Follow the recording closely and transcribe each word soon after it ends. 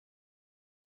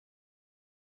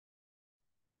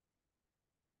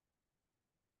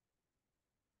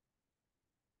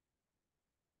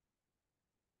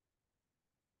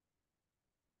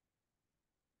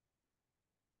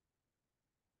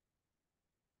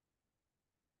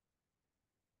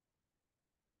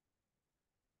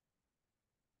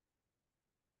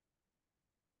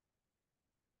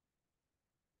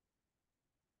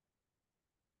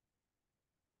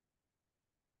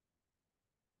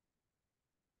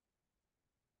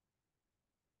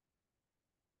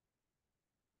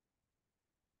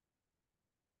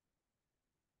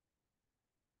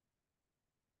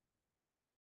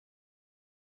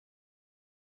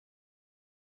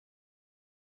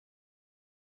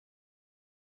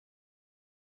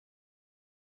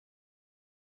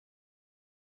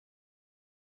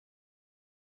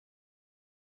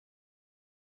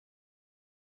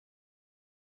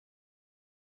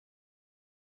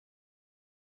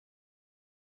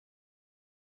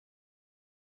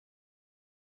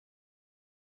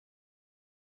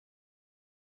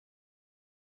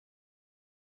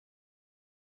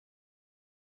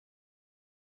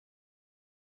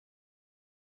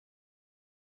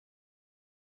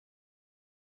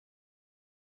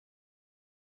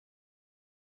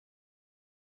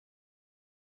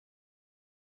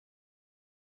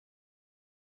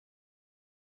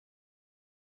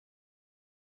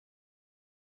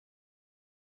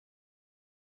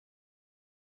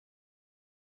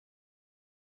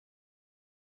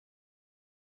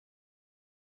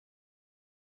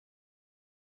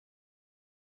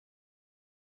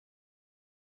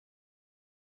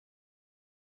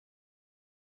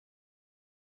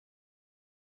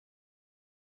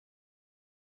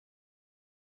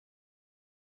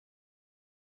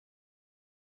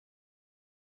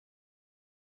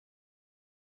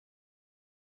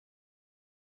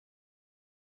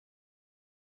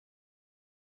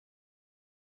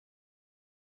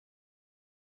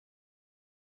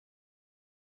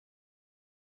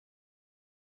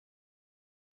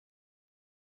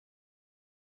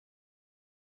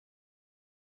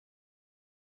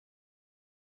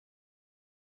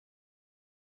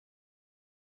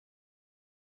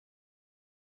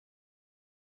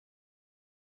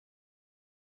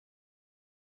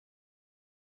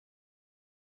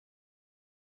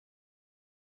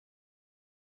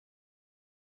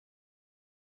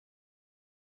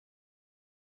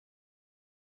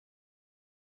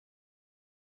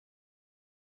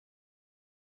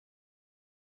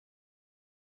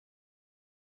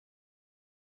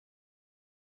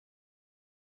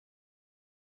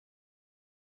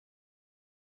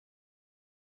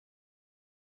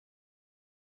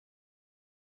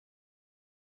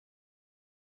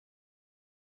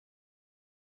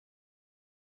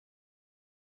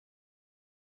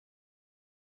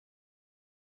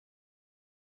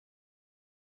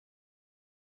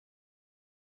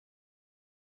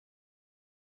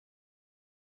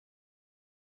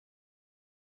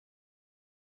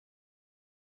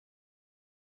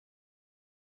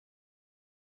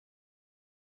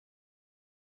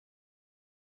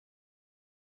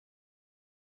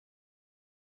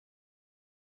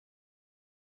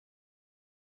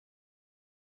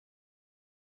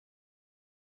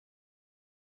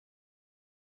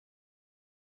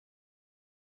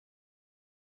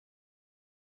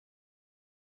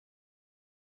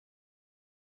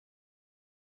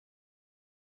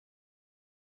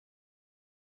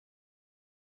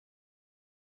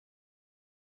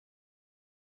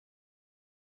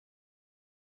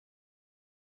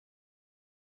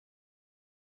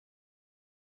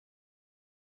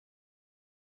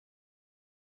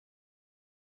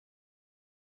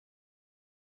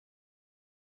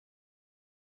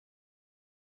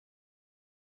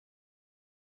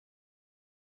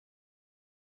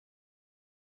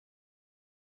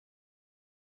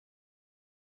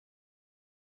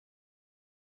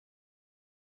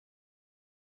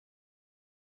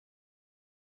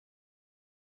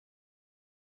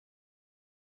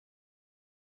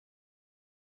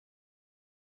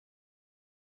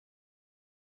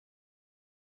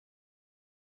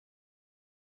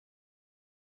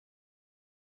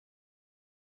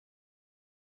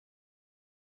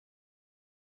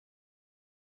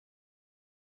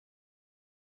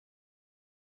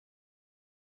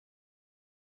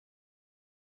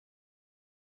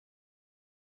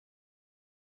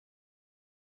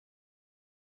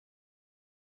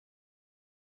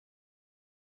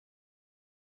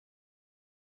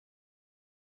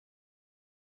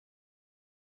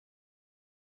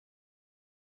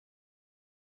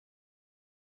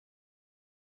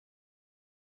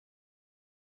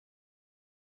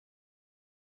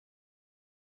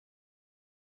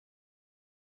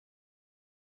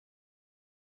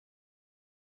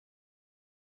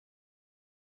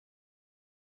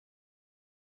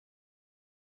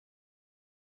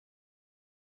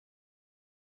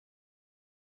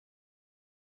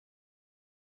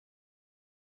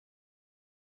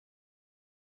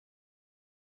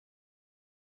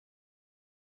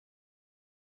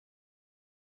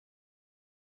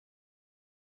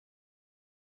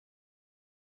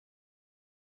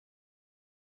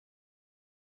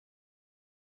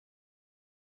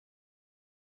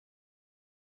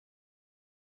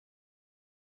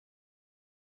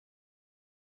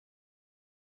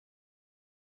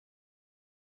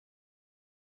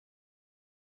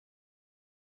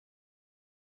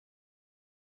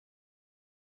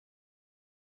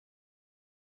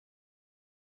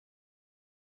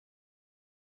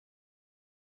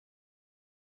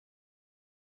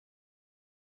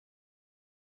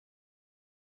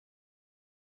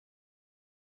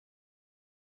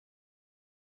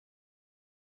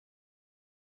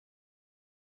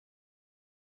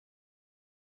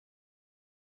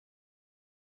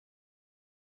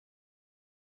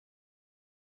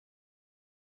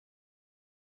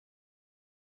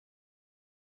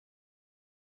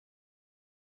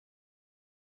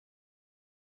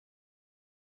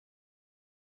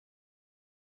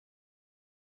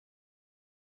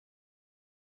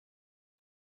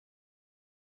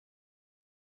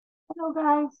Hello,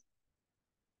 guys.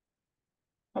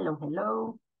 Hello,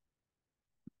 hello.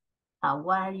 How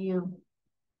are you?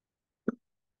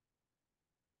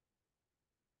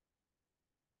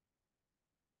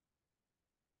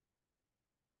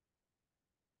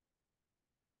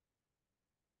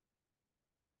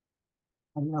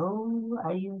 Hello,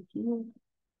 are you here?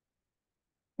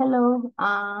 Hello,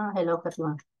 hello,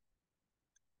 Fatima.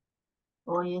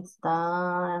 Hoy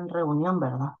está en reunión,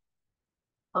 ¿verdad?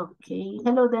 Okay,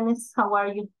 hello, Dennis, how are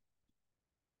you?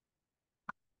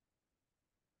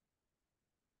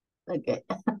 Okay,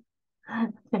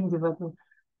 thank you, Fatima.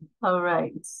 All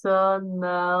right, so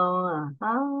now,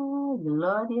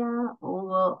 Gloria,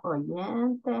 Hugo,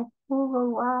 oyente, Hugo,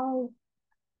 why?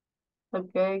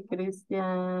 Okay,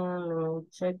 Christian, let me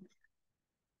check.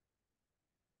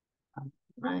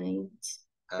 Right.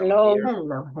 Hello.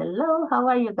 Hello, hello, how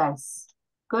are you guys?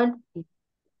 Good?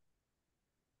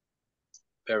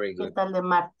 Very ¿Qué good. tal de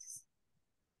martes?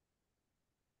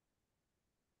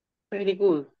 Very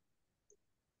good.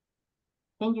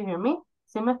 Can you hear me?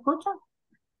 ¿Sí me escuchan?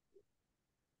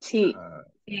 Sí, Ah,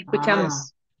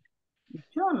 escuchamos.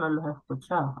 yo no los he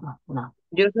escuchado. No.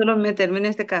 Yo solo me termino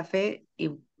este café y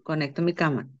conecto mi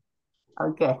cámara.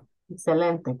 Ok,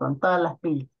 excelente, con todas las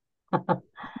pilas.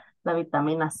 La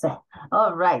vitamina C.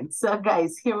 All right, so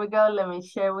guys, here we go. Let me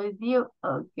share with you.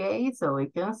 Okay, so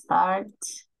we can start.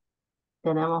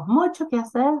 Tenemos mucho que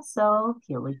hacer, so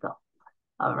here we go.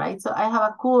 All right, so I have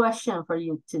a question for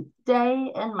you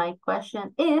today, and my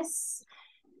question is,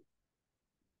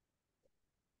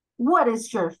 what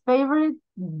is your favorite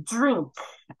drink?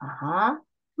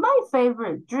 My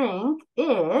favorite drink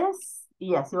is,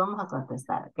 y así vamos a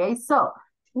contestar, okay? So,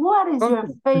 what is your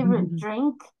favorite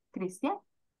drink, Cristian?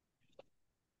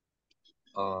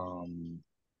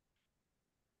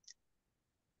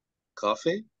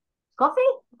 Coffee?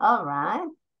 Coffee? All right.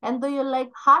 And do you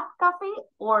like hot coffee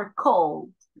or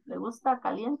cold? ¿Le gusta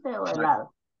caliente o helado?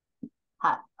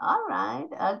 Hot. All right.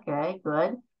 Okay,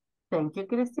 good. Thank you,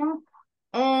 Cristian.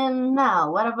 And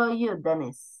now, what about you,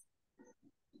 Dennis?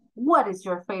 What is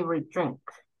your favorite drink?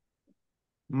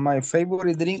 My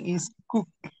favorite drink is Coke.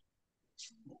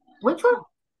 Which one?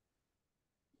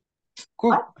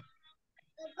 Coke. What?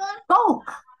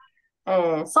 Coke.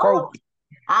 Solo? Coke.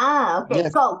 Okay,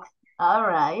 Yes. Coke. All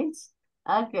right.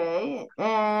 Okay.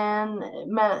 And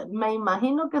me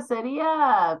imagino que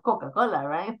sería Coca-Cola,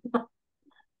 right?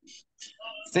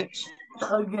 Sí.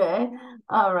 Okay.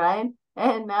 All right.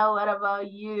 And now what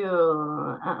about you?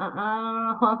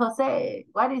 Juan Jose,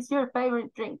 what is your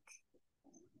favorite drink?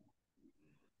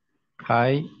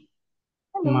 Hi,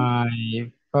 Hello.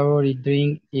 my favorite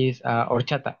drink is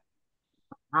horchata.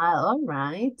 All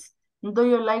right. Do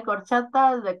you like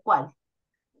horchata de cuál?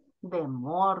 De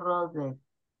morro, de...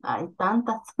 Hay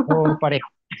tantas. O parejo.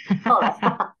 Todas.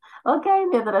 Okay,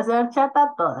 mientras sea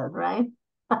horchata, todas, right?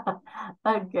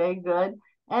 Okay, good.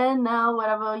 And now, what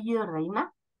about you,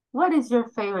 Reina? What is your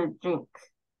favorite drink?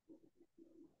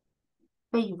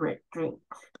 Favorite drink.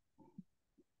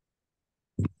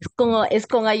 Es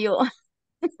con ayo.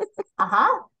 Ajá.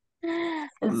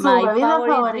 Su My bebida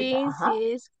favorite favorita. drink Ajá.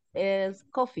 is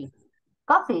coffee.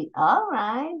 Coffee. All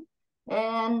right.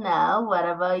 And now, what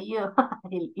about you?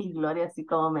 Y Gloria así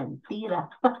como mentira.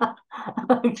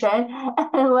 Okay.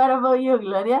 And what about you,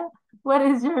 Gloria? What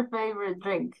is your favorite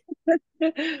drink?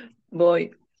 Boy,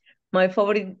 my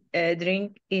favorite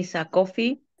drink is a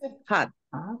coffee hot.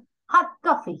 Hot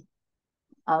coffee.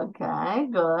 Okay,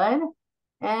 good.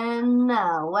 And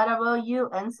now, what about you,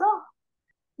 Enzo?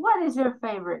 What is your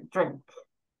favorite drink?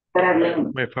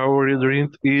 My favorite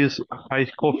drink is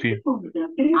iced coffee.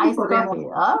 Iced coffee.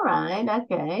 All right,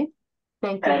 okay.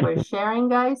 Thank you for sharing,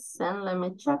 guys. And let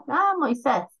me check.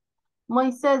 Moisés.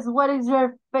 Moisés, what is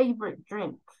your favorite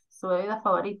drink? Su bebida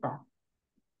favorita.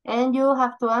 And you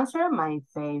have to answer, my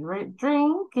favorite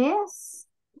drink is,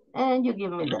 and you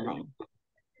give me the name.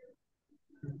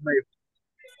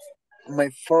 My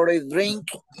favorite drink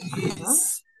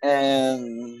is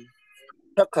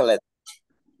chocolate.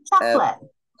 Chocolate.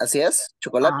 Así es,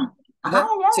 chocolate. Yes.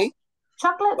 Sí.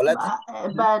 Chocolate,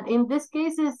 but in this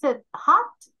case, is it hot?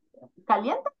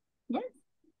 Caliente? Yes.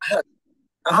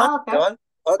 Okay.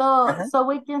 So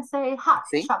we can say hot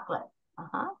chocolate.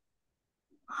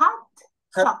 Hot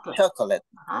chocolate.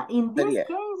 In this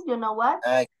case, you know what?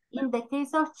 In the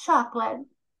case of chocolate,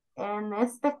 en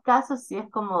este caso sí es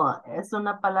como, es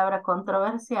una palabra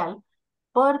controversial,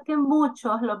 porque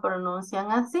muchos lo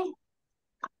pronuncian así.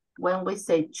 When we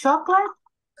say chocolate,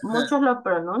 muchos lo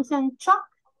pronuncian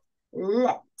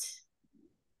chocolate.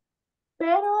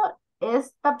 Pero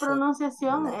esta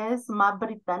pronunciación es más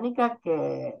británica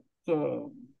que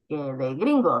de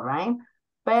gringo, right?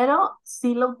 pero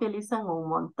sí lo utilizan un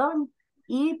montón.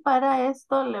 Y para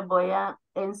esto les voy a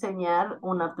enseñar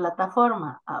una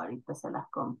plataforma. Ahorita se las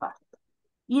comparto.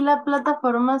 Y la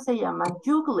plataforma se llama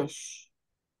Youglish.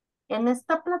 En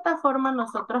esta plataforma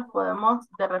nosotros podemos,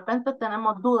 de repente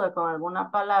tenemos duda con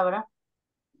alguna palabra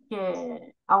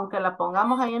que aunque la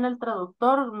pongamos ahí en el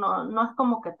traductor, no es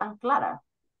como que tan clara.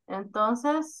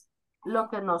 Entonces, lo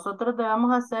que nosotros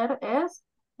debemos hacer es,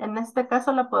 en este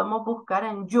caso la podemos buscar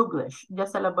en Youglish. Ya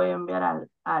se la voy a enviar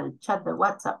al chat de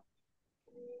WhatsApp.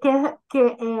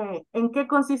 ¿En qué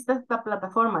consiste esta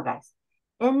plataforma, guys?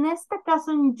 En este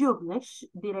caso, en Youglish,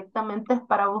 directamente es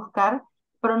para buscar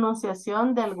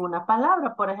pronunciación de alguna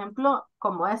palabra. Por ejemplo,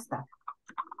 como esta,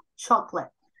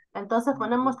 chocolate. Entonces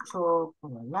ponemos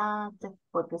chocolate,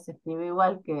 porque se escribe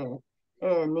igual que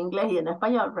en inglés y en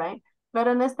español, right?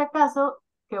 Pero en este caso,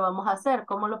 ¿qué vamos a hacer?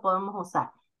 ¿Cómo lo podemos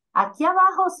usar? Aquí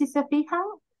abajo, si se fijan,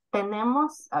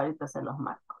 tenemos, ahorita se los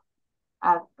marco.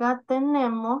 Acá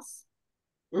tenemos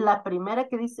la primera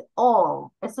que dice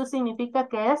all. Eso significa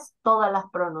que es todas las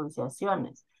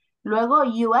pronunciaciones. Luego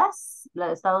US, la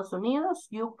de Estados Unidos,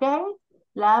 UK,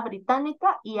 la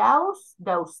británica y AUS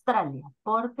de Australia,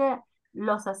 porque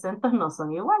los acentos no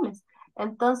son iguales.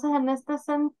 Entonces, en este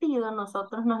sentido,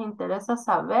 nosotros nos interesa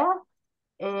saber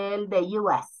el de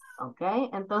US, ¿ok?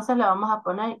 Entonces le vamos a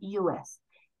poner US.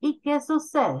 ¿Y qué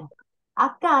sucede?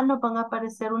 Acá nos van a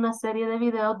aparecer una serie de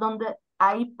videos donde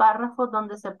hay párrafos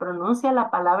donde se pronuncia la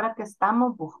palabra que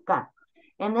estamos buscando.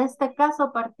 En este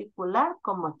caso particular,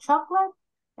 como chocolate,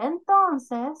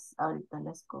 entonces, ahorita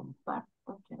les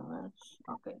comparto, quiero ver,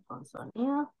 ok, con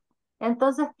sonido.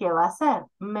 Entonces, ¿qué va a hacer?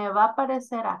 Me va a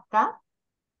aparecer acá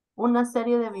una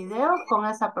serie de videos con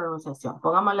esa pronunciación.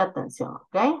 Pongámosle atención,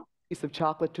 ¿ok? Piece of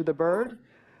chocolate to the bird.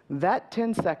 That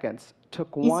 10 seconds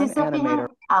took Y si one se fijan,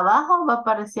 animator. abajo va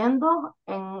apareciendo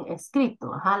en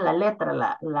escrito, ajá, la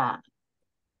letra,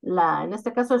 en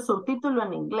este caso el subtítulo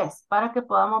en inglés, para que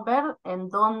podamos ver en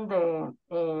dónde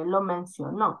lo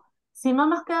mencionó. Si no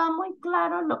nos queda muy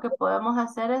claro, lo que podemos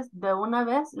hacer es de una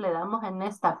vez le damos en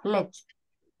esta flecha,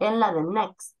 en la de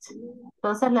next.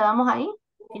 Entonces le damos ahí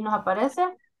y nos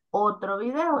aparece otro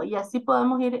video y así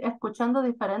podemos ir escuchando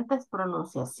diferentes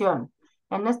pronunciaciones.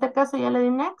 En este caso ya le di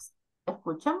next.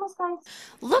 Escuchemos, guys.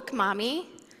 Look, mommy,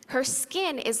 her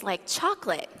skin is like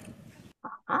chocolate.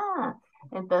 Ah,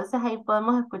 entonces ahí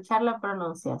podemos escuchar la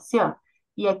pronunciación.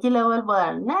 Y aquí le vuelvo a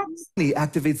dar next.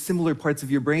 Activates similar parts of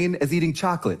your brain as eating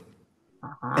chocolate.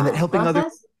 Ajá. And that helping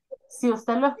Entonces, si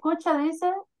usted lo escucha,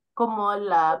 dice como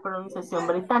la pronunciación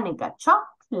británica,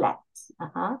 chocolate.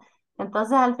 Ajá.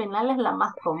 Entonces al final es la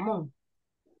más común.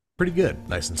 Pretty good,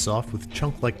 nice and soft with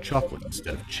chunk-like chocolate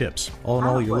instead of chips. All in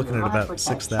all, you're looking at about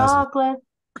 6,000.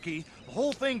 The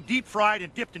whole thing deep fried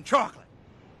and dipped in chocolate.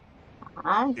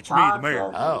 It's Chocolate. me, the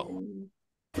mayor. Oh.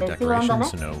 For decoration,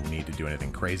 so no need to do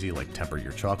anything crazy like temper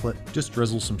your chocolate. Just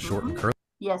drizzle some short and curly.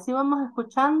 Y así vamos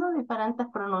escuchando diferentes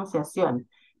pronunciaciones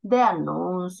de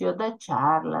anuncios, de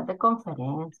charlas, de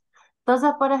conferencias.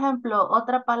 Entonces, por ejemplo,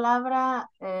 otra palabra,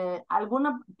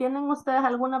 ¿tienen ustedes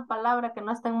alguna palabra que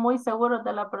no estén muy seguros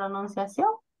de la pronunciación?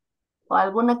 ¿O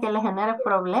alguna que les genere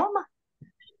problemas?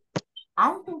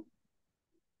 ¿Alguien?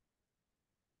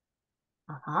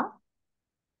 Ajá.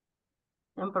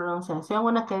 En pronunciación,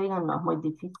 una que digan, no, es muy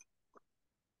difícil.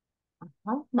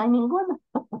 Ajá. No hay ninguna.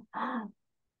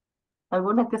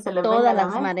 ¿Alguna que se le venga a Todas la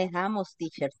las mente? manejamos,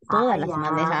 teacher. Todas las ya.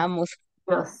 manejamos.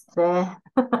 Yo sé.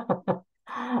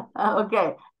 Ok.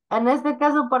 En este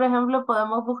caso, por ejemplo,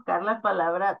 podemos buscar la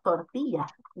palabra tortilla.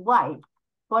 Why?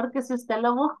 Porque si usted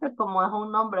lo busca como es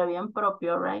un nombre bien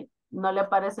propio, right? No le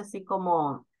parece así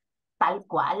como tal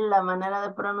cual la manera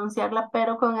de pronunciarla,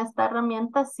 pero con esta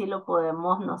herramienta sí lo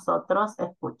podemos nosotros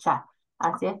escuchar.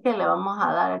 Así es que le vamos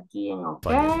a dar aquí en OK.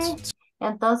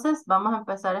 Entonces vamos a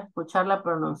empezar a escuchar la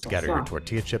pronunciación.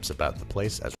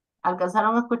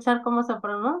 ¿Alcanzaron a escuchar cómo se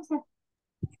pronuncia?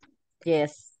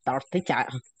 Yes, tortilla.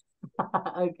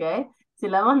 Ok. Si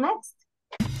le damos next.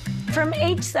 From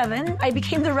age 7, I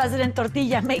became the resident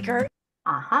tortilla maker.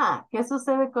 Ajá. ¿Qué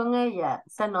sucede con ella?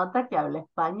 Se nota que habla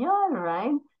español,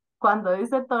 right? Cuando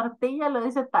dice tortilla, lo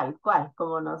dice tal cual,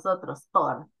 como nosotros,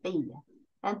 tortilla.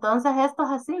 Entonces, estos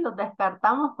así los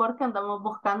descartamos porque andamos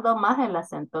buscando más el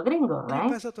acento gringo, right?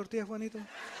 ¿Qué pasa, tortilla, Juanito?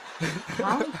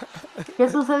 ¿Ah? ¿Qué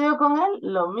sucedió con él?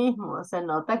 Lo mismo, se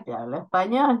nota que habla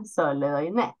español, solo le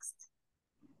doy next.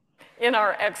 In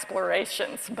our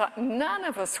explorations, but none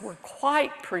of us were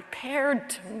quite prepared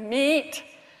to meet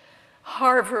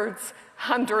Harvard's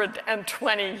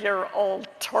 120-year-old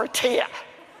tortilla.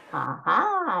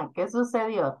 Ajá, ¿qué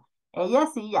sucedió? Ella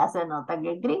sí ya se nota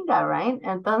que es gringa, right?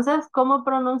 Entonces, ¿cómo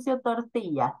pronuncio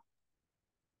tortilla?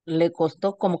 Le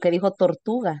costó como que dijo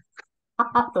tortuga.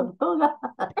 Tortuga.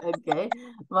 Ok.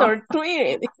 Vamos,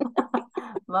 Tortuga.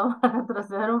 vamos a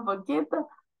retroceder un poquito.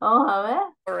 Vamos a ver.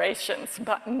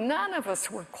 But none of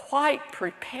us were quite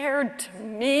prepared to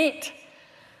meet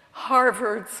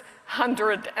Harvard's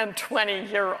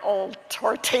 120-year-old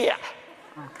tortilla.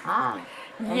 Ajá.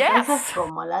 Yes. Entonces,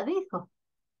 ¿cómo la dijo?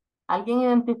 ¿Alguien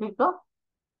identificó?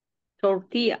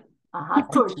 Tortilla. Ajá,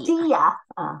 tortilla.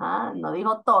 Ajá, no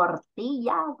dijo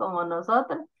tortilla como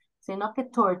nosotros, sino que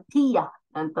tortilla.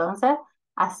 Entonces,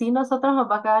 así nosotros nos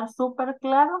va a quedar súper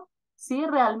claro si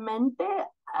realmente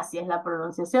así es la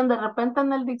pronunciación. De repente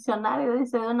en el diccionario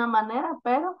dice de una manera,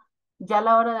 pero ya a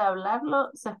la hora de hablarlo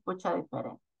se escucha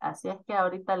diferente. Así es que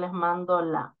ahorita les mando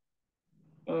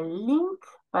el link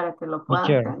para que lo puedan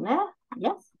Teacher, tener.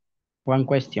 Yes. one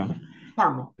question.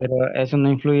 Llame. Pero eso no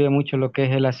influye mucho lo que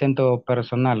es el acento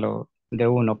personal o de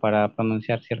uno para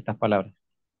pronunciar ciertas palabras.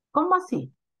 ¿Cómo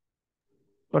así?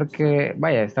 Porque,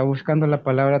 vaya, está buscando la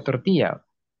palabra tortilla,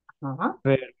 Ajá.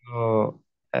 pero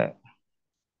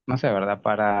no sé, ¿verdad?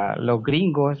 Para los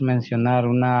gringos mencionar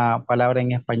una palabra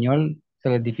en español se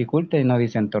les dificulta y no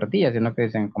dicen tortilla, sino que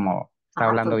dicen como, está Ajá,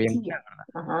 hablando bien, tortilla.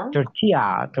 Ajá.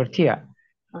 tortilla, tortilla.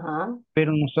 Ajá.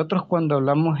 Pero nosotros cuando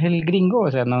hablamos el gringo,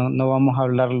 o sea, no vamos a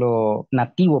hablarlo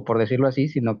nativo, por decirlo así,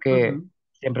 sino que Ujú.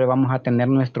 siempre vamos a tener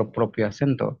nuestro propio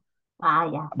acento. Ah,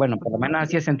 ya. Bueno, por lo Ujú. menos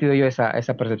así he sentido yo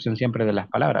esa percepción siempre de las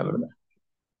palabras, Ujú. ¿verdad?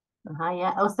 Ajá,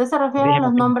 ya. ¿Usted se refiere a Corrígeme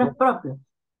los si me nombres equivoco. propios?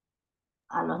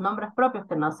 A los nombres propios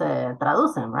que no se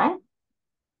traducen, ¿right?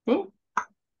 ¿Sí?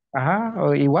 Ajá,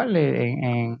 o igual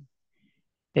en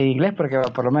inglés, porque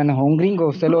por lo menos un gringo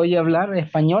usted lo oye hablar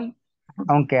español,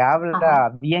 aunque Ajá.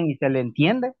 habla bien y se le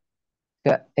entiende, o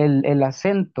sea, el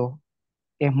acento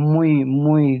es muy,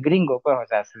 muy gringo, pues, o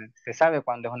sea, se sabe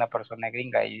cuando es una persona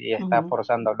gringa y está Ujú.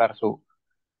 forzando a hablar su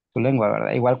lengua,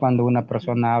 ¿verdad? Igual cuando una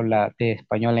persona habla de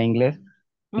español a inglés,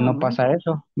 no Ujú. pasa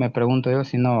eso, me pregunto yo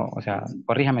si no, o sea,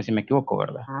 corríjame si me equivoco,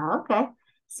 ¿verdad? Ah, ok.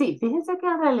 Sí, fíjense que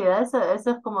en realidad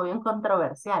eso es como bien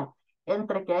controversial.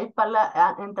 Entre que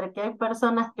hay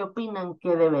personas que opinan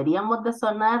que deberíamos de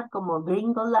sonar como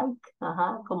gringo-like,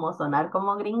 ajá, como sonar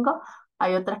como gringo,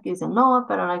 hay otras que dicen no,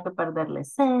 pero no hay que perder la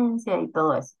esencia y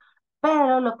todo eso.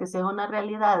 Pero lo que sí es una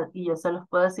realidad, y yo se los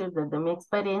puedo decir desde mi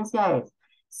experiencia, es,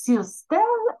 si usted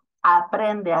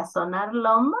aprende a sonar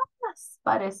lo más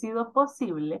parecido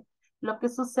posible, lo que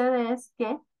sucede es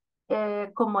que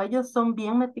como ellos son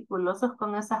bien meticulosos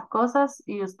con esas cosas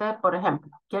y usted, por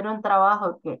ejemplo, quiere un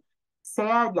trabajo que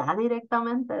sea ya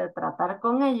directamente de tratar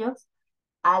con ellos,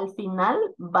 al final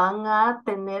van a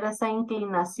tener esa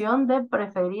inclinación de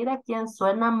preferir a quien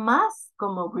suena más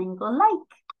como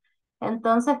gringo-like.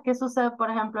 Entonces, ¿qué sucede,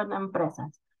 por ejemplo, en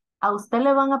empresas? A usted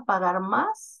le van a pagar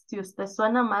más si usted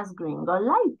suena más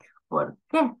gringo-like. ¿Por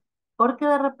qué? Porque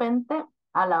de repente,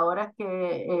 a la hora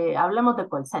que hablemos de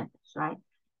call centers, right?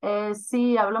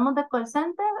 Si hablamos de call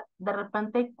center, de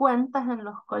repente hay cuentas en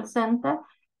los call centers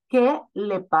que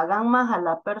le pagan más a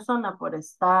la persona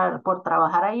por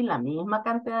trabajar ahí la misma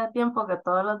cantidad de tiempo que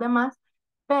todos los demás,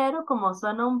 pero como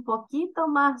suena un poquito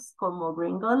más como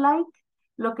gringo-like,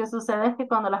 lo que sucede es que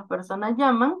cuando las personas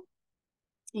llaman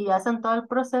y hacen todo el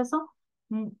proceso,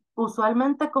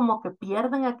 usualmente como que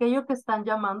pierden aquello que están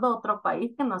llamando a otro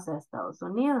país que no sea Estados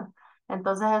Unidos.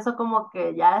 Entonces eso como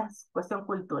que ya es cuestión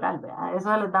cultural, ¿verdad?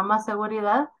 Eso les da más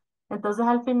seguridad. Entonces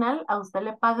al final a usted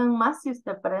le pagan más si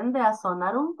usted aprende a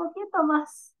sonar un poquito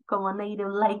más como native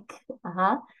like.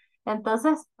 Ajá.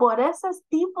 Entonces por ese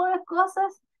tipo de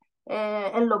cosas,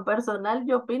 en lo personal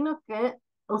yo opino que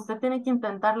usted tiene que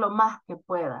intentar lo más que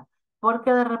pueda.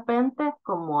 Porque de repente,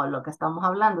 como lo que estamos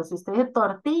hablando, si usted dice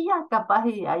tortilla, capaz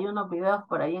y hay unos videos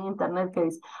por ahí en internet que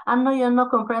dicen, ah, no, yo no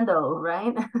comprendo,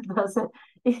 right? Entonces,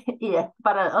 y es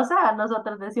o sea,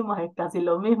 nosotros decimos es casi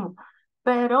lo mismo,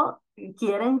 pero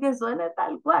quieren que suene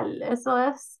tal cual, eso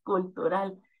es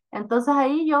cultural. Entonces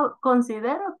ahí yo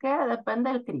considero que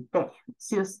depende del criterio.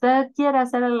 Si usted quiere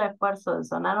hacer el esfuerzo de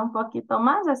sonar un poquito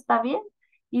más, está bien,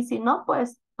 y si no,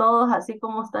 pues todos, así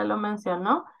como usted lo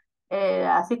mencionó,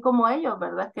 así como ellos,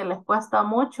 ¿verdad? Que les cuesta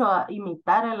mucho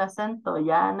imitar el acento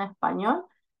ya en español,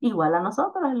 igual a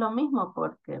nosotros es lo mismo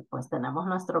porque pues tenemos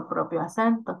nuestro propio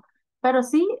acento. Pero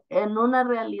sí, en una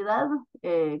realidad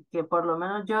que por lo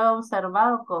menos yo he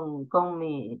observado con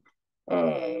mi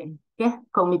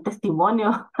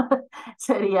testimonio,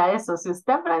 sería eso. Si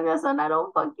usted aprende a sonar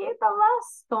un poquito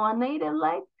más como native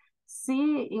like,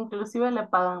 sí, inclusive le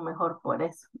pagan mejor por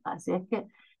eso. Así es que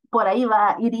por ahí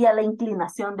iría la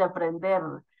inclinación de aprender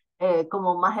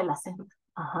como más el acento.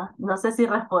 Ajá. No sé si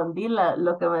respondí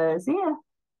lo que me decía.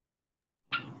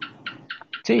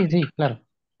 Sí, sí, claro.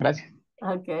 Gracias.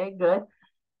 Okay, good.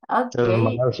 Es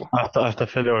Okay. más, hasta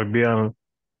se le olvidan,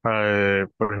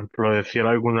 por ejemplo, decir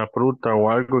alguna fruta o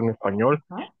algo en español,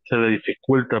 Ajá. se le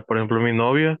dificulta. Por ejemplo, mi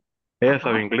novia, ella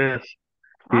sabe Ajá. inglés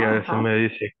y a veces Ajá. me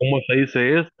dice, ¿cómo se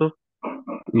dice esto?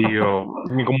 Y yo,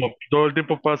 y como todo el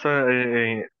tiempo pasa,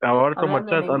 ahora toma Hablando en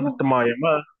chat, antes inglés. tomaba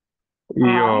llamadas, y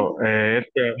Ajá. yo,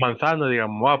 manzana,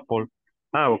 digamos, apple.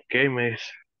 Ah, ok, me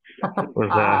dice. O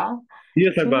sea, Ajá. y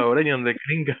es Sí. salvadoreña de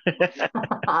gringa.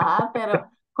 Ajá, pero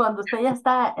cuando usted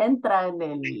ya entra en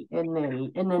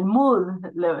el mood,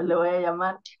 le voy a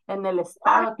llamar, en el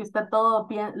estado que usted todo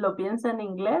lo piensa en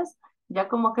inglés, ya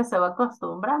como que se va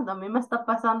acostumbrando. A mí me está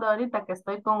pasando ahorita que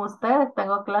estoy con ustedes,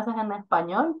 tengo clases en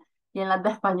español y en las de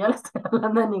español estoy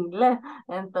hablando en inglés.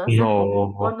 Entonces No,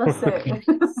 uno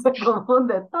se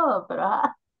confunde todo, pero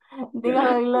ajá.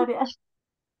 Dígame, Gloria.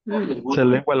 se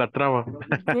lengua la traba,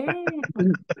 Sí.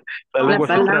 la La lengua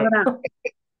se traba.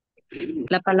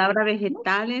 palabra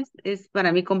vegetales es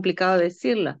para mí complicado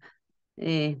decirla.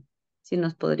 Si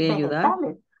nos podría ayudar.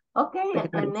 Vegetales. Ok, en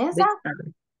Vegetales, esa,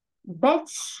 vegetales, veg,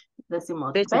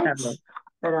 decimos veg, vegetales.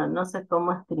 pero no sé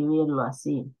cómo escribirlo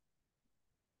así.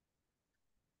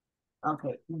 Ok,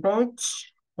 veg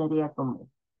sería como,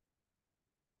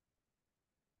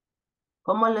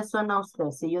 ¿cómo le suena a usted?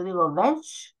 Si yo digo veg,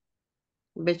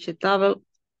 Vegetable,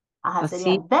 ajá,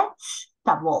 sería así,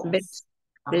 vegetables.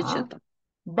 Ajá, vegetable,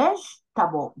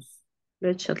 vegetables.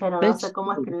 Pero no sé cómo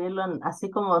vegetable. escribirlo así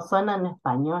como suena en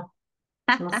español.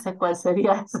 No sé cuál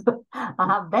sería eso.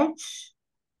 Ajá, veg.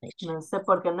 No sé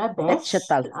por qué no es veg.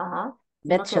 Vegetal. Ajá.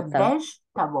 Sino que Vegetal.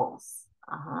 vegetables.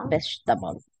 Ajá.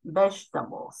 Vegetable.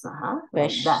 Vegetables. Ajá.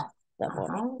 Like that. Ajá.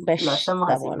 Lo hacemos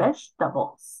así. Vegetable.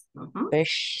 Vegetables. Ujú.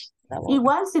 Vegetable.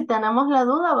 Igual si tenemos la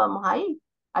duda, vamos ahí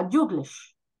a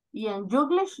Youglish. Y en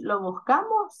Youglish lo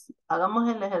buscamos. Hagamos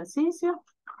el ejercicio.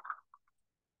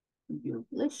 No se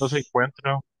Youglish.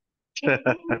 encuentra.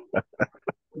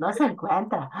 No se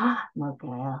encuentra. ¡Ah! No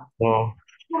creo. No,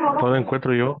 no lo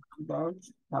encuentro yo.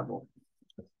 Vegetable.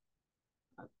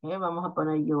 Ok, vamos a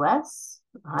poner US.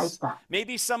 Ahí está.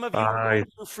 Maybe some of you are Ay, going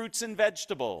through fruits and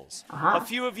vegetables. A Ajá.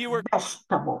 few of you are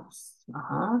Vegetables.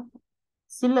 Ajá.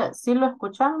 Si lo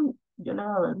escuchan, yo le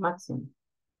doy el máximo.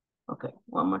 Ok,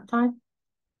 one more time.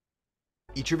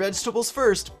 Eat your vegetables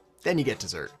first, then you get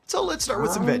dessert. So let's start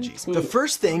with some veggies. Sí. The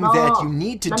first thing that you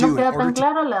need to no do nos in queda order tan to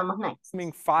claro, le damos next.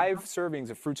 Consuming 5 servings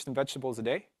of fruits and vegetables a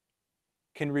day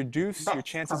can reduce your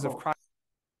chances of chronic.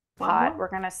 Pot, we're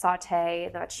going to saute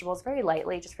the vegetables very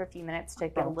lightly just for a few minutes to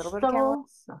get a little bit of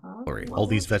calories. All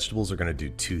these vegetables are going to do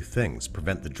two things: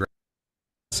 prevent the dry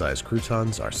size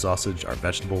croutons, our sausage, our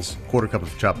vegetables, quarter cup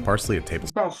of chopped parsley, a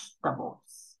tablespoon.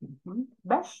 Vegetables.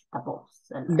 Vegetables.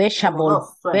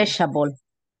 Vegetable. Vegetable.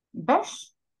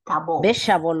 Vegetables.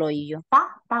 Vegetable oí yo.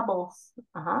 Vegetables.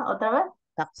 Ajá, otra vez.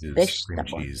 Use cream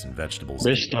cheese and vegetables.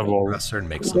 Vegetable. Dresser and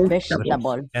make some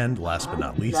Vegetable. And last but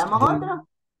not least, Veamos otro.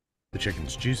 the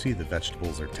chicken's juicy, the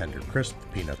vegetables are tender crisp, the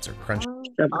peanuts are crunchy.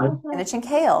 Spinach and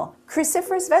kale,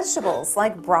 cruciferous vegetables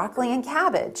like broccoli and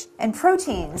cabbage, and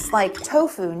proteins like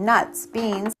tofu, nuts,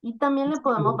 beans. Y también le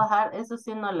podemos bajar, eso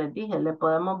sí no les dije, le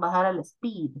podemos bajar al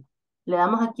speed. Le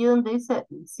damos aquí donde dice,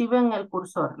 si ven el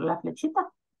cursor, la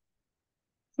flechita,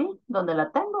 ¿sí? Donde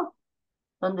la tengo,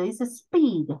 donde dice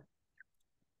speed.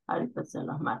 Ahorita se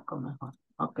los marco mejor.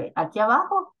 Ok, aquí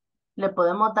abajo le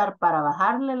podemos dar para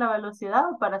bajarle la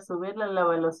velocidad o para subirle la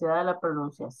velocidad de la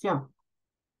pronunciación.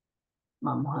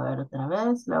 Vamos a ver otra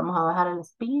vez, le vamos a bajar el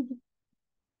speed.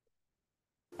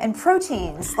 And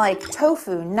proteins like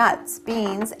tofu, nuts,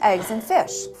 beans, eggs, and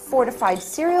fish. Fortified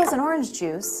cereals and orange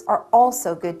juice are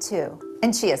also good too.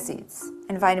 And chia seeds.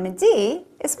 And vitamin D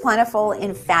is plentiful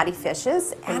in fatty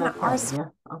fishes and our...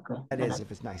 Okay. That is,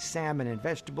 if it's nice salmon and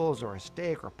vegetables or a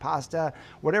steak or pasta,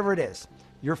 whatever it is,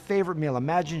 your favorite meal.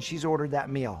 Imagine she's ordered that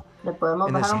meal.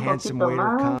 And this handsome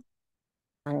waiter comes.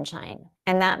 Sunshine.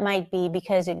 And that might be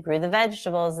because it grew the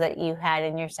vegetables that you had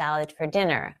in your salad for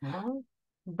dinner.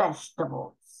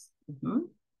 Vegetables.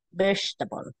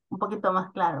 Vegetable. Un poquito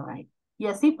más claro, right? Y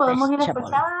así podemos ir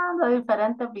escuchando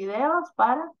diferentes videos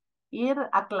para ir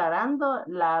aclarando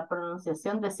la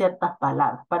pronunciación de ciertas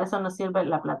palabras. Para eso nos sirve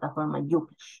la plataforma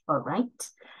Youglish, alright?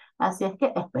 Así es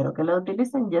que espero que lo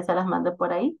utilicen, ya se las mandé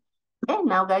por ahí. And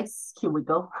now guys, here we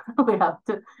go. We have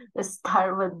to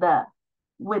start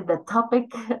with the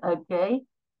topic, okay?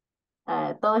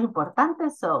 Todo es importante,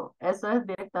 so eso es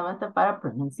directamente para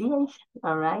pronunciation,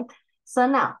 alright? So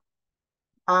now,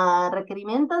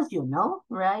 requerimientos, you know,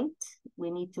 right?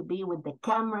 We need to be with the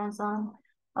cameras on.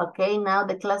 Okay, now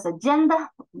the class agenda.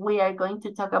 We are going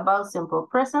to talk about simple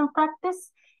present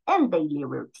practice and daily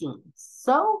routines.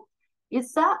 So,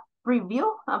 it's a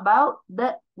review about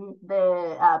the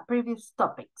the previous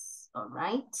topics, all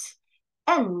right?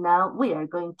 And now we are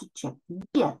going to check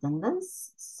the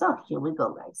attendance. So here we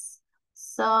go, guys.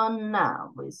 So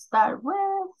now we start with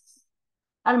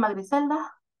Alma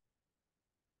Griselda.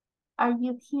 Are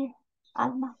you here,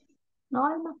 Alma? No,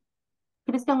 Alma.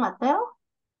 Cristian Mateo?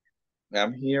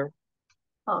 I'm here.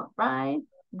 All right.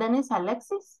 Dennis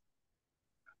Alexis?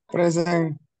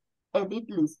 Present. Edith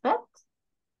Lisbeth?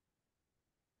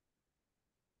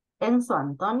 Enzo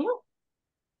Antonio?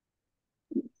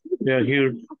 Yeah,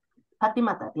 here.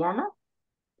 Fátima Tatiana?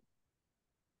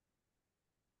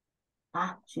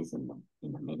 Ah, she's in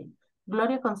the meeting.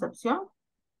 Gloria Concepción?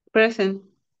 Present.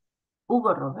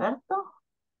 Hugo Roberto?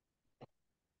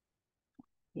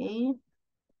 Okay.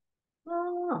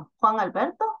 Juan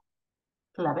Alberto?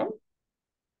 Clavel?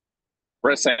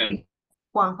 Present.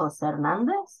 Juan José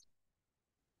Hernández?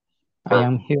 I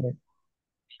am here.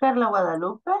 Carla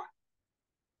Guadalupe?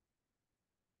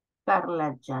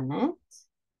 Carla Janet?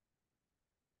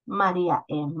 María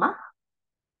Emma?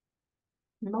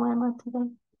 No Emma today.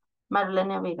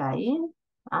 Marlene Abigail?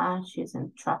 Ah, she's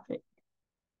in traffic.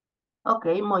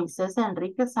 Okay, Moisés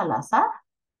Enrique Salazar?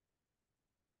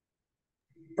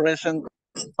 Present.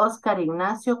 Oscar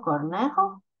Ignacio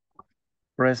Cornejo?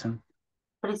 Present.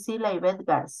 Priscila Ivette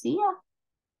García?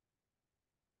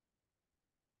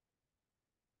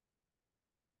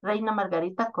 Reina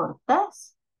Margarita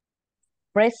Cortés?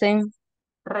 Present.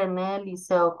 René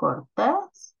Eliseo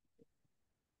Cortés?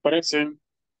 Present.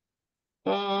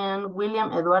 And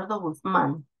William Eduardo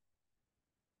Guzmán?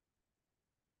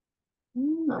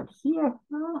 Not here.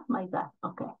 Oh my God.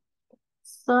 Okay.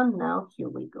 So now here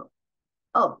we go.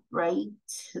 Oh, right.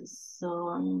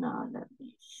 So now let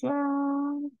me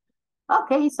share.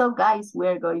 Okay, so guys,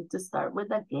 we're going to start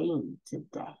with a game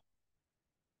today.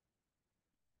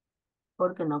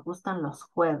 Porque nos gustan los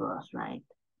juegos, right?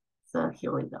 So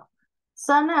here we go.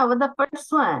 So now with the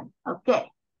first one. Okay.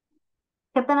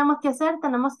 ¿Qué tenemos que hacer?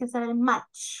 Tenemos que hacer el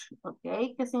match.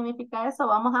 Okay. ¿Qué significa eso?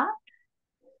 Vamos a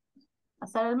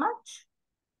hacer el match.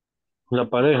 La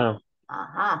pareja.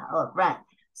 Ajá, all right.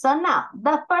 So now,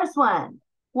 the first one.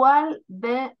 ¿Cuál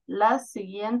de las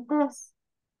siguientes?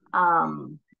 Let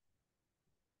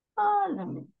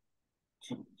me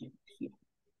change it here.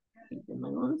 Dame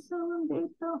un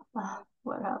segundito.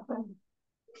 What happened?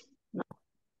 No,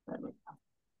 there we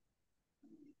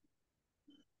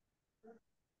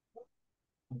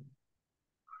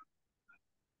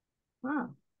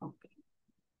go. Okay.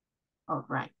 All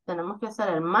right. Tenemos que hacer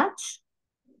el match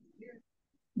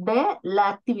de la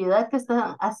actividad que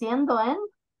están haciendo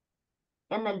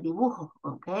en el dibujo,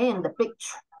 okay, in the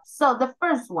picture. So, the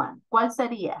first one, ¿cuál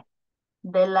sería?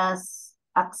 De las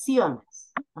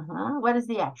acciones. What is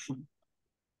the action?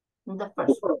 The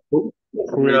first one.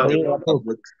 Read a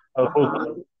book.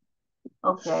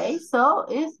 Okay, so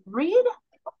is read?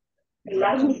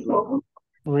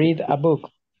 Read a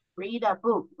book. Read a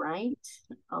book, right?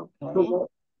 Okay.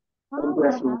 Oh,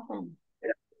 what happened?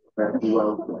 Now,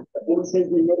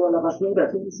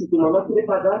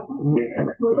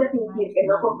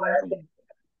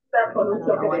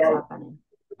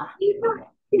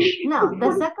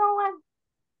 the second one.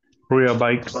 Read a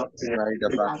bike. Ride a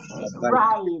bike. Okay.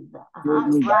 Ride.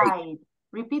 Ride.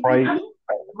 Repeat with me.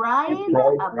 Ride a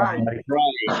bike.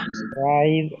 Ride a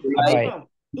bike. Okay.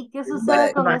 ¿Y qué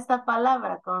sucede con esta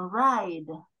palabra, con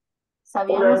ride?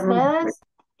 ¿Sabían ustedes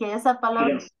que esa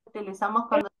palabra utilizamos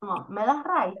cuando decimos, ¿me das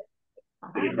ride?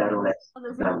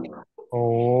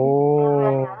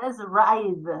 Oh. Es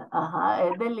ride,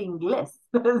 es del inglés.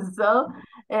 So,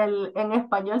 en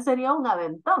español sería un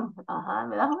aventón.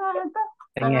 ¿Me das un aventón?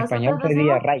 En español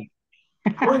sería ride.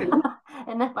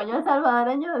 En español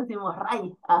salvadoreño decimos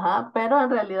ride, pero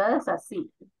en realidad es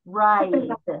así. Ride,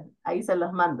 ahí se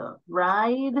los mando.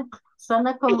 Ride,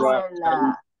 suena como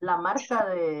la marca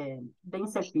de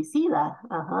insecticida.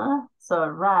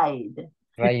 So, ride.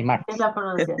 Ride Max. Es la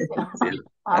pronunciación.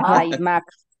 Ride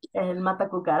Max. Es el mata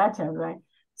cucarachas, right?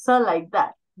 So, like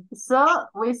that. So,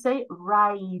 we say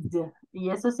ride. ¿Y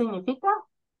eso significa?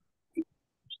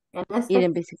 Ir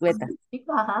en bicicleta.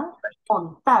 Significa,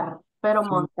 montar. Pero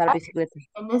montar bicicleta.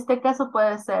 En este caso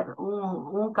puede ser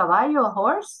un caballo,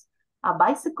 horse, a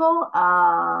bicycle,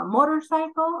 a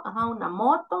motorcycle, una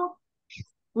moto,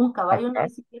 un caballo, una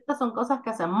bicicleta, son cosas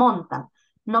que se montan.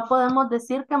 No podemos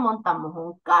decir que montamos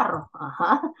un carro,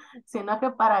 sino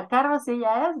que para carro sí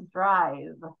ya es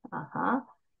drive,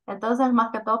 Entonces,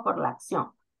 más que todo por la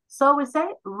acción. So we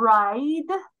say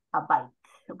ride a bike.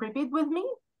 Repeat with me.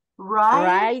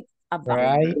 Ride a bike.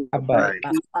 Ride a bike.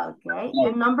 Okay.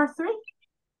 And number 3.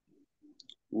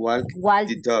 Walk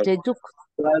the dog.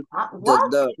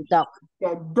 Walk dog.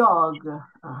 the dog.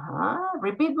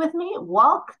 Repeat with me.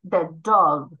 Walk the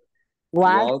dog.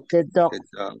 Walk the dog.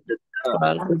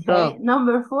 Okay,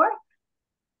 number 4.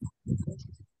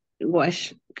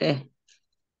 Wash. Okay.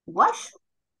 Wash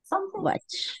something.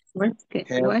 Watch.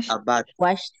 Okay. Wash. A bath.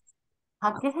 Wash.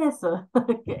 ¿Qué es eso?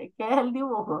 ¿Qué es el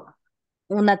dibujo?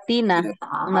 Una tina.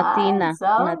 Una tina. So,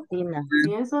 Una tina.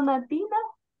 si es una tina,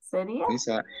 sería It's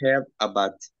a have a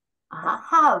bath.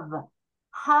 have.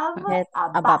 Have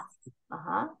a bath.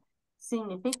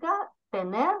 Significa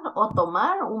tener o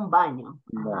tomar un baño.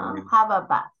 Have a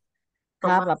bath.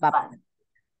 Have a bath. Baño.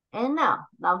 And now,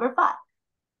 number 5.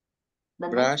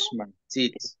 Brush my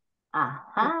teeth.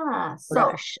 So,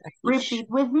 Brush. repeat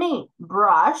with me.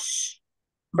 Brush.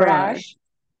 Brush.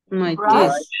 My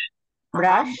Brush. teeth.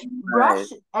 Brush.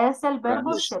 Brush es el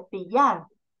verbo Brush. cepillar.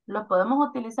 Lo podemos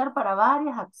utilizar para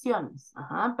varias acciones.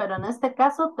 Pero en este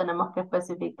caso tenemos que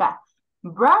especificar.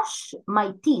 Brush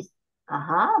my teeth.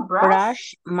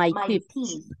 Brush my teeth.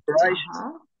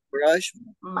 Brush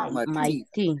My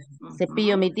teeth.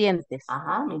 Cepillo mis dientes.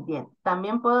 Mis dientes.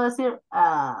 También puedo decir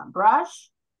brush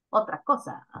otra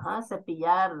cosa.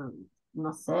 Cepillar,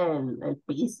 no sé, el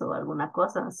piso, alguna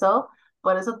cosa. So,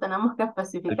 por eso tenemos que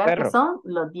especificar que son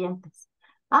los dientes.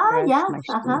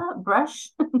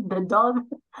 Brush the dog.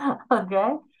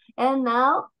 Okay. And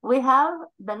now we have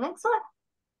the next one.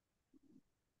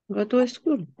 Go to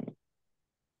school.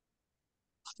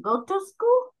 Go to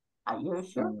school. Are you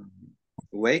sure?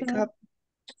 Wake up.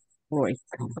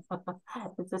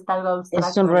 Eso está algo abstracto.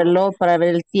 Es un reloj para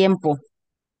ver el tiempo.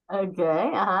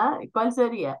 Okay, ¿Cuál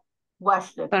sería?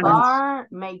 Wash the car,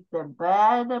 make the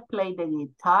bed, play the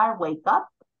guitar, wake up.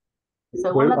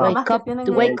 Según las demás que tienen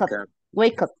to wake up.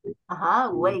 Wake up.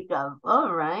 Wake up.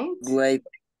 All right. Wake.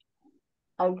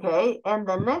 Okay, and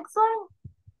the next one?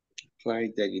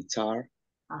 Play the guitar.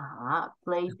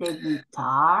 Play the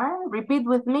guitar. Repeat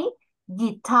with me.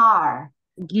 Guitar.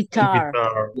 Guitar.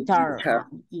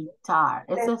 Guitar.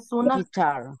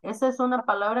 Esa es una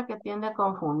palabra que tiende a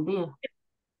confundir.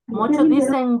 Muchos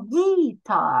dicen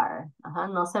guitar.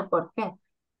 No sé por qué.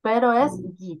 Pero es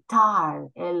guitar.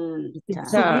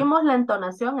 Subimos la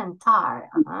entonación en tar.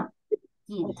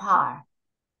 Guitar.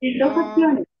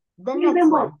 And the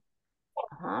next one.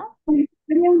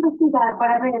 Quería investigar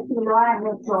para ver si lo han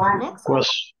hecho antes.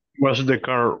 Wash the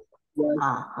car.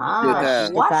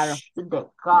 Wash the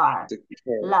car.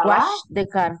 Wash the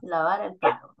car. Lavar el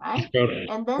carro, right?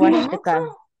 And then Wash the the next car.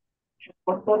 one.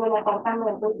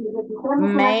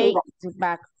 Make the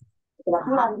back.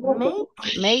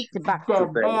 Make the back. the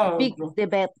bed. Fix the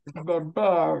bed. The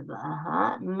bed.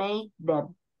 Make the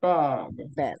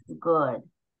bed. Good.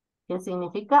 ¿Qué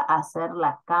significa hacer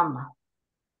la cama?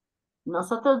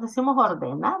 Nosotros decimos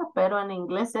ordenar, pero en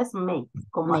inglés es make,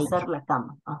 como hacer la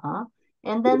cama.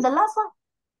 And then the last one.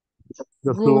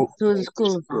 Go to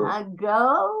school.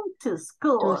 Go to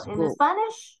school. In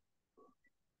Spanish?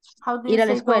 How do you Ir a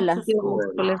la say escuela. go to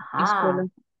school?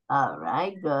 All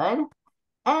right, good.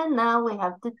 And now we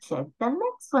have to check the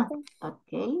next one.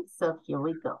 Okay, so here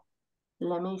we go.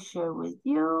 Let me share with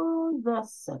you the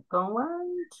second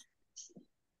one.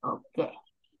 Okay.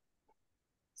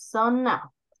 So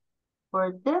now,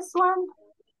 for this one,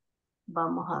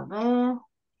 vamos a ver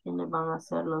quiénes van a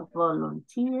ser los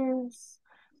volunteers.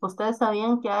 Ustedes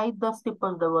sabían que hay dos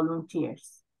tipos de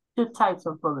volunteers. 2 types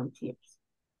of volunteers.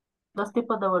 2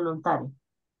 tipos de voluntarios.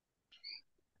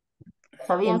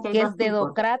 ¿Sabían El que hay que dos es tipos?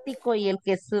 dedocrático y el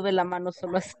que sube la mano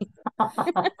solo así.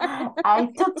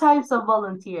 Hay 2 types of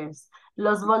volunteers.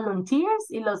 Los volunteers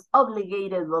y los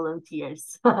obligated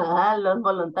volunteers. Los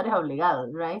voluntarios obligados,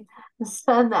 right?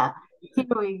 So now, here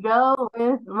we go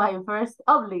with my first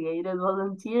obligated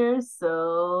volunteer.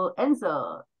 So,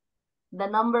 Enzo, the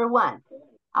number 1.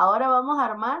 Ahora vamos a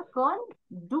armar con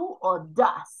do o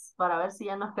does, para ver si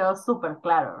ya nos quedó súper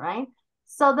claro, right?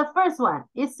 So the first one,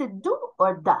 is it do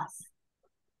or does?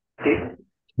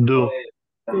 Do.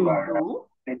 Do.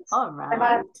 All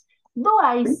right. Do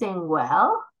I sing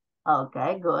well?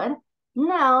 Okay, good.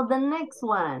 Now the next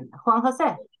one, Juan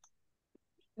Jose.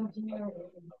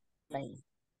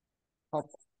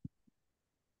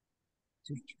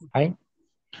 Hi.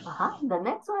 The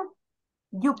next one,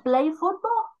 you play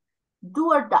football?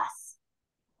 Do or does?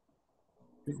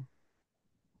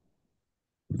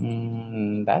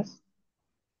 Does.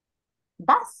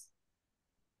 Does?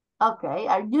 Okay,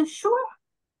 are you sure?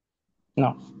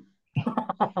 No.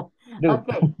 Do.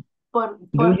 Okay, ¿por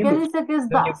qué dice que es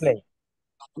Do you does? play?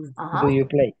 Do you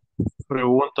play?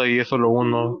 Pregunta y eso lo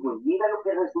uno.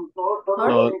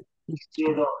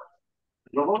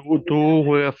 ¿Tú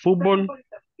juegas fútbol?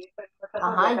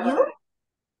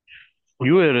 You?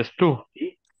 You eres tú.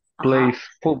 Plays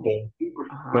football.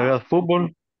 ¿Juegas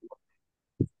fútbol?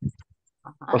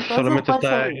 O Entonces, solamente ¿cuál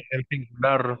está sería? en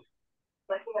singular.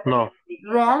 No.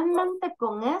 Realmente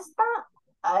con esta,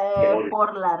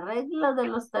 por la regla de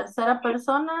los tercera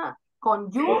persona,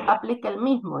 con you aplica el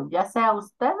mismo, ya sea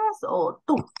ustedes o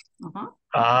tú. Ujú.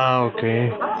 Ok.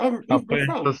 It's the Pues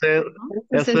same. entonces,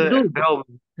 Entonces, ese do.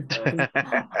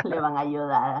 Le van a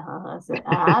ayudar.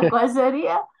 Ajá, ¿cuál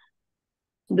sería?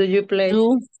 Do you play?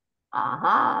 Do.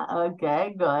 Ajá,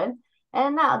 okay, good.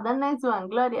 And now the next one,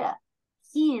 Gloria.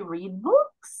 He read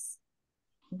books.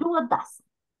 Do or does?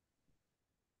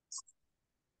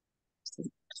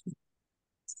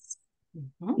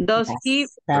 Does he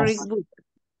read books?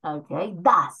 Okay,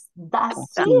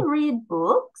 does he read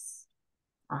books?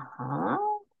 Uh-huh.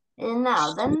 And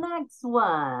now the next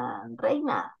one,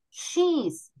 Reina.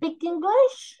 She speak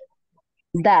English?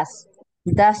 Does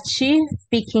she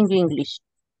speaking English?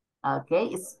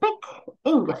 Okay, speak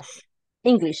English.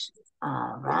 English.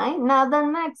 All right. Now the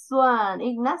next one,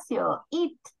 Ignacio.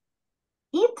 Eat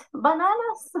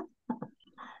bananas?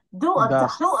 Do or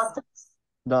Does. does?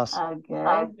 Does.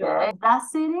 Okay, good.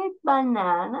 Does it eat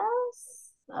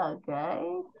bananas? Okay.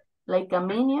 Like a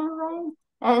minion, right?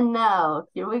 And now,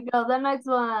 here we go. The next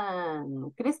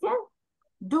one. Christian?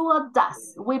 Do or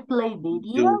does? We play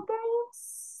video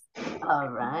games? All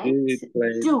right. We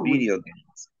play Do we? video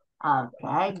games.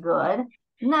 Okay, good.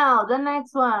 Now, the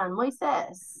next one.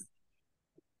 Moises.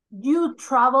 You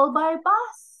travel by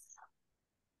bus?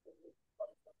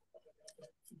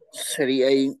 Sería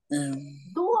ahí.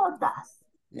 Do or does?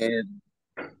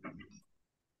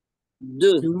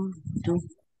 Do.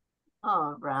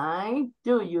 All right.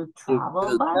 Do you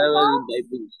travel You by travel bus?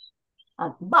 by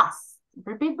bus. Bus.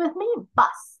 Repeat with me.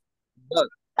 Bus. Bus.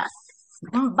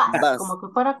 Bus. Bus. Como que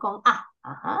fuera con A.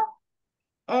 Ajá.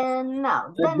 And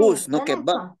now, Un bus, no que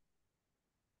bus. one.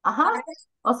 Ajá.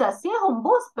 O sea, sí es un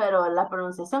bus, pero la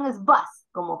pronunciación es bus,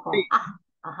 como con A.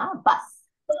 Ajá, bus.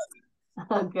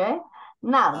 Okay.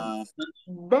 Now,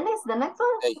 Dennis, the next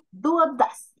one. Okay. Do or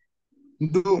does?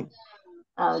 Do.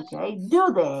 Okay.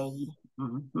 Do they?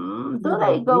 Do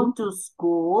they go to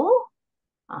school?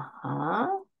 Uh-huh.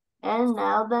 And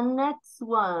now the next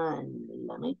one.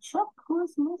 Let me check who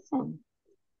is missing.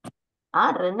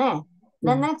 Rene.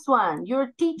 The next one.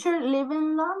 Your teacher live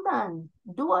in London.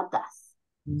 Do or does?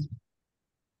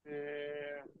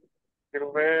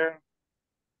 Quiero ver.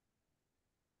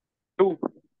 Tú.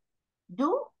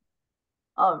 Do?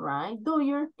 All right. Do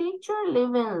your teacher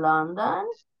live in London?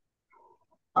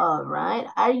 All right.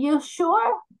 Are you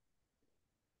sure?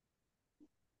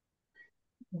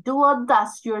 Do or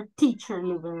does your teacher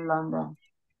live in London?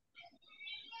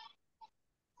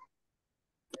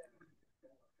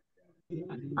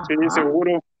 Sí,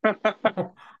 seguro.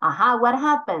 Ajá, what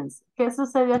happens? ¿Qué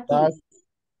sucedió aquí?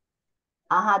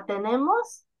 Ajá,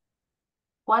 tenemos.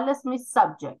 ¿Cuál es mi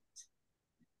subject?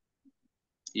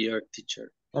 Your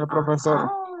teacher. El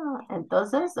profesor.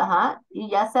 Entonces, ajá, y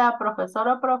ya sea profesor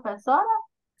o profesora,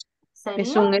 sería.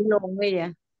 Es un él o un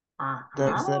ella. Ajá.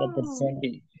 Tercera persona.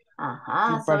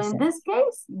 Ajá, so in this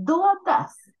case, do or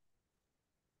does?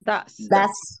 Does.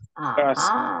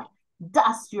 Ajá.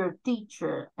 Does your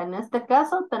teacher? En este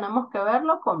caso tenemos que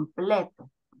verlo completo.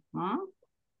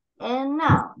 And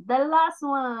now, the last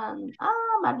one.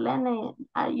 Marlene,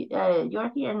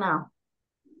 you're here now.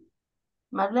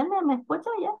 Marlene, ¿me escucha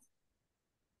ya?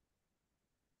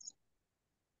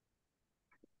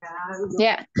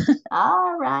 Yeah.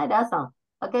 All right, awesome.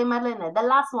 Okay, Marlene, the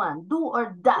last one. Do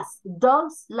or does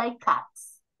dogs like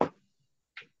cats?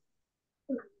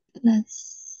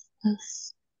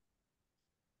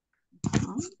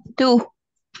 Do.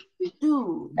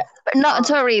 Do. No,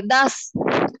 sorry, does.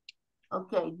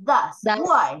 Okay, does.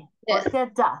 Why? ¿Por qué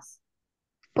does?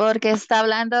 Porque está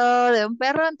hablando de un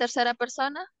perro en tercera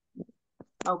persona.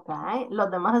 Okay, ¿los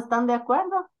demás están de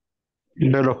acuerdo?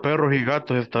 De los perros y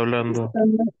gatos está hablando.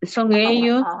 Son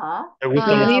ellos. Ajá. ¿Te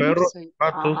gustan los perros?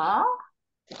 Gatos. Ajá.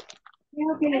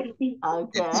 Okay.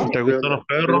 ¿Te gustan los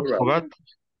perros o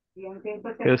gatos?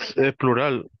 Es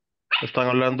plural. Están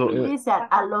hablando. Dice,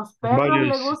 ¿a los perros varios.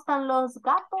 les gustan los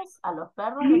gatos? ¿A los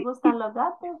perros les gustan los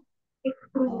gatos?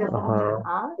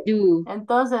 Ajá.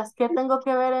 Entonces, ¿qué tengo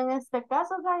que ver en este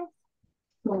caso, guys?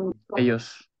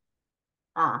 Ellos.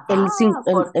 Ajá, El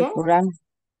 ¿por qué?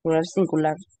 plural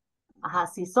singular. Ajá,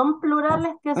 si son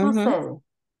plurales, ¿qué sucede?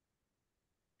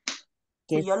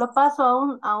 Si Yes. yo lo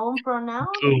paso a un pronoun,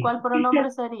 ¿cuál pronombre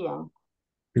serían?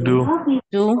 Do.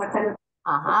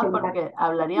 Ajá, porque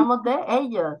hablaríamos de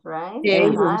ellos, right? De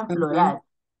ellos, Ajá, en plural.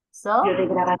 So,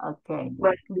 okay.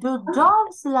 Do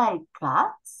dogs like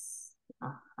cats?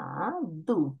 Ajá,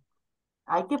 do.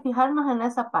 Hay que fijarnos en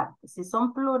esa parte. Si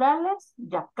son plurales,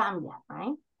 ya cambia,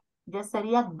 right? Ya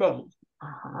sería they.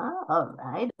 All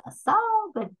right. That's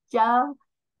all. Good job.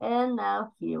 And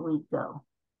now here we go.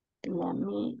 Let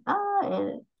me,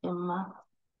 Emma.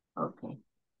 Okay.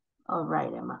 All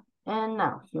right, Emma. And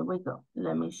now here we go.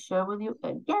 Let me share with you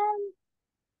again.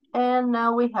 And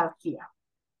now we have here.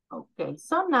 Okay,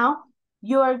 so now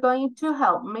you are going to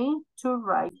help me to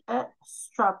write a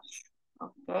structure.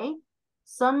 Okay,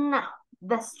 so now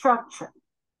the structure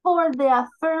for the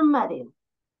affirmative.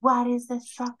 What is the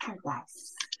structure,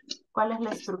 guys? ¿Cuál es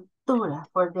la estructura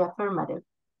for the affirmative?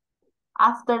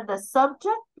 After the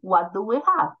subject, what do we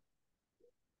have?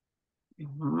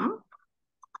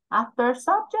 After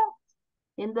subject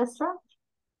in the structure.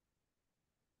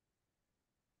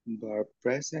 Verb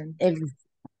present. Okay,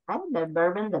 the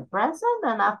verb in the present,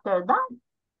 and after that.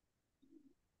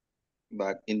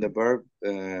 But in the verb,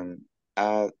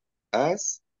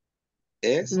 as,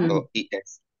 es, or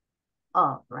es.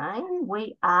 All right,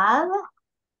 we add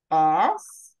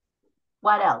s.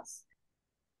 What else?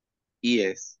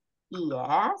 Es.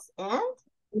 Yes, and?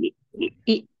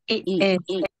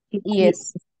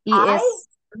 Yes. Okay,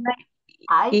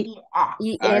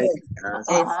 I-E-S.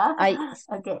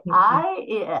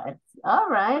 All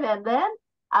right, and then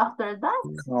after that?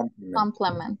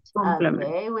 Complement.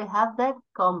 Okay, we have the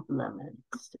complement.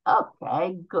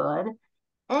 Okay, good.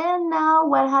 And now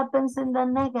what happens in the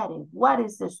negative? What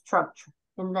is the structure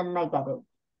in the negative?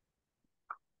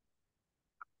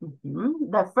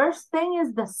 The first thing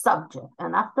is the subject.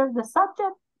 And after the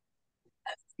subject?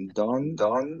 Don't,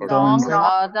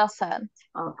 or doesn't.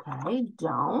 Okay,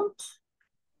 don't,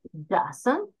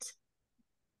 doesn't.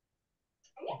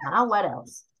 What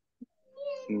else?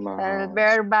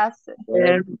 Verb base.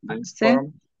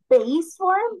 Base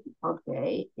form.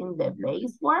 Okay, in the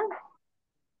base form.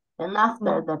 And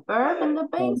after the verb in the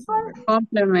base form?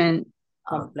 Complement.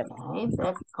 Okay,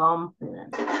 the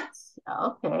complement.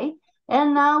 Okay.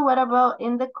 And now what about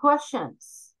in the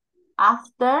questions?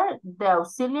 After the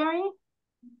auxiliary,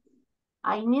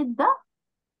 I need the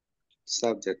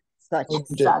subject.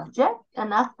 Subject.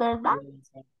 And after that?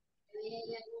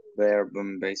 Verb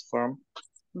in base form.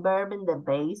 Verb in the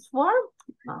base form.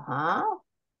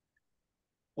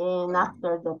 And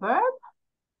after the verb?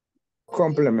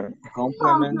 Complement.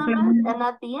 And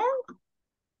at the end?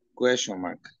 Question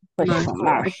mark.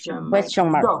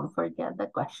 Question mark. Don't forget the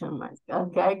question mark.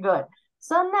 Okay, good.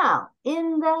 So now,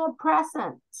 in the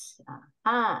present,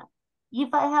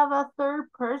 if I have a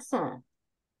third person,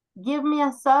 give me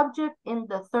a subject in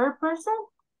the third person.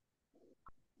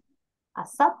 A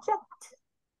subject.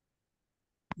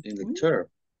 In the third.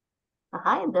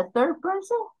 In the third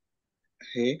person.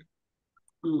 He.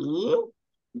 He.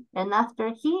 And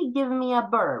after he, give me a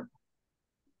verb.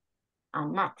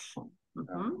 An action.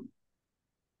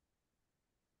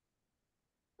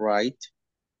 Right.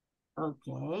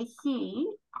 Okay,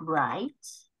 he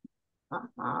writes.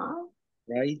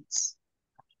 Writes.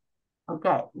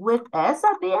 Okay, with S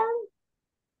at the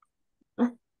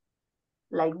end?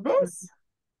 Like this?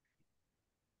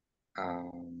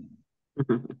 No.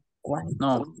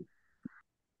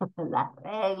 Las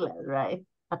reglas, right?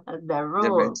 The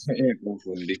rules.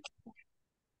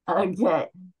 Okay,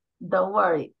 don't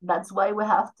worry. That's why we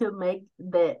have to make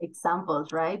the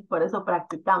examples, right? Por eso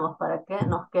practicamos, para que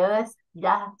nos quede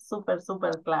ya súper,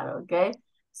 súper claro, okay?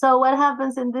 So what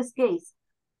happens in this case?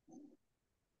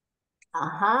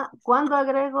 ¿Cuándo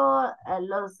agrego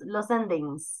los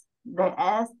endings? The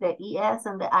S, the ES,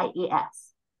 and the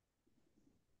IES.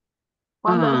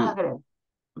 ¿Cuándo los agrego?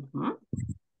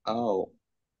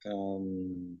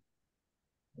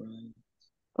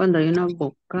 Cuando hay una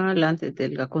vocal antes de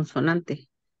la consonante,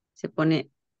 se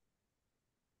pone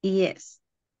ES.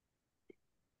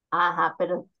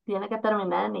 Pero tiene que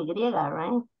terminar en Y,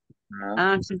 right?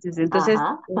 Sí. Entonces,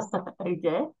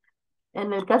 Okay.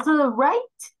 En el caso de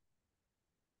right,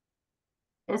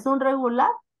 ¿es un regular?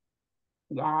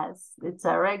 Yes, it's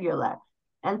a regular.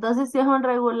 Entonces, si es un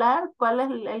regular, ¿cuál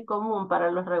es el común para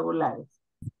los regulares?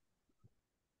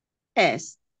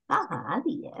 S.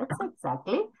 Yes,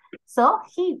 exactly. So,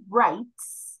 he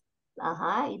writes.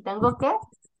 Y tengo que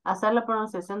hacer la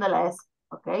pronunciación de la S.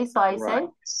 Okay, so I say,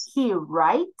 he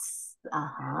writes.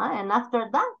 And after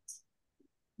that,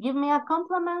 give me a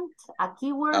complement, a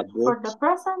keyword for the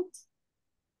present.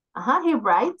 He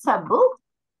writes a book.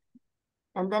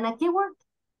 And then a keyword.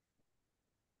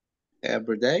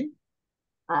 Every day.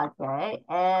 Okay,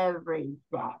 every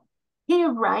day. He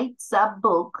writes a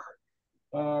book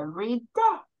every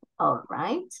day. All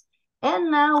right.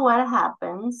 And now what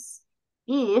happens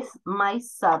if my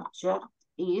subject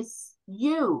is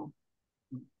you?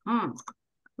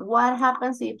 What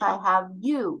happens if I have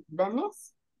you,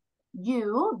 Dennis?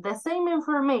 You, the same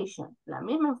information, la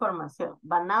misma información,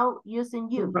 but now using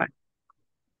you. Right.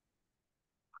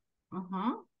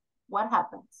 What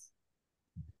happens?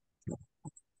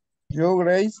 You,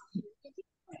 Grace.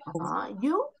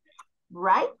 You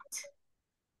write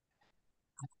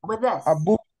with this. A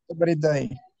book every day.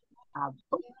 A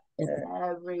book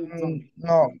every day.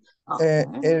 No, Okay.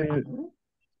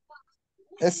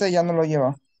 Ese ya no lo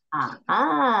lleva.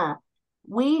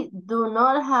 We do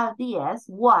not have this.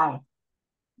 Why?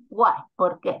 Why?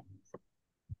 ¿Por qué?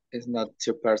 It's not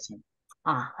two person.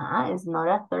 It's not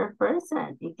a third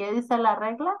person. ¿Y qué dice la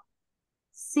regla?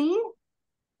 Si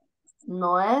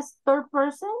no es third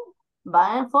person,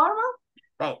 va en forma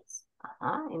base.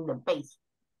 In the base.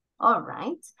 All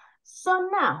right. So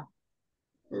now,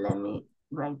 let me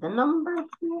write the number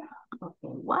here. Okay,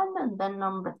 1 and then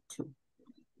number 2.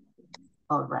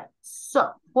 All right.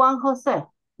 So, Juan Jose,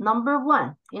 number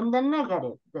 1, in the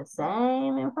negative, the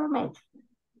same information.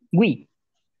 We.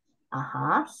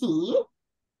 He.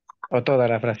 O toda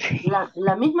la frase.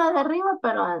 La misma de arriba,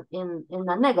 pero in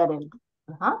the negative.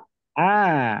 The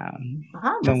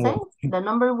same. The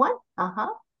number 1.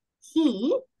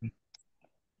 He.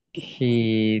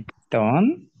 He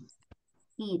don't.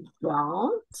 He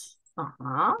don't.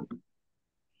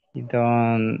 He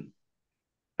don't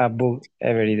a book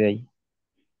every day.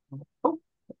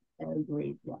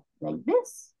 Every day. Like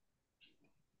this.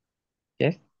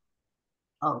 Yes.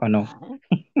 Okay. Or no?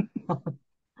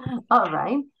 All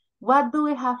right. What do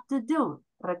we have to do?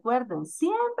 Recuerden,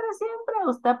 siempre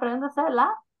usted aprende a hacer la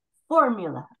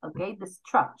fórmula, okay? The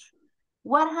structure.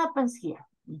 What happens here?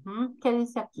 ¿Qué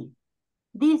dice aquí?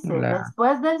 Dice,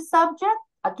 después del subject,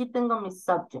 aquí tengo mi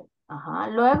subject.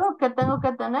 Luego, ¿qué tengo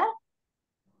que tener?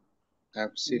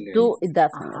 Auxiliary. Do, it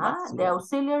doesn't. The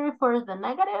auxiliary for the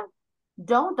negative,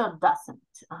 don't or doesn't.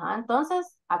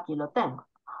 Entonces, aquí lo tengo.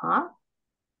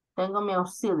 Tengo mi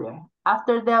auxiliary.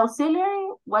 After the auxiliary,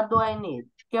 what do I need?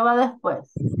 ¿Qué va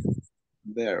después?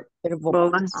 Verb. The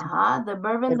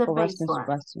verb in the base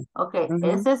form. Okay,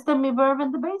 ¿es este mi verb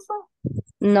in the base form?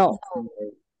 No.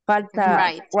 Falta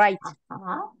right.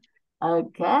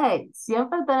 Okay,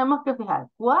 siempre tenemos que fijar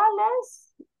cuál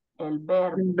es el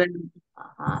verbo.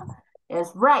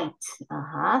 Es right.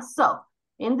 So,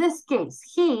 in this case,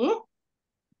 he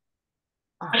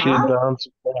does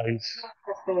writes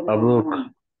a book.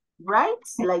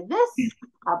 Writes like this,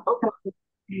 a book.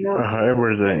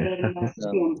 Every day.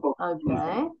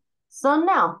 Okay. So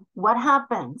now, what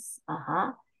happens?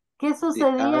 ¿Qué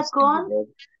sucedía con?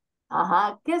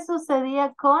 ¿Qué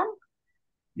sucedía con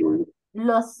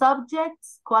los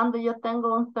subjects cuando yo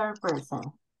tengo un third person?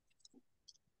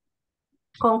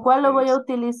 ¿Con cuál lo voy a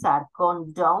utilizar?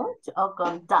 ¿Con don't o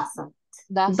con doesn't?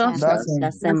 Doesn't.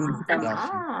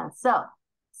 So,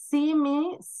 si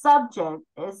mi subject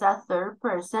is a third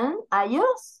person, I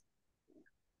use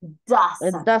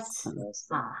doesn't.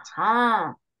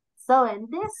 So in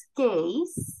this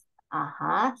case,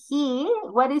 he,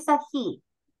 what is a he?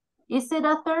 Is it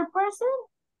a third person?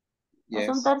 Yes. ¿Es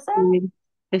un tercero?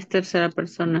 Es tercera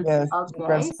persona. Yes,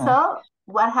 Okay, so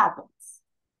what happens?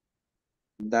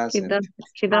 Doesn't.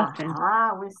 He doesn't.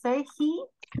 We say he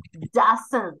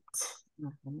doesn't.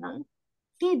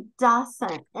 He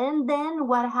doesn't. And then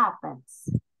what happens?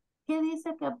 ¿Qué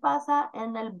dice que pasa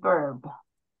en el verb?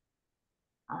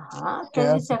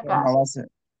 ¿Qué dice acá?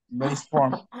 Base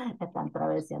form. Están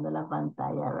traveseando la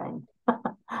pantalla, right?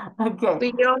 Okay.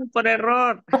 Pillón por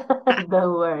error.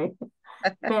 Don't worry.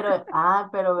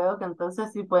 Pero veo que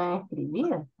entonces sí pueden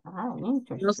escribir.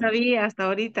 Interesting. No sabía hasta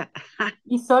ahorita.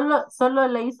 Y solo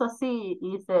le hizo así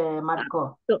y se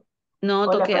marcó. No,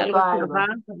 ¿O le toqué faltó algo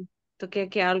abajo. Toqué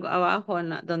aquí algo abajo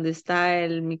donde está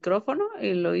el micrófono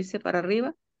y lo hice para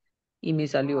arriba y me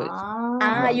salió eso.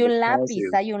 Hay un lápiz.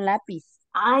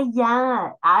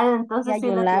 Ya. Entonces sí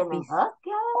lo tienen. Ok,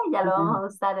 ya lo vamos a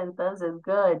usar entonces.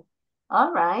 Good.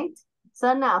 All right.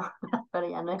 So now, pero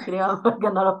ya no escribo porque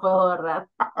no lo puedo borrar.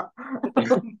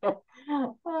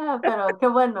 Pero qué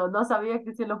bueno, no sabía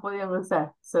que sí lo podían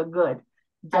usar. So good.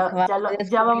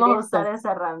 Ya vamos a usar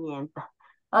esa herramienta.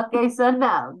 Okay, so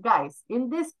now, guys, in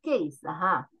this case,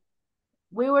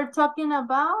 we were talking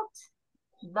about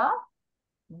the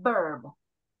verb.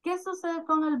 ¿Qué sucede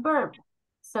con el verb?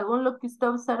 Según lo que usted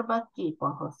observa aquí,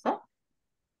 Juan José.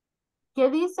 ¿Qué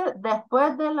dice?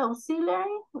 Después del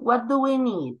auxiliary, what do we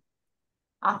need?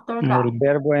 After that. El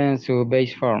verbo en su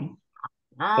base form.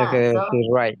 Ya que debe decir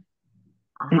right.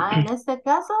 En este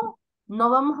caso, no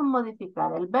vamos a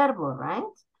modificar el verbo, right?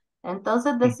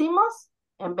 Entonces decimos,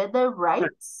 en vez de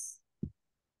writes.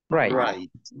 Right. Right.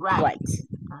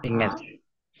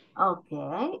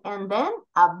 Okay, and then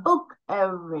a book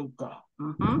every day.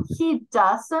 He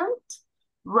doesn't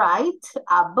write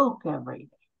a book every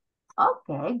day.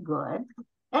 Okay, good.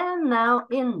 And now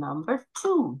in number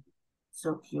 2.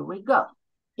 So here we go.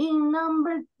 In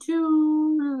number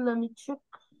 2, let me check.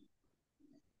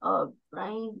 All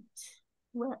right,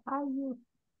 where are you?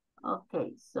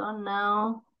 Okay, so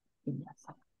now, give me a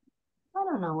second. I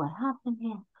don't know what happened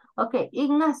here. Okay,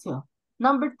 Ignacio,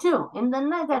 number 2, in the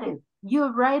negative,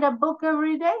 you write a book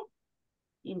every day?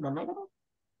 In the negative?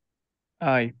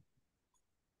 I.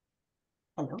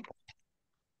 Hello?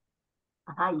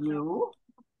 You?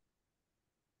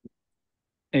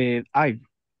 I.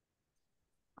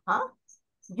 Huh?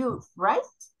 You write?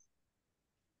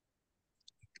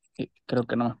 Creo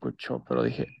que no me escuchó, pero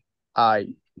dije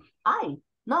I.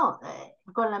 No,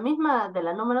 con la misma de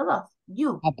la número 2.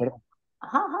 You. Perdón.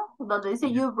 Donde dice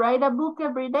you write a book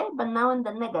every day, but now in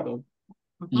the negative.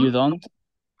 You don't.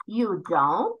 You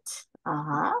don't.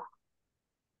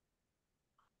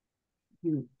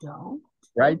 You don't.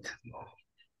 Right.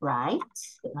 Right.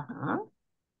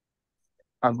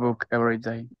 A book every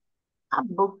day. A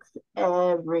book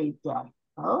every day.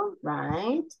 All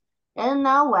right. And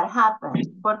now what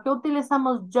happened? ¿Por qué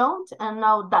utilizamos don't and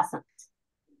now doesn't?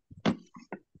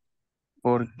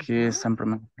 Porque es en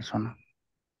primera persona.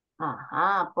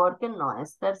 Porque no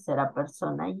es tercera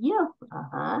persona you.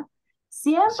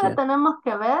 Siempre tenemos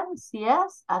que ver si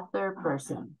es a third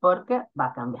person, porque va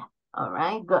a cambiar. All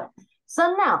right, good.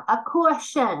 So now, a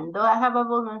question. Do I have a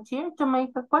volunteer to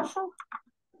make a question?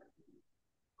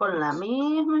 Con la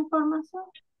misma información.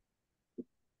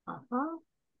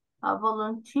 A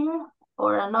volunteer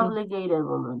or an obligated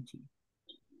volunteer?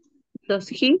 Does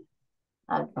he?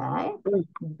 Okay.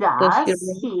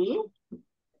 Does he?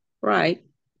 Right.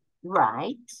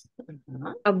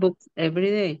 A book every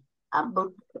day. A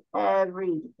book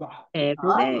every day. Every day.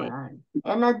 Right.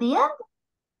 And at the end?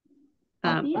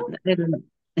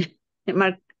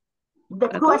 Mark. The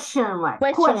question mark.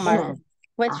 Question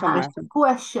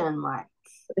mark.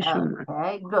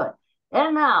 Okay, good.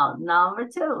 And now, number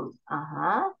 2.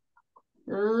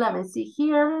 Let me see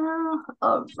here.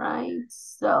 All right.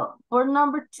 So, for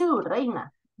number 2,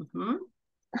 Reina.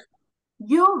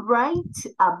 You write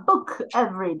a book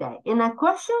every day. In a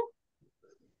question?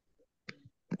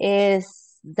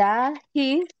 Is that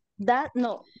he?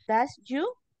 No, that's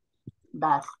you?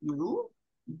 That's you?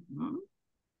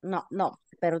 No,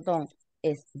 perdón.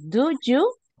 Is do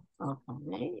you?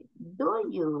 Okay. Do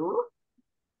you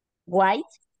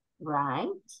write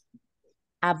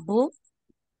a book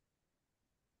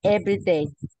every day?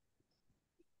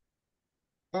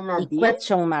 And a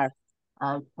question mark.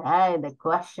 Okay, the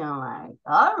question mark.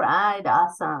 All right,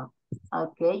 awesome.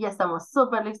 Okay, ya estamos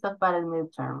súper listos para el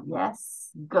midterm.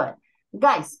 Yes, good.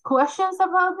 Guys, questions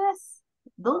about this?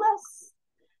 ¿Dudas?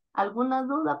 ¿Alguna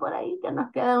duda por ahí que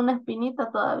nos queda una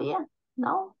espinita todavía?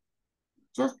 No?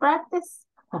 Just practice?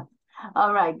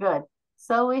 All right, good.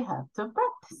 So we have to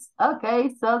practice.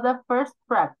 Okay, so the first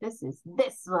practice is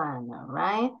this one, all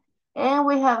right? And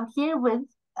we have here with,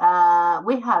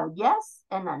 we have yes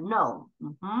and a no.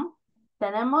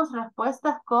 Tenemos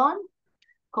respuestas con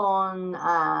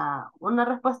una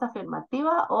respuesta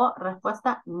afirmativa o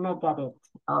respuesta negative.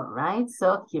 All right,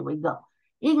 so here we go.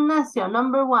 Ignacio,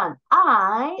 number 1.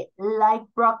 I like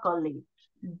broccoli.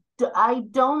 I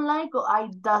don't like or I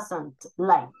doesn't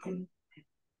like?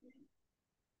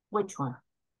 Which one?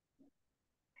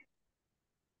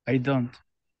 I don't.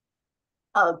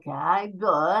 Okay,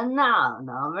 good. Now,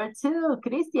 number 2,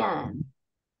 Christian.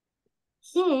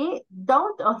 He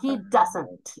don't or he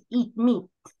doesn't eat meat?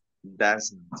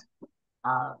 Doesn't.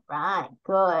 All right,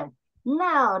 good.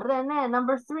 Now, Rene,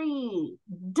 number 3.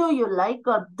 Do you like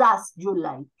or does you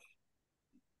like?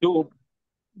 Do.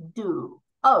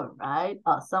 All right,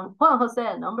 awesome. Juan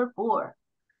Jose, number 4.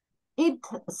 It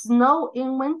snow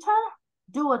in winter?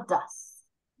 Do or does?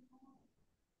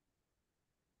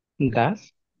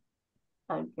 Does.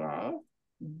 Okay.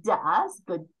 Does.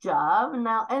 Good job.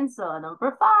 Now, Enzo,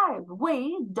 number 5.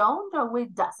 We don't or we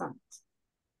doesn't?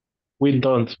 We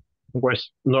don't.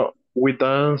 No, we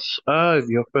dance.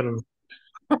 Dios, pero.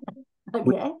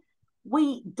 Okay.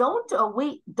 We don't or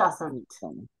we doesn't?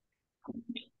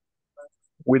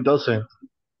 We doesn't.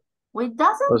 We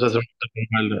doesn't? No sé si me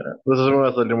va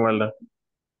a salir mala.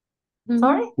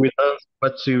 Sorry? We dance,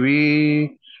 but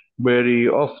we very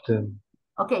often.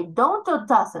 Okay, don't or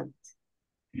doesn't?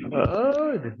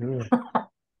 Ay, Dios mío.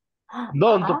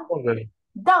 Don't, póngale.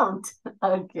 Don't.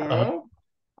 Okay.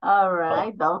 All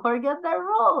right. Don't forget the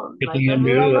rules. Que No tenía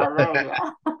mi olviden duda. la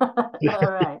regla.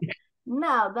 All right.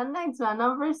 Now, the next one,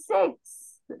 number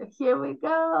 6. Here we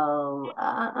go.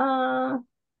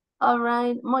 All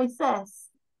right, Moises,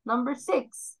 number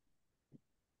 6.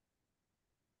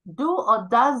 Do or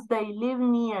does they live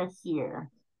near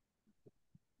here?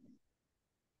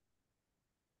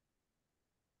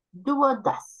 Do or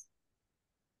does?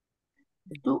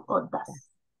 Do or does?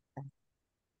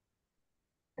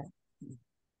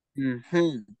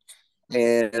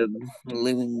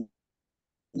 Living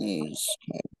is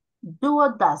Do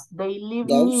or does they live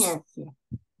near here?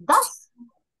 Does?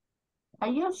 Are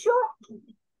you sure?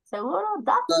 Seguro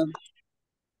does?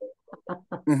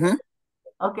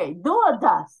 Okay, do or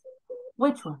does?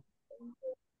 Which one?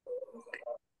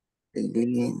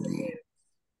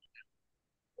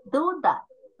 Do that.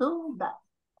 Do that.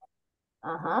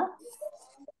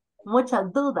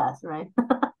 Muchas dudas, right?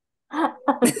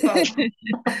 Okay.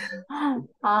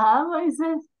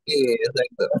 Moises. Sí,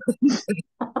 exacto.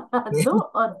 Do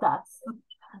or does?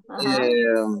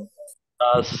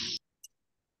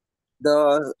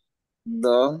 Does.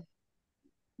 Do.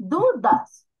 Do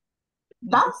does.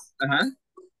 Does?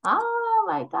 Oh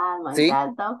my God, my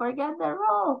God, don't forget the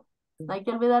rule. No hay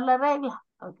que olvidar la regla,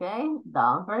 okay?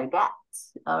 Don't forget.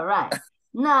 All right.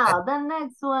 Now, the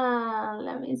next one,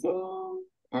 let me see.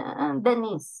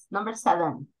 Denise, number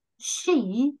 7.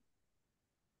 She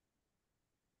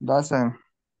doesn't.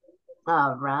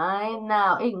 All right.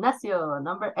 Now, Ignacio,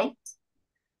 number 8.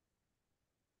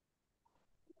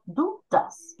 Do,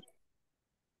 does.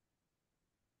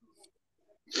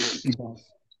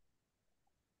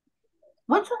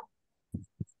 Which one?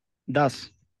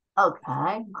 Does.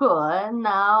 Okay, good.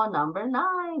 Now, number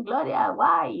 9. Gloria,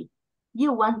 why?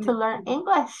 You want to learn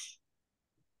English?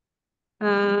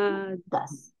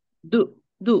 Does. Do.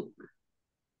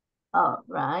 All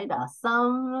right,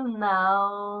 awesome.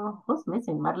 Now, who's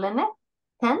missing? Marlene?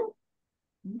 10.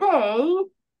 They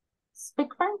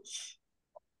speak French?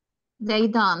 They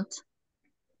don't.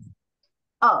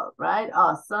 All right,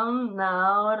 awesome.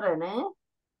 Now, Rene?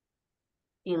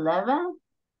 11.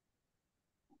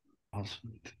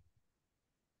 Awesome.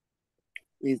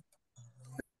 It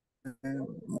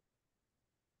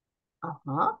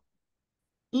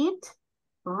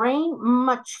rain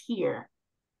much here.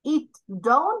 It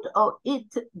don't or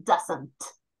it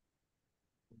doesn't?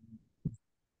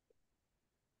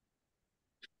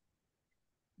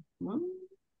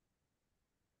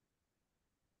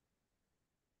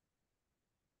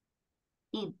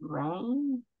 It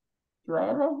rain,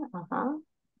 llueve,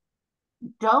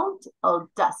 Don't or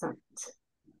doesn't?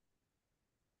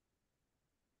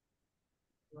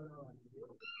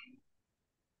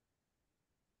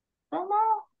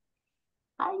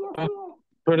 Are you here?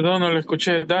 Perdón, no lo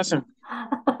escuché. Doesn't.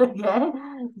 Okay,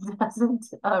 doesn't.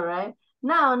 All right.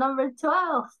 Now, number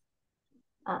 12.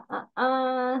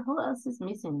 Who else is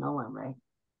missing? No one, right?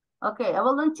 Okay, a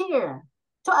volunteer.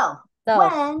 12.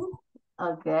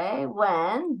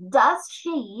 When does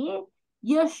she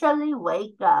usually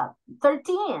wake up?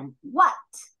 13. What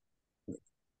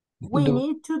we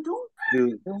need to do?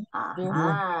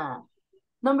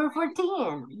 Number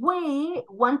 14. We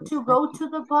want to go to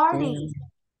the party.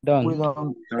 Don't. We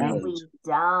don't.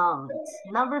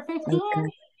 Number 15.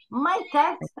 My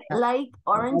cat like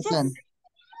oranges.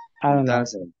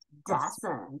 Doesn't.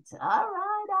 All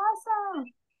right, awesome.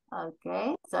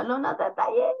 Okay, solo unos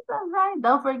detallitos, right?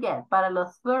 Don't forget, para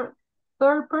los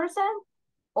third person,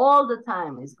 all the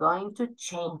time is going to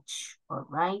change, all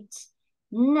right?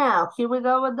 Now, here we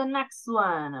go with the next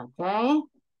one, okay?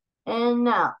 And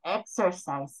now,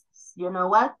 exercises. You know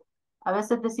what? A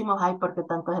veces decimos, ay, ¿por qué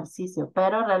tanto ejercicio?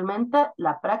 Pero realmente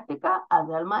la práctica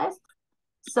hace al maestro.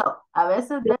 So, a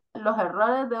veces de los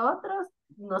errores de otros,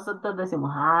 nosotros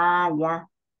decimos, ya.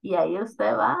 Y ahí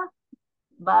usted va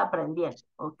aprendiendo,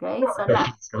 ¿ok? So now,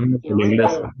 here we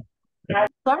go.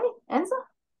 Sorry, Enzo?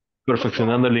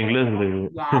 Perfeccionando el inglés.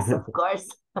 Yes, of course.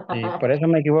 Sí, por eso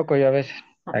me equivoco yo a veces.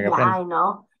 I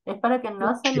know. Es para que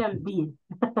no se le olvide.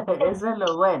 Eso es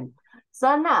lo bueno.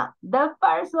 So now, the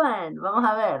first one. Vamos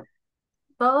a ver.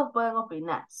 Todos pueden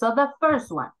opinar. So the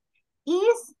first one.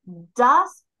 Is,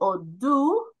 does, or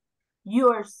do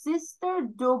your sister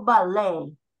do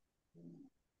ballet?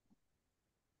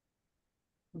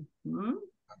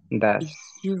 Does.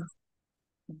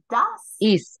 Does.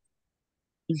 Is.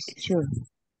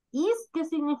 Is, ¿qué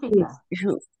significa?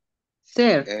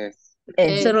 Ser.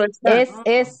 Cero estar.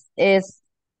 Es.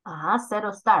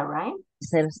 Zero star, right?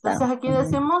 Cero estar. Entonces aquí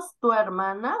decimos tu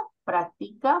hermana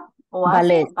practica o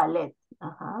hace ballet.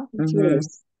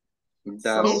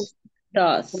 Does.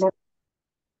 Does.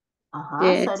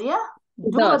 Yes. ¿Sería?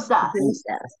 Do or does?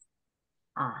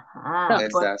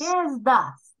 ¿Por qué es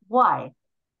does? Why?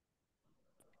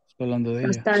 Estoy hablando de ella.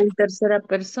 Está en tercera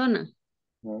persona.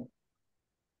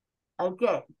 Ok,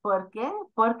 ¿por qué?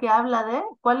 Porque habla de,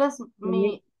 ¿cuál es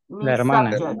mi La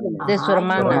hermana. subject? De su Ajá,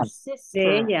 hermana. your De sister.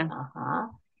 ella.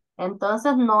 Ajá.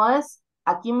 Entonces no es,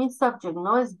 aquí mi subject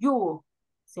no es you,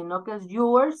 sino que es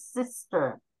your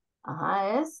sister.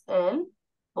 Ajá, es el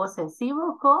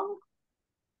posesivo con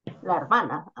la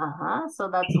hermana. Ajá, so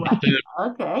that's why.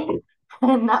 Okay.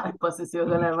 No, es posesivo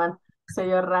con la hermana. Soy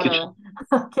yo raro.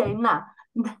 Okay, now.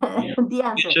 The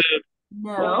answer.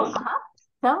 No. Ajá.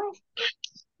 Tell me.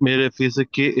 Mire, fíjese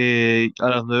que a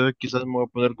las 9 quizás me voy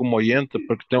a poner como oyente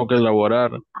porque tengo que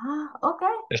elaborar. Ah, okay.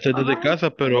 Estoy desde Alright. casa,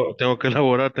 pero tengo que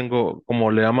elaborar. Tengo,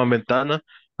 como le llaman ventana,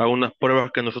 algunas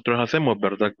pruebas que nosotros hacemos,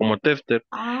 ¿verdad? Como tester.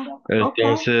 Ah, okay.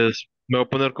 Entonces, me voy a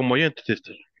poner como oyente,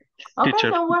 sister. Okay,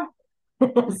 Teacher. don't worry.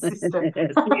 Sister.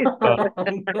 Ah,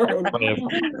 Good. vaya.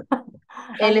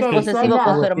 Él es Okay, so posesivo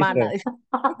con su now. hermana.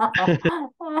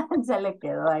 Se le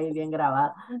quedó ahí bien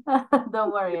grabado.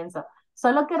 Don't worry, Enzo.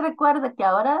 Solo que recuerde que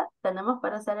ahora tenemos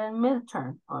para hacer el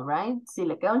midterm, all right? Si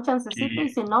le queda un chancecito y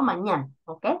si no, mañana,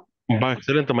 ¿ok? Va,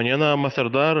 excelente. Mañana más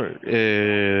tardar, Antes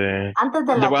de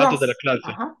la antes de la clase. clase.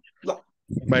 Ajá, ya.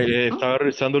 Vaya, estaba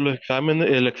revisando el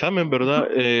examen, ¿verdad?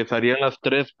 Serían las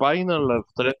 3 páginas, las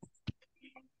 3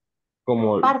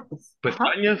 como Partes. Ajá.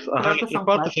 pestañas, ajá, Creo las que 3 son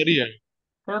partes 4. serían,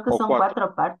 Creo que o son 4.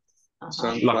 4 partes.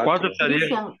 Ajá. Las 4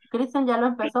 serían Cristian ya lo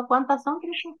empezó. ¿Cuántas son,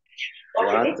 Cristian?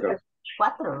 4.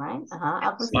 4, right? Ajá.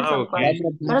 Ah, pues sí, son ok. 4.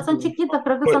 Pero son chiquitos,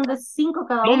 creo que Pues, son de 5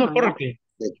 cada no, uno, ¿no? correcto.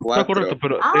 De No, correcto, 4.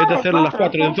 pero Ah, es de de hacer las 4,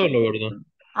 4 de un ok. solo, ¿verdad?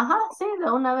 Ajá, sí,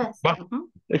 de una vez. Va,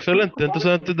 excelente.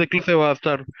 Entonces antes de clase va a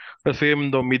estar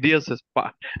recibiendo mis 10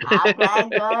 spa. Okay,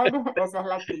 good. Esa es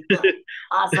la actitud.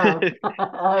 Awesome.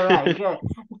 All right, good.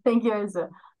 Thank you, Enzo.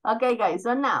 Okay, guys,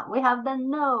 so now we have the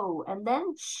no, and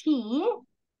then she,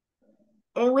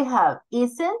 and we have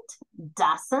isn't,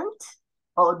 doesn't,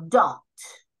 or don't.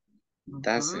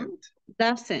 Doesn't.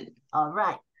 Doesn't. All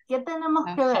right. ¿Qué tenemos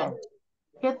que ver?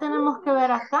 ¿Qué tenemos que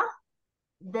ver acá?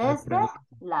 Desde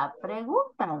la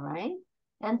pregunta, right?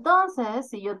 Entonces,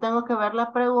 si yo tengo que ver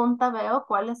la pregunta, veo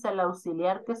cuál es el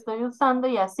auxiliar que estoy usando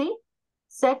y así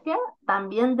sé que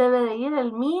también debe de ir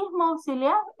el mismo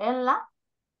auxiliar en la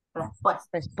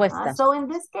respuesta. So in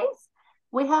this case,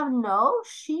 we have no,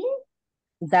 she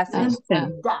Doesn't.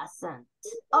 doesn't.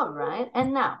 All right.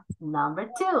 And now, number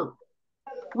 2.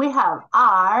 We have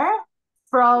are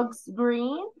frogs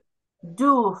green?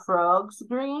 Do frogs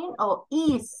green? Or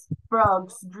is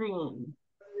frogs green?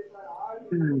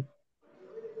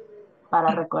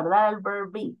 Para recordar el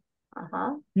verb be.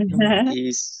 Ajá.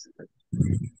 Is.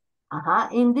 Ajá.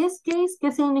 In this case,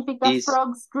 ¿qué significa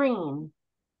frogs green?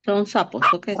 Son sapos,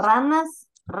 ¿ok?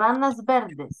 Ranas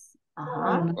verdes.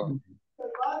 Ajá.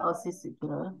 Oh, sí,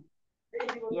 creo.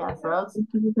 Yeah, frogs.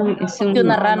 Es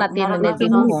una rana tiene en el si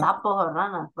son dibujo. sapos o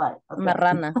ranas. Vale, okay. Una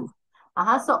rana.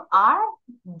 Ajá, so are,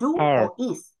 do o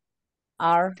is.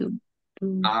 Are.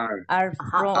 Are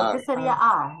Ajá, from. ¿por qué sería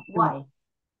are? Why?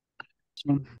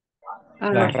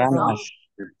 Las ranas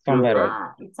son verdes.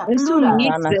 It's a Es un plural.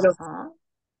 it, pero Ajá.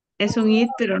 es un it,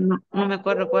 pero no me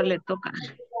acuerdo cuál le toca.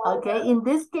 Okay, in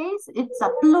this case, it's a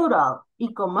plural.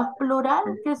 Y como es plural,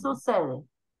 ¿qué sucede?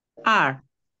 Are.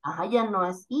 Ajá, ya no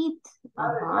es it.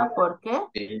 Ajá, ¿por qué?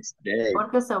 It's they.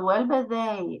 Porque se vuelve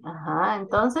they. Ajá,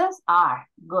 entonces, are.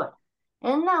 Good.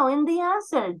 And now in the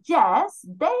answer, yes,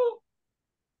 they.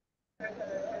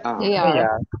 They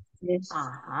are. Yes.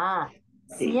 Ajá.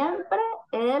 Siempre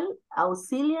el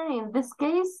auxiliar, in this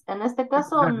case, en este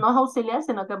caso no es auxiliar,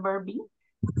 sino que verb be.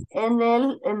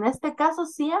 En este caso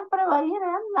siempre va a ir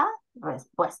en la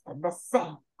respuesta, the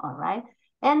same, all right?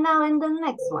 And now in the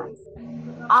next one.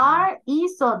 Are,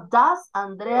 is, or does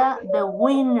Andrea the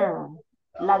winner?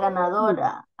 La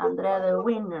ganadora, Andrea the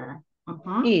winner.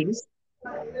 Is.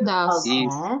 Does. Okay.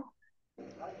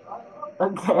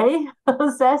 Okay.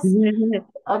 Entonces,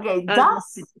 okay,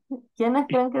 does. ¿Quiénes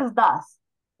creen que es does?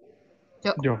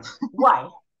 Yo. Why?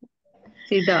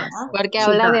 Sí, does. Porque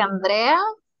habla de Andrea,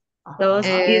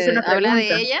 Y es una habla de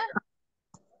pregunta. ella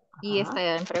y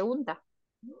está en pregunta.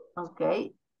 Ok.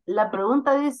 La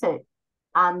pregunta dice,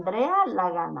 Andrea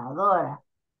la ganadora.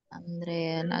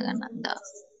 Andrea la ganadora.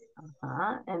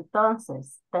 Ajá.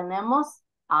 Entonces, tenemos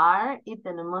are y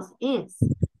tenemos is.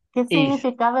 ¿Qué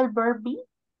significaba el verb be?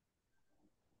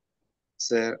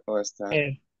 Ser o estar.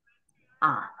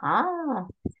 Ajá.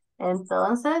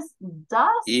 Entonces,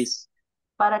 does. Is.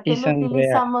 ¿Para qué Is lo Andrea.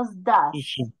 utilizamos does?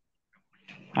 Is.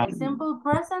 El simple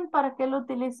present, ¿para qué lo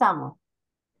utilizamos?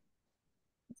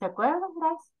 ¿Se acuerdan,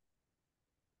 guys?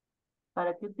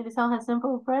 ¿Para qué utilizamos el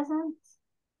simple present?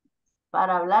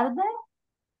 Para hablar de...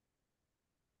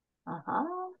 Ajá.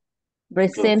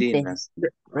 Presente. Rutinas.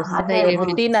 Presente de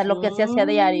rutina, lo que se hace a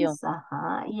diario.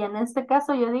 Ajá. Y en este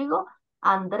caso yo digo,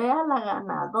 Andrea la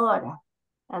ganadora.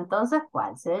 Entonces,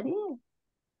 ¿cuál sería?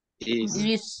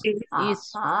 Is.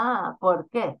 Ajá, ¿por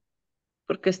qué?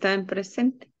 Porque está en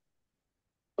presente.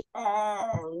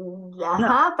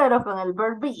 Ajá, pero con el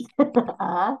verb be.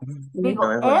 Ajá. Digo,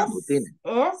 No es una rutina.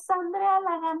 ¿es Andrea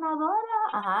la ganadora?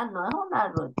 Ajá, no es una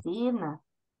rutina.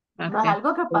 No es Ok.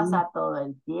 algo que pasa todo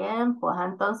el tiempo. Ajá,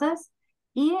 entonces,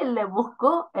 y le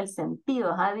busco el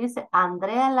sentido. Ajá, dice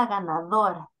Andrea la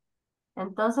ganadora.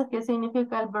 Entonces, ¿qué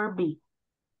significa el verb be?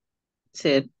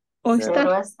 Ser o Ser estar.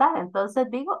 o estar. Entonces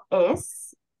digo,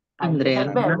 es, ahí es Andrea el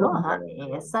la verbo. ganadora. Ajá,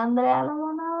 ¿es Andrea la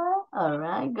ganadora? All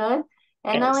right, good.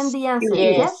 And now in Yes. the answer,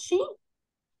 Yes. yes, she?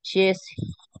 Yes.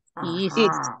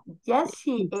 Ajá, yes,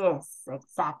 she is.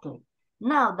 Exactly.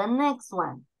 Now, the next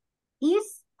one.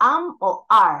 Is, am, or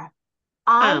are?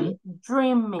 I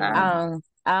dreaming. Ajá.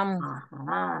 Am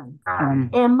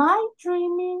I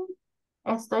dreaming?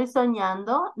 ¿Estoy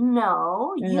soñando?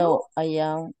 No, you. No, I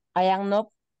am not.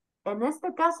 En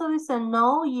este caso dice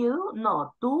no, you.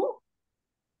 No, tú.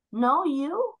 No,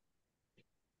 you.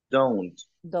 Don't.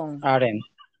 Aren't.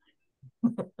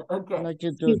 Okay. No,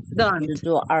 you do. You don't. You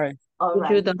do are. All You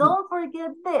right. don't. Don't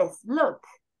forget this. Look.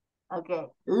 Okay.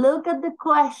 Look at the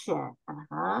question.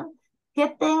 Ajá.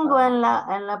 ¿Qué tengo en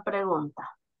la pregunta?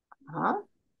 Ajá.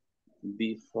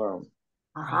 Be firm.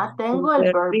 Ajá. Tengo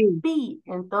el verb be.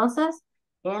 Entonces,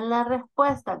 en la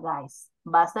respuesta, guys,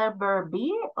 ¿va a ser verb be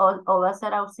o va a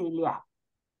ser auxiliar?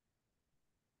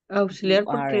 Auxiliar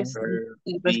porque es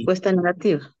respuesta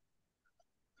negativa.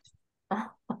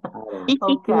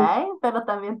 Ok, pero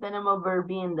también tenemos verb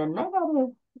be in the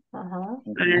negative. Ajá.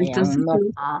 Entonces,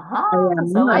 Ajá.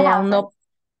 no. what I am happened? not.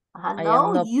 Ajá, I no,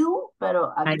 am not. you,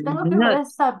 pero I aquí tengo am que ver not. el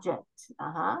subject.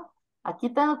 Ajá. Aquí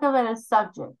tengo que ver el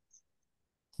subject.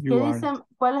 ¿Qué dicen?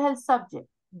 ¿Cuál es el subject?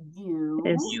 You.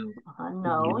 Es Ajá,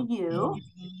 no, you.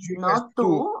 You No, as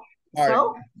tú. are.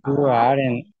 So, You ajá.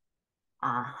 aren't.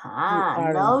 Ajá.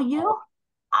 You No, aren't. you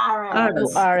aren't. aren't.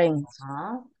 You aren't.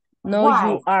 Ajá. No,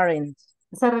 Why? you aren't.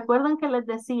 ¿Se recuerdan que les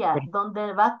decía?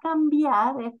 Donde va a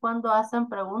cambiar es cuando hacen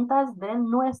preguntas de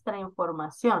nuestra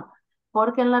información.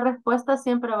 Porque en la respuesta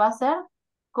siempre va a ser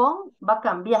va a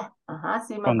cambiar. Ajá,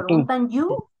 si me Con tú. preguntan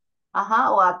you,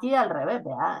 ajá, o aquí al revés,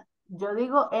 ¿verdad? Yo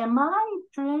digo, am I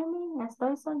dreaming?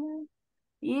 ¿Estoy soñando?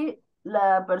 Y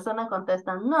la persona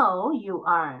contesta, no, you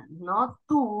aren't. No,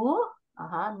 tú,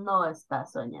 ajá, no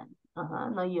estás soñando. Ajá,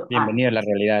 no, you aren't. Bienvenido a la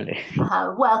realidad.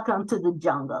 Welcome to the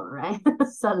jungle, right?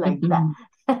 So like that.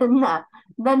 Now,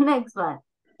 the next one.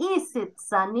 Is it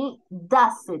sunny?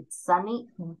 Does it sunny?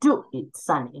 Do it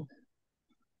sunny?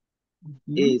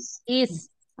 Is.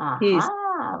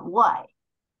 Ajá. Why?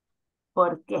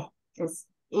 ¿Por qué? Is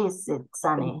it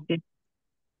sunny?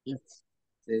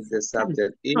 Is the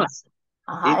subject is.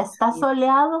 Ajá. ¿Está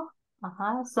soleado?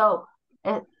 Ajá. So,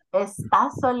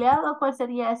 ¿está soleado? ¿Cuál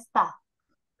sería está?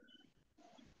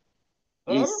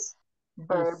 Is.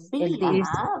 Verb be, El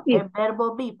ajá, el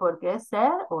verbo be, porque es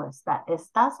ser o estar.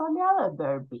 Está soleado el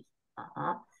verb be.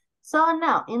 Ajá. So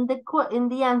now, in the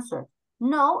answer,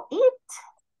 no, it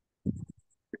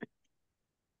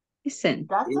isn't.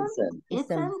 doesn't,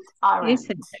 Isn't. aren't.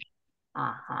 Isn't.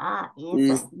 Ajá,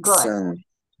 isn't. Good.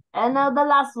 And now the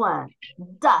last one,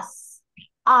 does,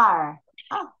 are.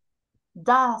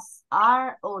 Does,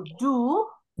 are, or do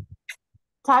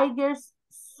tigers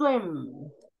swim?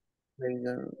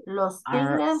 Los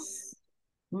tigres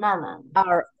nadan.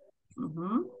 Are.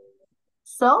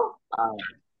 So,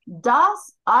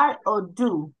 does, are, or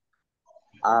do?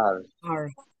 Are.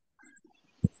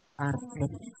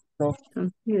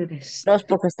 Los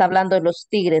porque está hablando de los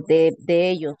tigres, de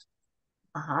ellos.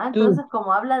 Ajá, entonces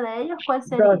como habla de ellos, ¿cuál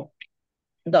sería?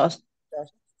 Dos.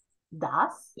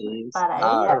 Does, Is.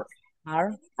 para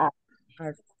Are.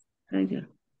 ellos.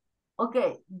 Ok,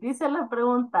 dice la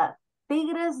pregunta,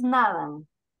 ¿tigres nadan?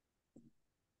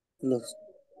 No,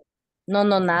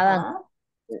 no nadan. Ajá.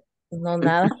 No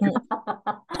nadan.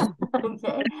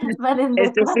 Okay, but in the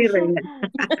Esto sí, question, reina.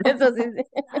 Eso sí.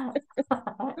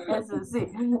 eso sí,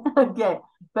 ok,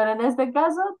 pero en este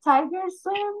caso, tiger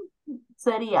swim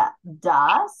sería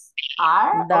does,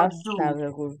 are, or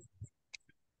do?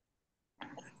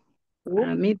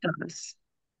 Para mí dos.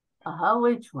 Ajá,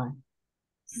 which one?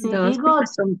 Si Dos digo, porque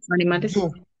son animales.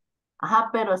 ajá,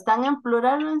 pero ¿están en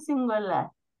plural o en singular?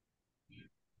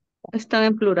 Están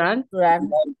en plural.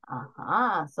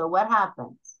 Ajá, so what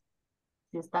happens?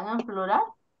 Si están en plural,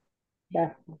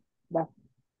 ¿qué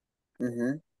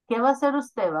va a hacer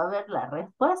usted? Va a ver la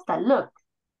respuesta. Look.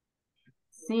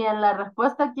 Si en la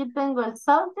respuesta aquí tengo el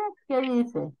subject, ¿qué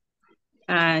dice?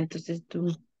 Entonces tú.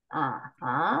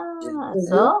 Ajá.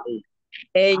 So,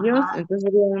 Ellos, Ajá. entonces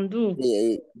sería un do.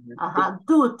 Ajá.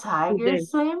 Do They. tigers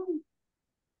swim?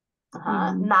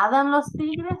 Ajá. ¿Nadan los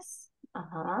tigres?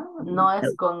 Ajá. No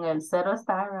es con el cero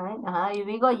star, right? Ajá. Y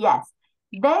digo yes.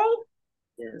 They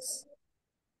Yes.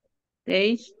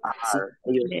 They. Are.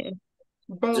 Ellos.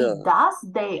 they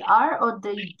does, they are, or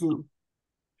they do?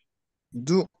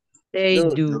 Do. They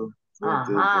do. Do.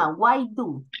 Ajá. Why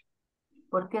do?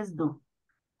 ¿Por qué es do?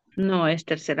 No es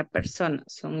tercera persona,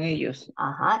 son ellos.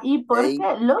 Ajá. ¿Y por They.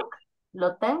 qué? Look,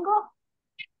 lo tengo.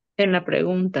 En la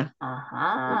pregunta.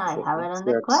 Ajá. I have it It's on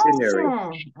the the auxiliary.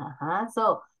 question. Ajá.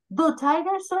 So, do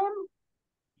tigers swim?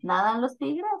 ¿Nadan los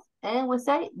tigres? And we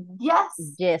say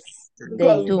yes. Yes, they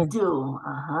They do. do.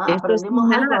 Ajá. Esto es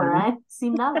Aprendimos algo, nada. right?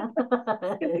 Sin nada.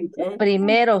 Okay.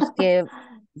 Primeros que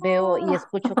veo y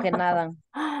escucho que nadan.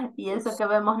 Y eso que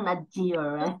vemos Nat Geo,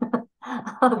 right?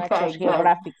 Nacho Okay, good.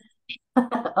 Geographic.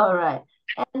 All right.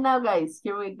 And now, guys,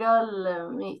 here we go. Let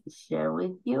me share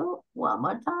with you one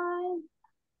more time.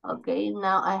 Okay,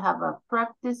 now I have a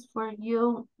practice for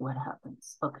you. What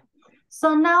happens? Okay.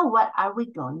 So now what are we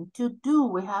going to do?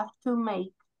 We have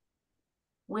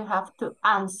to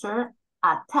answer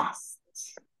a test.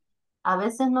 A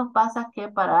veces nos pasa que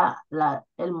para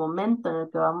el momento en el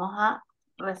que vamos a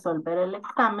resolver el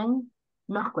examen,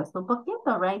 nos cuesta un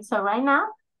poquito, right? So right now,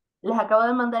 les acabo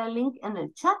de mandar el link en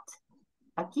el chat,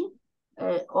 aquí,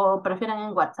 o prefieren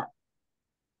en WhatsApp,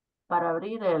 para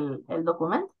abrir el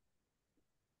documento.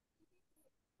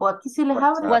 O aquí si les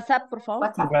abre. WhatsApp, por favor.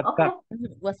 WhatsApp, okay.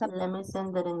 WhatsApp. Let me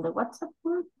send it in the WhatsApp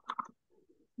group.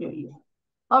 Here you go.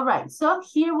 All right, so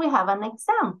here we have an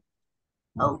exam.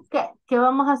 Okay, ¿qué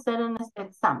vamos a hacer en este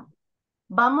examen?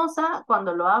 Vamos a,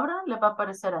 cuando lo abra, le va a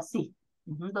aparecer así,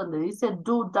 donde dice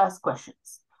do does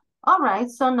questions. All right,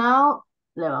 so now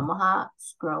le vamos a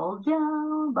scroll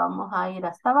down, vamos a ir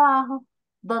hasta abajo,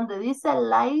 donde dice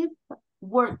live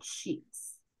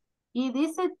worksheets. Y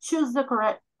dice choose the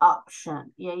correct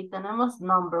option. Y ahí tenemos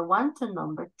number 1 to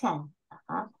number 10.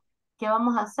 Ajá. ¿Qué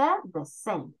vamos a hacer? The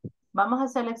same. Vamos a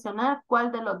seleccionar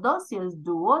cuál de los dos, si es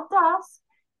do o does,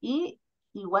 y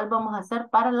igual vamos a hacer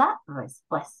para la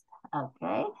respuesta.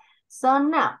 Ok. So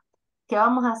now, ¿qué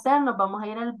vamos a hacer? Nos vamos a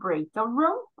ir al breakout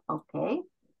room. Ok.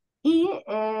 Y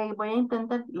voy a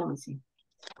intentar, let me see.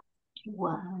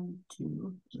 1,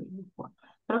 2, 3, 4.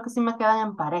 Creo que sí me quedan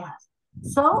en parejas.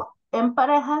 So, en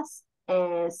parejas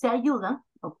se ayudan,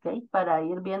 ok, para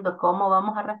ir viendo cómo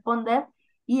vamos a responder.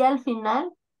 Y al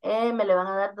final me le van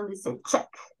a dar donde dice check,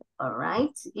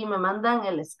 alright, y me mandan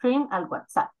el screen al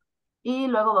WhatsApp. Y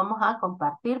luego vamos a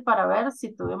compartir para ver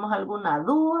si tuvimos alguna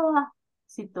duda,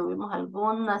 si tuvimos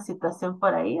alguna situación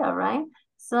por ahí, alright.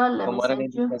 So, let me ¿Cómo era la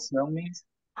send you. invitación, Miss?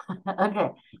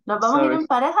 Ok, nos vamos a ir Sorry. en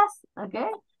parejas, ok,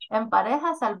 en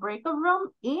parejas al breakout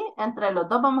room y entre los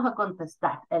dos vamos a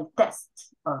contestar el test,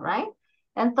 alright.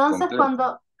 Entonces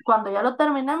Completa. cuando ya lo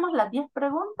terminemos, las 10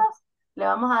 preguntas, le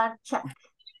vamos a dar check.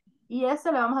 Y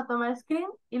eso le vamos a tomar screen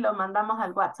y lo mandamos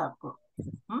al WhatsApp group.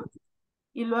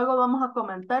 Y luego vamos a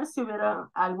comentar si hubiera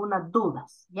algunas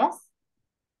dudas, yes?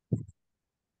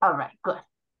 Alright, good.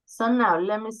 So now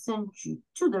let me send you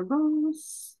to the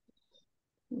rooms.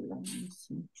 Let me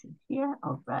send you here.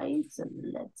 Alright, so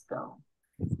let's go.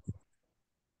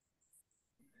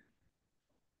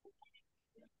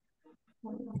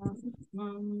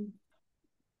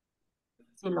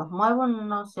 Si los muevo,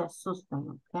 no se asusten,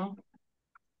 ¿ok?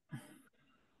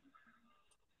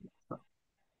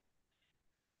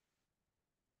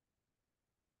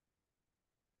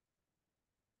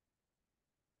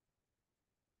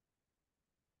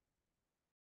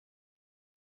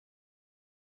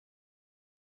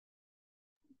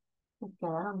 Se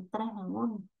quedaron 3 en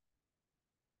uno.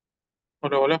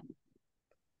 Hola, hola.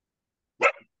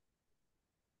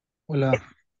 Hola.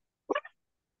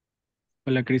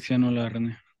 Hola, Cristian. Hola,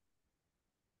 René.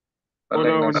 Hola,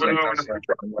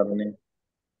 Ignacio.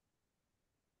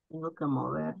 Tengo que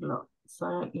moverlo.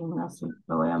 Soy Ignacio,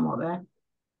 lo voy a mover.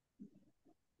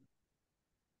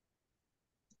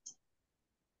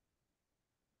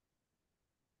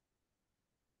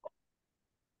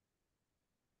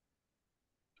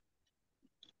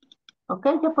 Ok,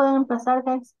 ya pueden empezar,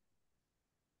 guys.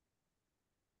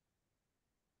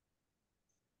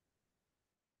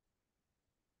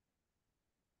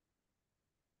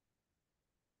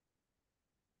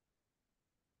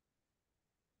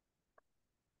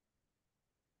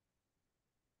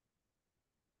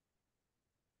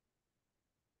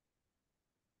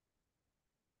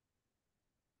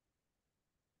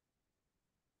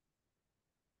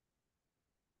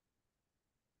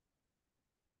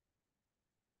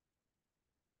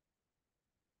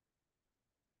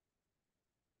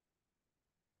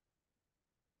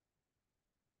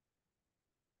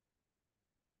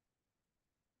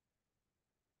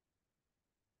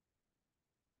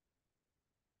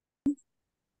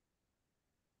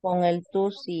 Con el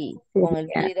tú sí. Con el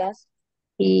Sería tiras.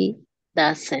 he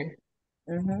doesn't.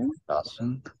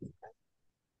 Doesn't.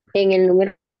 En el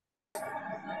número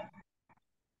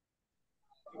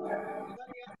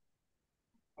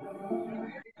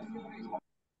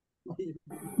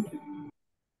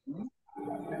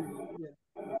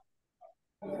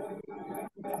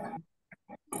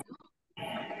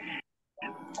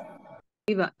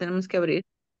Iba, tenemos que abrir.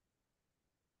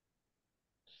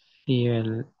 Y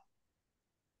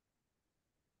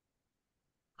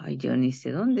Ay, yo ni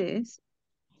sé dónde es.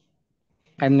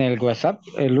 en el WhatsApp,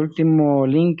 el último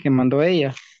link que mandó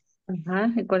ella. Ajá,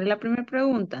 ¿y cuál es la primera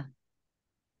pregunta?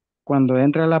 Cuando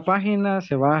entra a la página,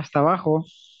 se va hasta abajo,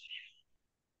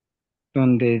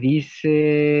 donde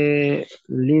dice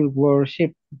Live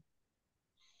Worship,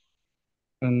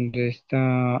 donde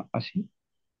está así,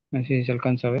 así se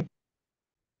alcanza a ver.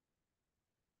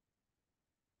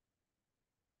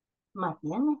 Más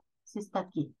bien, sí está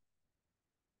aquí.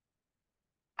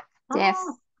 yes.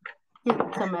 Sí,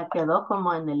 se me quedó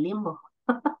como en el limbo.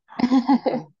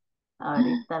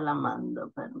 Ahorita la mando,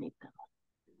 permítame.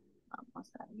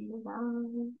 Vamos a ir a...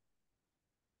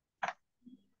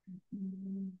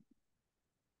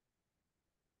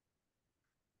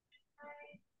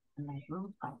 la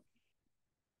room 5.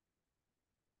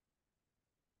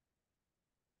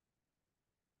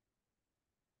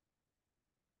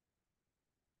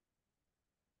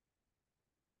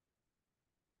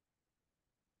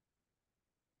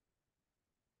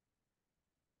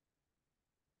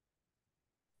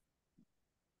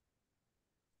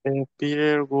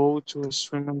 Peter go to a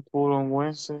swimming pool on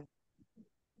Wednesday.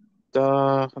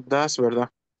 Das, ¿verdad?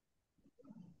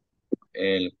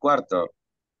 El cuarto,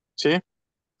 Sí.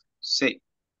 sí.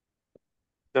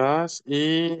 Das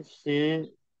y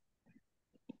he.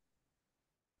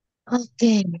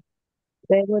 Ok.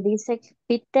 Luego dice que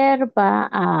Peter va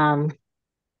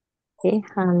 ¿qué?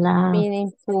 A la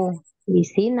Meaning to.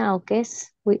 piscina o qué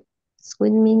es.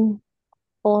 Swimming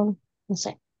pool, no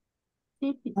sé.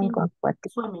 Sí, Algo piscina. acuático.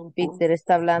 Swimming pool. Peter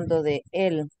está hablando de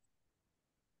él.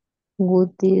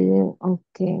 Woody,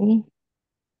 ok.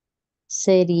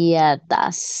 Sería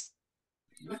das.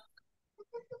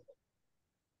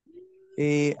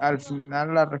 Al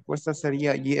final la respuesta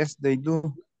sería yes, they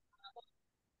do.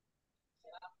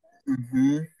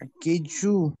 Aquí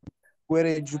you,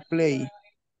 where did you play?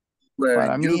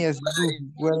 Para mí es do,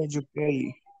 where did you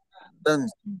play?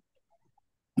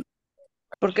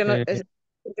 Porque no, Eh,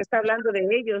 porque está hablando de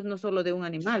ellos, no solo de un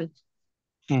animal.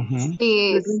 ujú.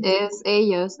 Sí, es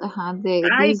ellos, ajá, de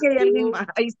Ay, que hay alguien más.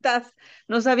 Ahí estás.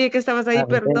 No sabía que estabas ahí,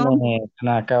 perdón.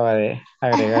 Me acaba de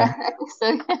agregar.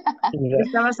 Estaba Y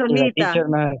la solita. teacher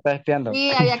nos está espiando.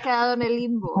 Sí, había quedado en el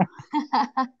limbo.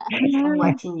 I'm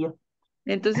watching you.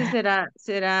 Entonces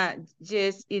será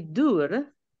yes y do,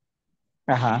 ¿verdad?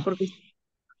 Ajá. Porque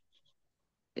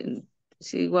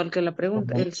es igual que la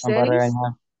pregunta. El Me va a 6,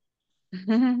 regañar.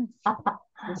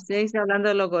 el 6 hablando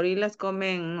de los gorilas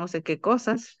comen no sé qué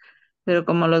cosas, pero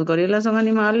como los gorilas son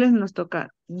animales, nos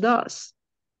toca dos,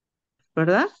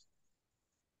 ¿verdad?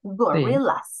 Sí,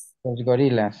 Gorillas. los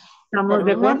gorilas. ¿Estamos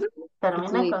de acuerdo?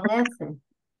 Termina Sí. con S.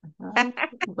 Ajá.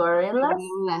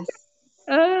 Gorillas.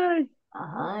 Ay,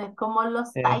 Ajá, es como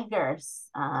los Eh, tigers.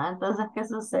 Ajá, entonces, ¿qué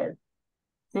sucede?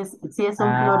 Si es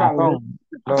un plural. Con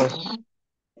Ajá. los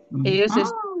ellos,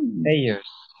 ellos.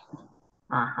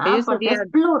 Ajá, ellos porque es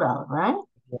serían, plural, right?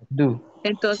 Do.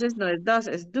 entonces no es dos,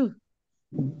 es do.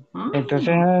 Entonces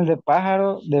el de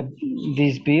pájaro, de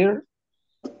this bird,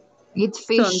 It's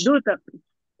Son fish. do,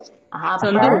 Ajá,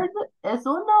 son do. bird, ¿es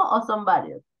uno o son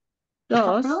varios? ¿Es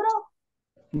Dos.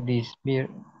 plural? this bird.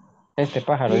 Este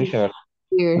pájaro dice, ¿verdad?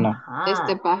 Here. No. Este Ajá,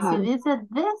 si pájaro. dice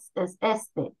this, es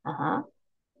este. Ajá.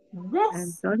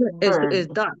 This Entonces es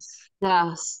bird. dos.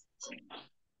 Das.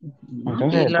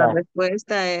 Entonces Y la está.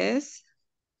 respuesta es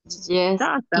Yes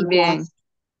dos y también. das.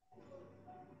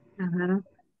 Ajá.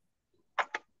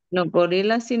 Los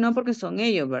gorilas sí no, porque son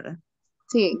ellos, ¿verdad?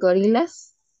 Sí,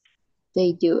 gorilas.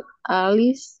 They do.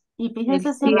 Alice. Y El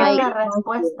fíjese siempre en Like la monkeys.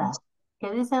 respuesta.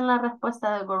 ¿Qué dice en la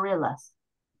respuesta de gorillas?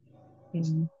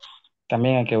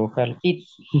 También hay que buscar it.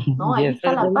 No, ahí Yes.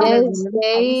 está la par. Yes,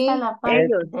 Ahí está they. la par.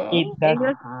 Ellos, De. It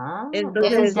does. Ajá.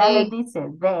 entonces Entonces Yes, ya they. les dice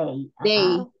they. They.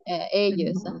 Ajá.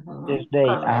 Ellos. Ajá. Yes, they.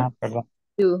 Ajá, Correct. perdón.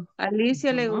 Do.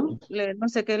 Alicia Ujú. no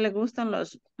sé qué le gustan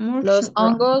los Los mushrooms.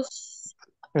 hongos.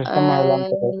 Pero estamos hablando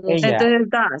de Los ella. Entonces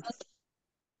das.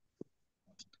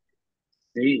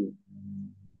 Sí.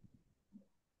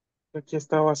 Aquí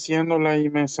estaba haciéndola y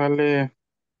me sale.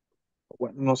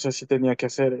 Bueno, no sé si tenía que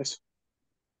hacer eso.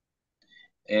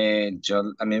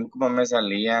 A mí como me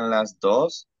salían las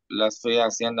dos, las fui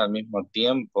haciendo al mismo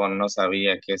tiempo, no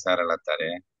sabía que esa era la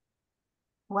tarea.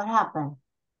 What happened?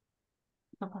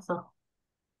 ¿Qué pasó?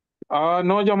 Ah,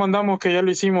 no, ya mandamos que ya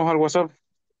lo hicimos al WhatsApp.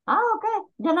 Ah, ok.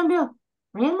 ¿Ya lo envió?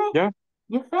 Really? ¿Ya?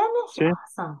 You finished? Sí.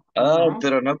 Awesome. Ah, Nice.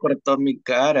 pero no cortó mi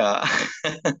cara.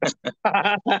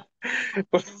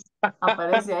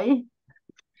 Aparece ahí.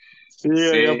 Sí,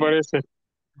 ahí Sí. aparece.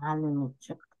 Dale,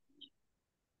 mucho.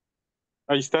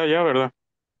 Ahí está ya, ¿verdad?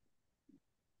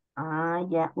 Ah,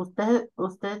 ya.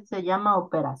 Usted se llama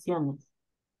operaciones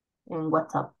en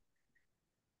WhatsApp.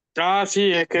 Ah,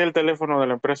 sí, es que es el teléfono de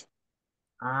la empresa.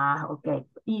 Ah, ok.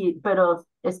 Pero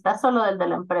 ¿está solo del de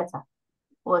la empresa?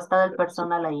 ¿O está del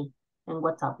personal ahí en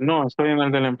WhatsApp? No, estoy en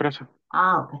el de la empresa.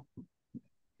 Ah, ok.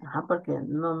 Ajá, porque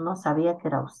no sabía que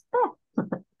era usted.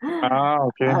 Ah,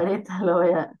 ok. Ahorita lo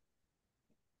voy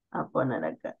a poner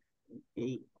acá.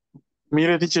 Y-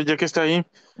 Mire, dicho, ya que está ahí,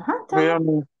 Ajá, vea chale.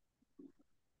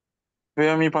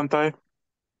 mi pantalla.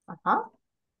 Ajá.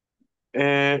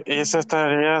 Esas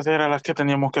tareas eran las que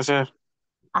teníamos que hacer.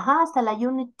 Ajá, hasta la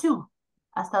Unit 2.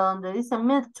 Hasta donde dice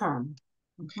midterm.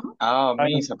 Ujú. Ah, Ah,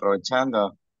 Miss,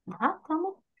 aprovechando. Ajá, tome.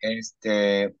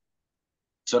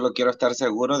 Solo quiero estar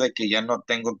seguro de que ya no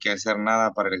tengo que hacer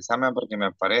nada para el examen porque me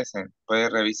aparecen.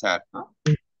 Puedes revisar. ¿No?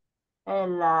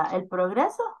 El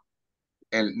progreso.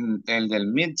 El del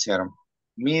midterm.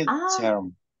 Ah,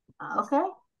 Midterm. ok.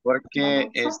 Let Porque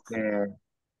me check.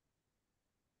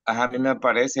 a mí me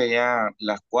aparece ya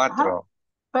las Ajá, 4.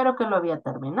 pero que lo había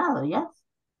terminado, ¿ya?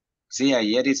 Sí,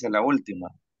 ayer hice la última.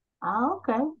 Ah, ok.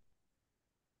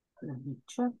 Let me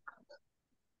check.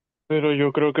 pero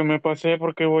yo creo que me pasé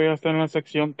porque voy a estar en la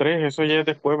sección 3. Eso ya es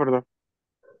después, ¿verdad?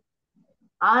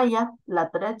 Ah, ya, la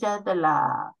 3 ya es de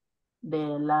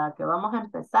la que vamos a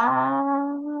empezar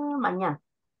mañana.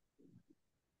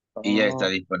 Y ya está Ah,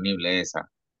 disponible esa.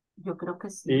 Yo creo que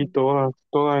sí, sí,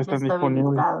 todas ya están está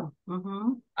disponibles. habilitado.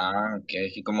 Ujú. Ah, ok.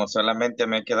 Y como solamente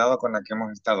me he quedado con la que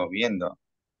hemos estado viendo.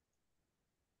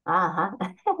 Ajá,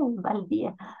 va el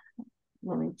día.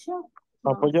 Let me check.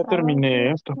 Ah, pues Vamos ya a ver.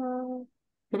 terminé esto.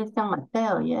 Cristian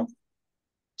Mateo, yes.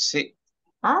 Sí.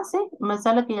 Ah, sí, me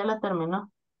sale que ya lo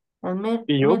terminó. El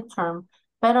 ¿Y yo? midterm.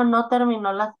 Pero no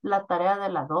terminó la tarea de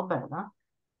la 2, ¿verdad?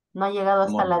 No ha llegado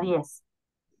hasta ¿Cómo la no? 10.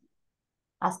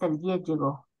 Hasta el 10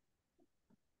 llegó.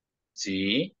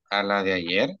 Sí, a la de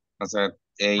ayer. O sea,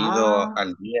 he ido Ah,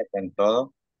 al día con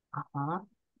todo. ajá.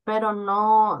 Pero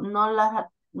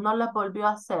no la volvió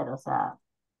a hacer. O sea,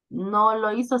 no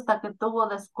lo hizo hasta que tuvo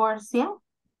de score 100,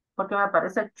 porque me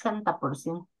parece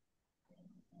 80%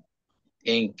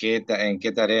 ¿En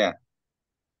qué tarea?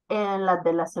 en las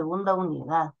de la segunda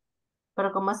unidad.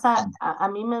 Pero como esa a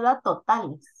mí me da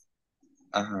totales.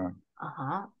 Ajá.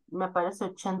 Ajá, me parece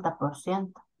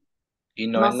 80%. Y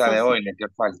no No es la sé de si. hoy, ¿de qué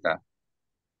falta?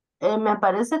 Me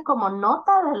aparece como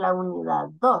nota de la unidad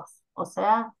 2, o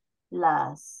sea,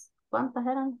 ¿cuántas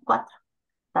eran? 4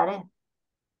 tareas.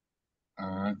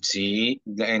 Ah, sí,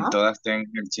 en ¿Ah? todas tengo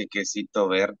el chequecito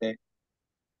verde.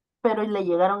 Pero le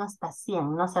llegaron hasta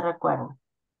 100, no se recuerda.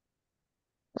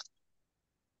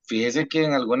 Fíjese que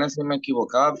en algunas sí me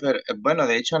equivocaba, pero bueno,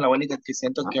 de hecho, la única que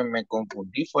siento ¿Ah? que me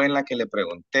confundí fue en la que le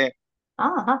pregunté.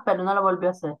 Ajá, pero no lo volvió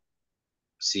a hacer.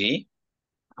 ¿Sí?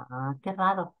 Ah, qué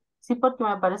raro. Sí, porque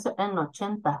me parece en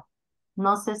 80.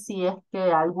 No sé si es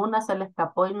que alguna se le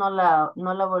escapó y no la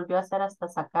volvió a hacer hasta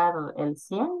sacar el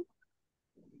 100,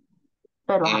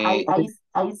 pero Eh,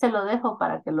 ahí se lo dejo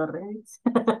para que lo revise.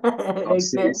 oh,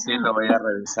 sí, Que- sí, lo voy a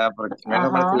revisar, porque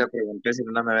menos mal que le Ajá, pregunté si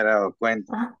no me hubiera dado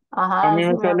cuenta. A ajá, mí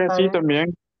sí me me sale así aparece.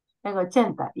 también. En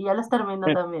 80, y ya los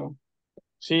terminó Eh, también.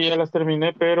 Sí, ya las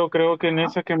terminé, pero creo que en Ajá.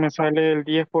 esa que me sale el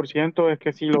 10% es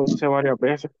que sí lo hice varias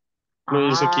veces. Lo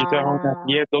hice quizás unas Ah,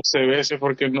 10, 12 veces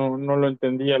porque no lo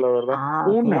entendía, la verdad.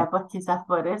 ok, Una, ya pues quizás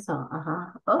por eso.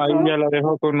 Ajá, ok. ahí ya la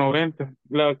dejo con 90.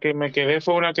 La que me quedé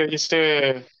fue una que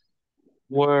dice,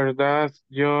 Where does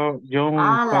John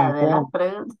Ah, la come de las from?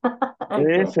 preguntas.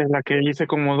 Ok. Esa es la que hice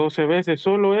como 12 veces.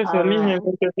 Solo esa línea Alright.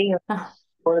 no entendía.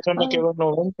 Por eso me quedó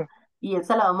 90. Y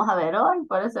esa la vamos a ver hoy,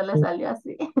 por eso le salió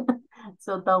así.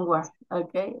 So don't worry,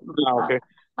 ok. Ah, ok. Ah,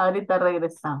 ahorita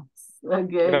regresamos.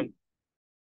 Gracias. Ok.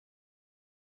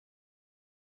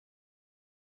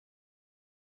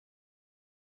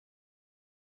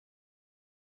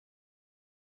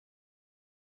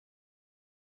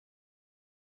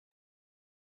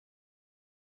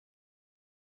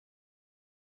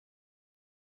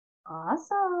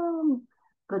 Awesome.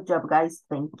 Good job, guys.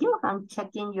 Thank you. I'm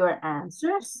checking your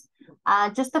answers.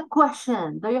 Just a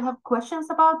question. Do you have questions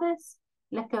about this?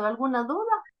 ¿Les quedó alguna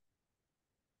duda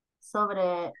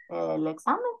sobre el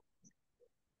examen?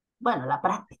 Bueno, la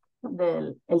práctica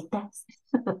del el test.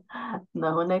 No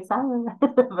es un examen,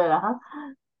 pero ajá.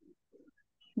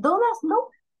 ¿Dudas?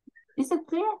 No. Is it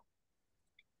clear?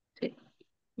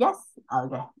 Yes?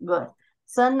 Okay, good.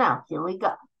 So now, here we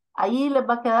go. Ahí les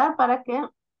va a quedar para que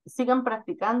sigan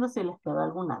practicando si les quedó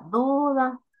alguna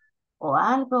duda o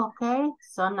algo, okay?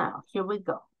 So now, here we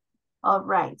go. All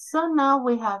right, so now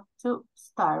we have to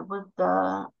start with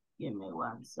the, give me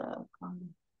 1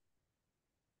 second.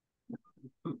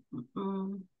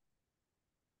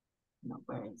 No,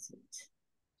 where is it?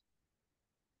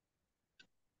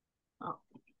 Oh.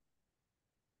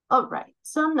 All right,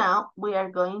 so now we are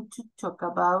going to talk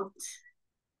about,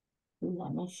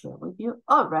 let me share with you.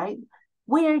 All right,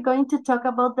 we are going to talk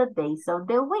about the days of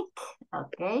the week,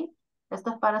 okay?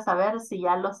 Esto es para saber si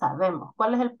ya lo sabemos.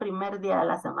 ¿Cuál es el primer día de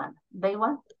la semana? Day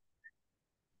 1?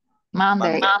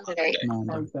 Monday. Okay,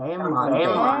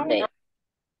 Monday.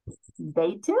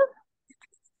 Day 2?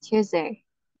 Tuesday.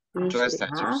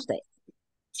 Tuesday.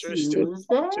 Tuesday.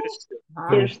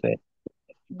 Thursday.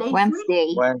 Day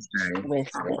Wednesday. Wednesday.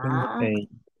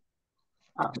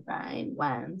 All right,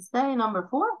 Wednesday. Number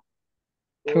 4?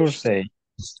 Thursday.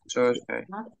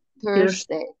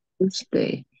 Thursday.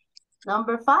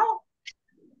 Number 5?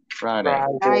 Friday.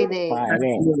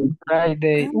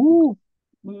 Friday.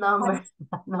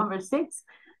 Number 6?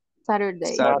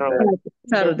 Saturday.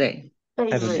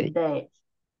 Favorite day.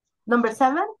 Number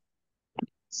 7?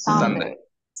 Sunday.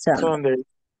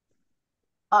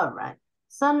 All right.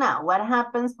 So now, what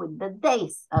happens with the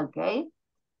days? Okay.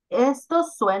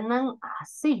 Estos suenan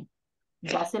así.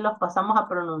 Ya si los pasamos a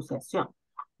pronunciación.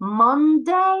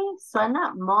 Monday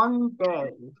suena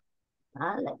Monday.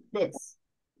 Like this.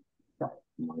 So,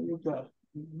 Monday.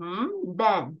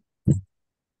 Then,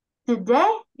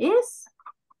 today is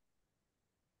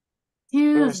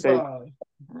Tuesday.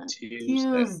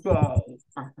 Tuesday.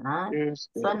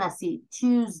 Suena así.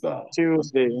 Tuesday.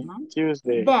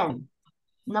 Then,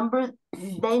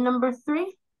 day number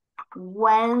 3,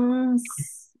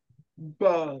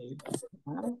 Wednesday.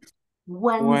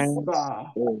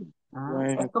 Wednesday.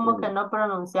 Es como que no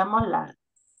pronunciamos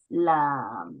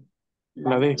la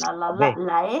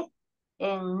E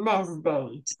en next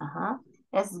day.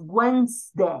 Es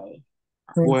Wednesday.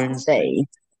 And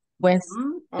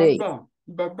then,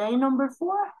 the day number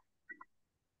 4.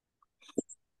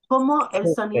 Como el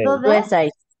sonido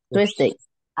de... Tuesday.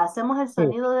 Hacemos el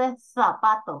sonido de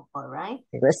zapato, all right?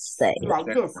 Thursday. Like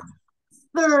this.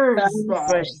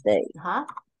 Thursday.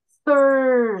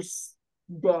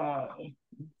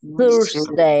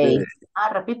 Thursday.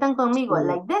 Repitan conmigo,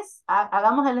 like this.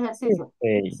 Hagamos el ejercicio.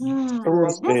 Like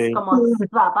this, como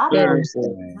zapato.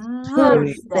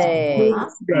 Thursday.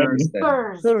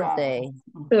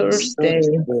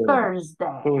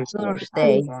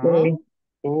 Okay.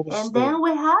 And then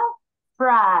we have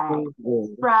Friday.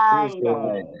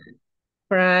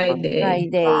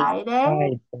 Saturday.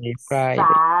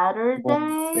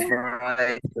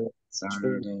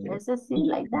 Let's just see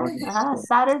like that.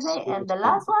 Saturday. And the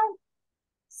last one?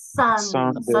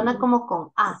 Sunday. Suena como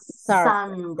con A.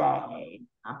 Sunday.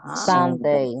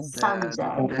 Sunday.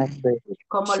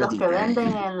 Como los que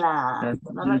venden en la,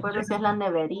 no recuerdo si es la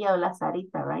nevería o la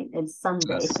Sarita, right? El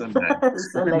Sunday. So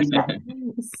like that.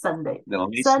 Sunday.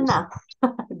 Delicious. So now,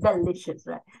 delicious,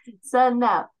 right? So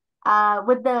now,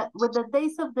 with the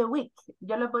days of the week,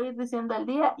 yo les voy a ir diciendo el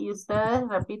día y ustedes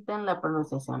repiten la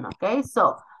pronunciación, ¿ok?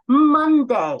 So,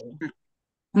 Monday.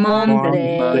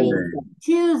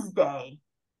 Tuesday.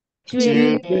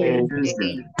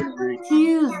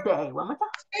 One more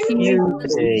time.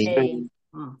 Tuesday.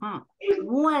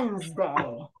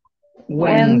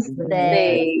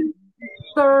 Wednesday.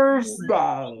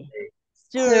 Thursday.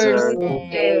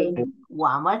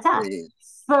 One more time.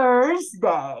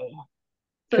 Thursday.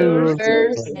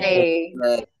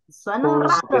 Suena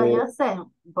raro, yo sé,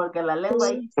 porque la lengua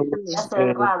ahí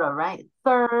hace raro, right?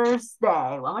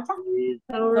 Thursday. One more time.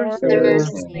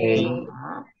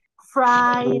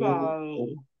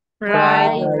 Friday.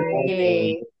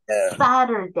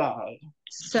 Saturday.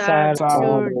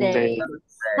 Sunday.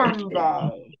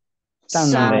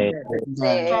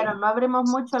 Pero no abrimos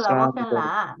mucho la boca en la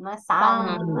A, no es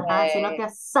sino que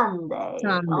es Sunday.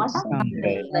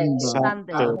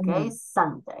 Okay,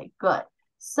 Sunday. Good.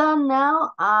 So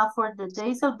now, for the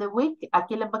days of the week,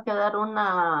 aquí les va a quedar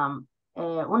una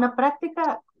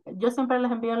práctica. Yo siempre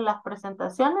les envío las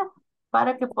presentaciones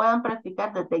para que puedan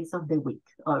practicar the days of the week.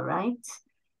 All right.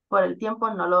 Por el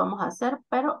tiempo no lo vamos a hacer,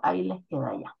 pero ahí les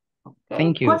queda ya. Okay.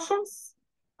 Thank you. Questions?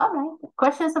 All right.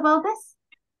 Questions about this?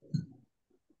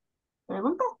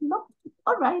 ¿Preguntas? No.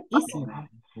 All right. Easy, right?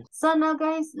 So now,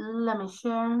 guys, let me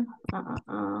share.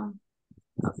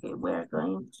 Okay, we're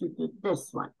going to do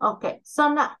this one. Okay,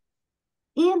 so now,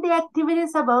 in the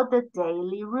activities about the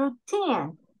daily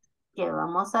routine, ¿qué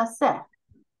vamos a hacer?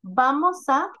 Vamos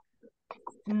a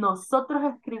nosotros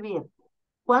escribir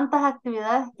cuántas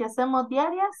actividades que hacemos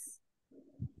diarias.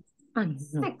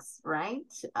 6, right?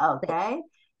 Okay.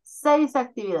 6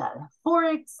 actividades. For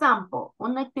example,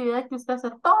 una actividad que usted hace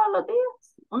todos los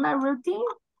días, una routine.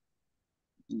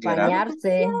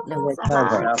 Bañarse,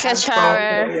 Ajá. Take a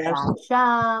shower. Take a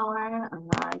shower.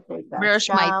 Ajá. Take a Brush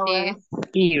my shower. teeth.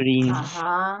 Eating.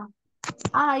 Ajá.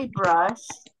 I brush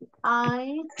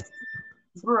my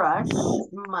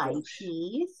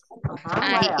teeth. Ajá.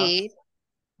 I What else? eat.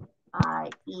 I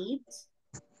eat.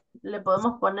 Le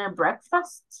podemos poner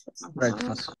breakfast. Ajá.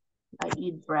 Breakfast. I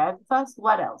eat breakfast.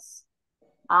 What else?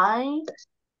 I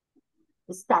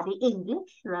study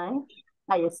English, right?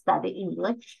 I study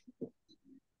English.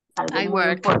 Algo I muy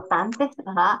work. importante.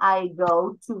 Ajá. I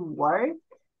go to work.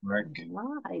 Work.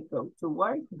 Ajá. I go to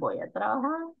work. Voy a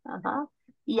trabajar. Ajá.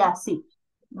 Y así.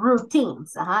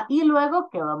 Routines. Ajá. Y luego,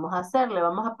 ¿qué vamos a hacer? Le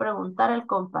vamos a preguntar al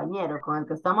compañero con el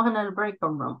que estamos en el break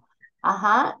room.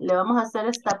 Ajá. Le vamos a hacer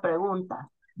esta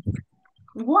pregunta.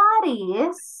 What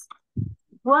is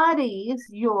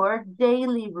your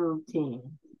daily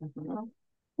routine? Ajá.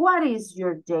 What is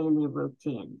your daily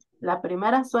routine? La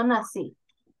primera suena así.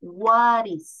 What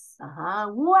is? Ajá.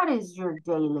 What is your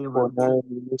daily routine?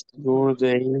 Your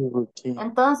daily routine.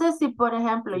 Entonces, si por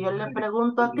ejemplo yo le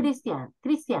pregunto a Cristian,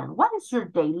 what is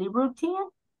your daily routine?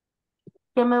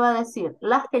 ¿Qué me va a decir?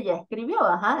 Las que ya escribió,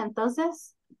 ajá.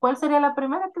 Entonces, ¿cuál sería la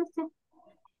primera, Cristian?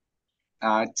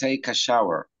 Take a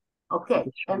shower. Ok,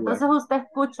 entonces usted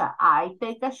escucha I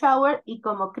take a shower y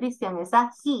como Cristian es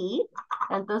a he,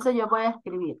 entonces yo voy a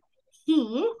escribir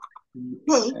he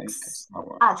takes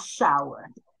a shower.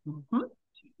 Ujú.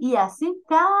 Y así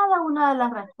cada una de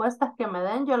las respuestas que me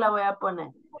den yo la voy a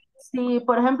poner. Si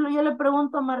por ejemplo yo le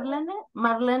pregunto a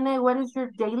Marlene, what is your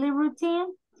daily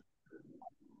routine?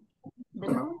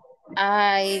 Dime.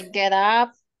 I get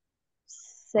up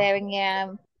 7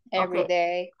 a.m. every Ok.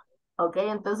 day. Ok,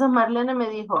 entonces Marlene me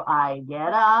dijo, I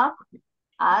get up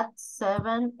at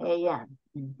 7 a.m.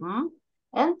 Ujú.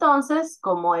 Entonces,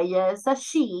 como ella es a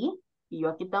she, y yo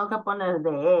aquí tengo que poner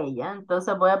de ella,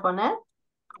 entonces voy a poner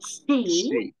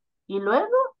she, y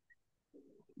luego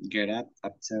Get up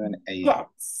at 7 a.m.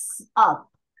 gets up.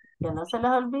 Que no se les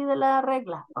olvide la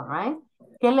regla, alright.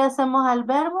 ¿Qué le hacemos al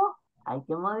verbo? Hay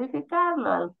que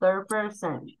modificarlo al third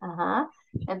person. Ajá.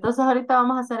 Entonces ahorita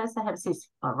vamos a hacer ese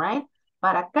ejercicio, alright.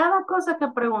 Para cada cosa que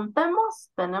preguntemos,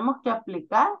 tenemos que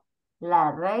aplicar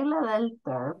la regla del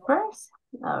third person,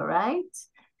 alright.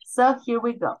 So here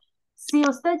we go. Si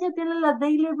usted ya tiene la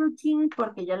daily routine,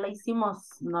 porque ya la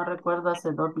hicimos, no recuerdo,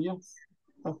 hace 2 días,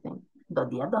 I think. 2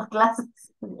 días, 2 clases.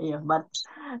 Ellos martes.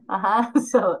 Ajá,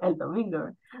 so, el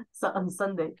domingo. So, on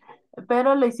Sunday.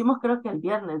 Pero lo hicimos creo que el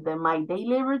viernes de My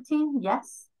Daily Routine,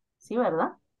 yes. Sí,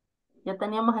 ¿verdad? Ya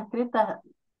teníamos escritas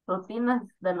rutinas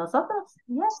de nosotros,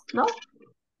 yes, ¿no?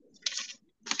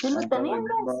 ¿Sí lo tenían,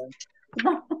 guys?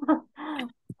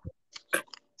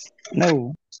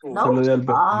 No. ¿No? Solo de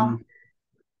Albertano.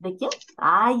 ¿De quién?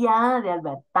 Ah, ya, de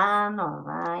Albertano,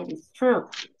 right, it's true.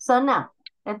 So now,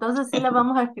 entonces sí las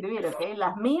vamos a escribir, ¿ok?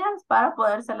 Las mías para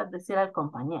podérselas decir al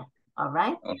compañero, all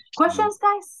right? Questions,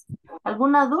 guys?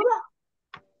 ¿Alguna duda?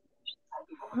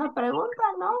 ¿Una pregunta,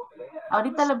 no?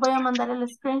 Ahorita les voy a mandar el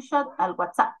screenshot al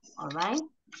WhatsApp, all right?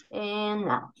 And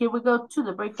now, here we go to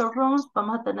the breakout rooms.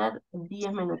 Vamos a tener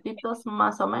 10 minutitos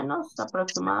más o menos,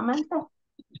 aproximadamente.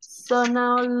 So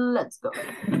now, let's go.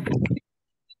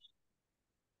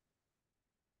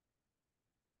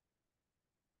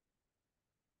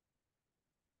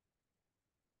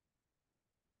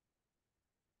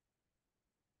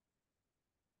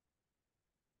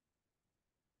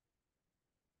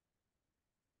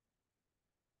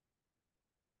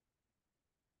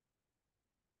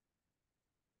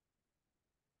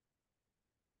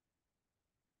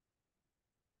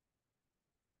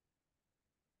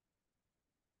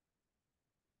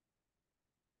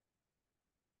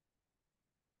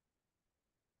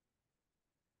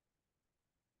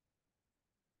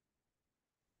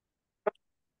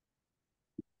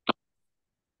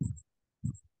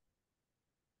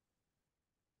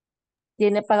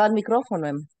 Tiene apagado el micrófono,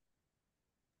 Emma.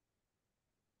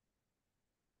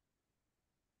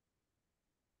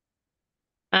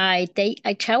 I take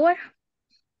a shower.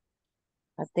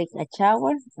 I take a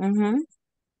shower. Ujú.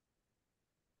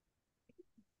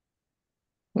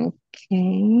 Ok.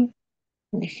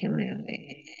 Déjeme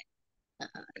ver.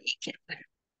 Ay, qué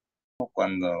bueno.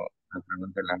 Cuando me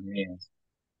pregunten las mías.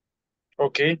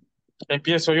 Ok.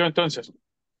 Empiezo yo entonces.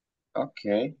 Ok.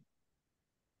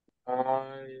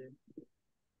 Ay,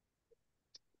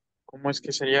 ¿cómo es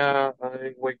que sería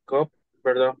I wake up,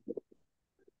 verdad?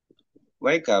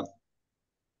 Wake up.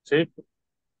 Sí.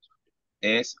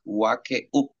 es wake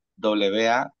up,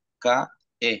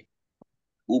 W-A-K-E,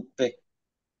 U-P.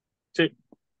 Sí.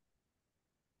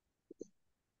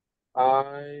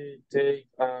 I take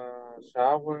a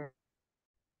shower.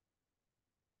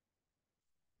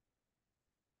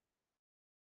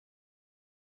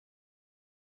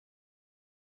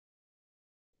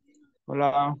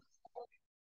 Hola.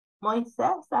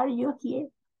 Moisés, are you here?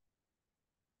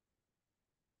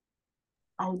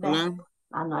 Alberto. Hola.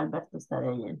 Ah, no, Alberto está de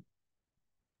allá.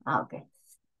 Ah, ok.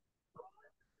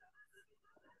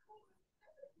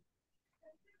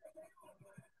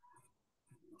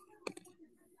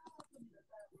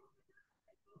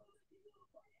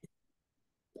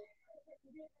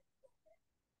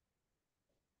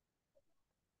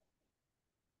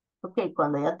 Ok,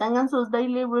 cuando ya tengan sus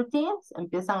daily routines,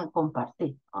 empiezan a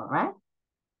compartir, all right?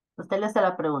 Usted le hace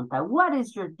la pregunta, what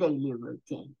is your daily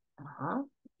routine? Ajá,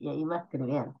 y ahí va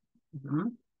escribiendo.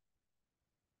 Ujú.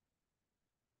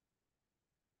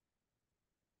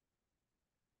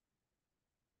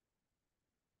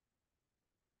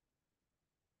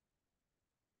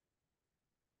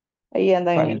 Ahí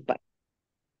andan en Vale. el parque.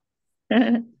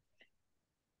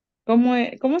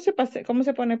 ¿Cómo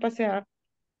se pone a pasear?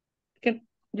 Que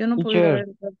yo no puedo ir a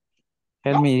Teacher, ver.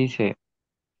 él me dice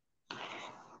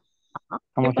 ¿Qué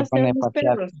cómo se pone pasean a los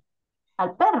pasear. perros?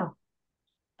 Al perro.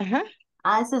 Ajá.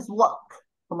 Ah, ese es walk,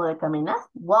 como de caminar.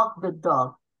 Walk the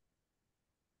dog.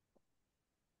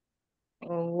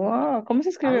 Oh, wow. ¿Cómo se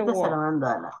escribe Ahorita se lo walk? mando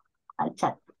al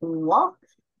chat. Walk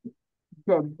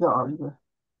the dog.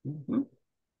 Ujú.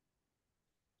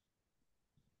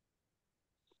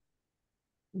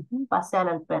 Ujú, pasear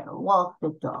al perro. Walk the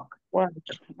dog. Walk.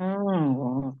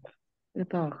 Walk. The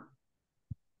dog.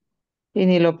 Y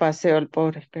ni lo paseo al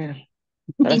pobre, espera,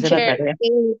 para hacer la Teacher,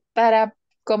 tarea.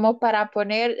 como para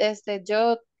poner,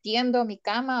 yo tiendo mi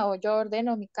cama o yo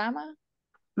ordeno mi cama.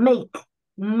 Make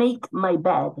my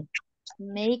bed.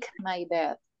 Make my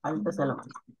bed. Ahorita se lo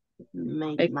mando.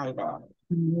 Make Make. my bed.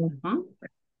 Mm. Ujú.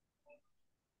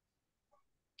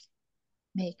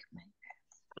 Make my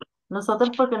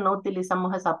Nosotros porque no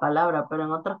utilizamos esa palabra, pero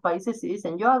en otros países sí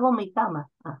dicen, yo hago mi cama.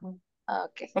 Ajá.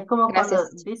 Ok, Es como cuando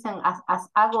gracias. dicen,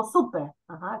 hago súper.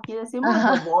 Ajá. Aquí decimos, yo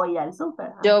Ajá, voy al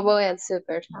súper. yo Ajá. voy al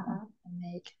súper. Ajá.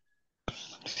 Make.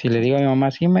 Si le digo a mi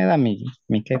mamá, sí me da mi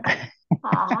queca.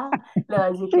 Ajá. Le voy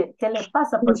a decir, ¿qué le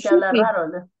pasa? ¿Por qué Sí. habla raro?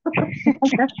 ¿No?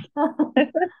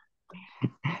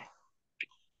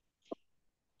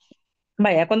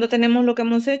 Vaya, cuando tenemos lo que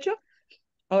hemos hecho,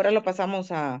 ahora lo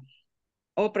pasamos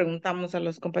o preguntamos a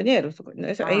los compañeros.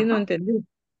 Ahí no Ajá. entendí.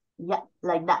 Yeah,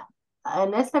 like that.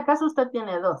 En este caso usted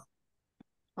tiene 2.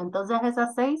 Entonces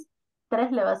esas 6,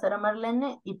 3 le va a hacer a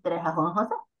Marlene y 3 a Juan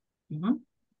José. Ujú.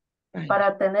 Vaya.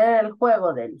 Para tener el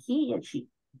juego del he y el she.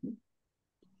 Ujú.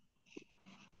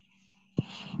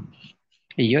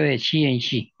 Y yo de she en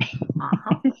she.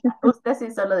 Ajá. Usted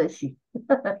sí solo de she.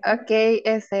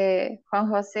 Ok, Juan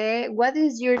José, what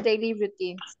is your daily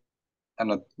routine?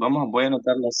 Voy a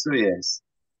anotar las suyas.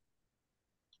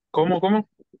 ¿Cómo?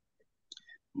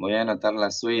 Voy a anotar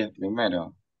las suyas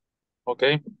primero. Ok,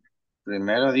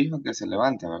 Primero dijo que se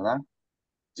levanta, ¿verdad?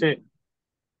 sí.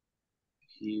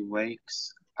 He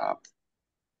wakes up.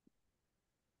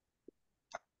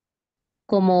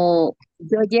 Como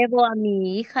yo llevo a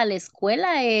mi hija a la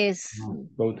escuela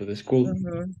Go to the school.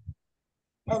 Ujú.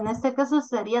 En este caso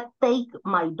sería take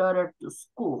my daughter to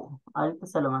school. Ahorita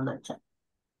se lo mando al chat.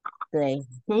 Sí.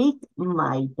 Take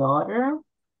my daughter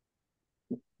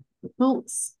to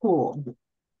school.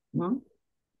 ¿Mm?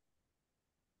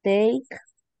 Take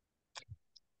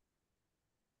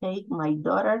my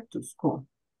daughter to school.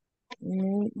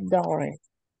 daughter.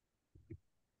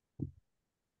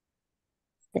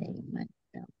 Take my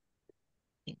daughter.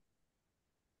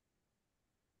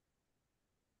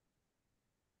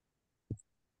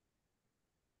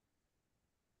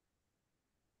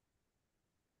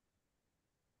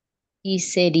 Y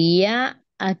sería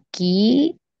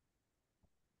aquí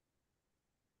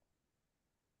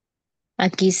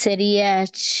sería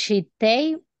she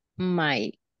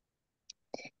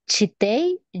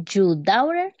take your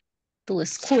daughter to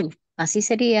school. Así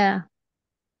sería.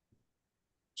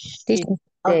 Sí.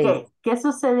 Ok, ¿qué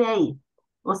sucede ahí?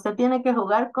 Usted tiene que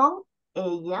jugar con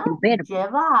ella,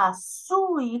 lleva a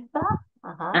su hija,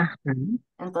 ajá. Ajá.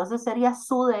 Entonces sería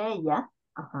su de ella,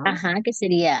 ajá. Ajá, que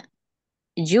sería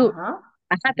you. Ajá.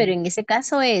 Ajá, pero en ese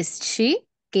caso es she,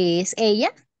 que es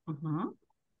ella. Ujú.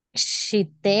 She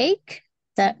take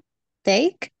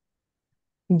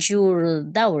your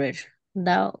daughter.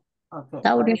 Ok, Daughter.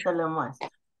 ahorita le muestro.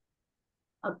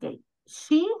 Ok,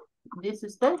 she, dice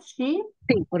usted, she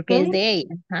Sí, porque es take, de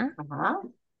ella. Ajá. ajá,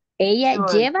 Ella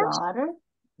your lleva daughter,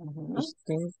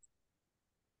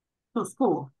 To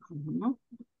school.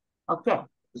 Ok.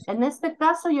 En este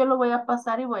caso yo lo voy a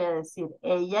pasar y voy a decir,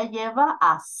 ella lleva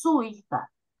a su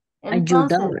hija.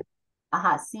 Entonces,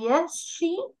 ajá, si es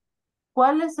she,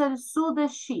 ¿cuál es el su de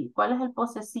she? ¿Cuál es el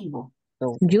posesivo?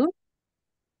 You.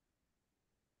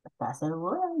 ¿Estás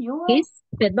segura? You. His.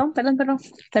 Perdón.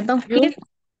 His.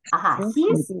 Ajá,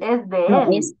 his es de No,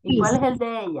 él. es ¿Y cuál his. es el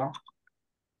de ella?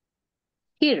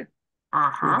 Here.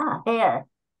 Ajá, her.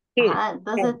 Here. Ajá,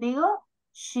 entonces digo,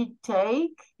 she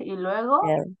take y luego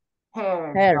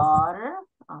her Her. daughter.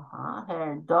 Ajá,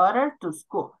 her daughter to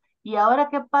school. ¿Y ahora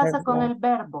qué pasa con el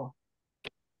verbo?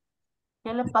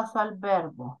 ¿Qué le pasó al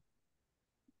verbo?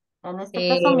 En este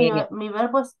caso mi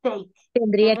verbo es take.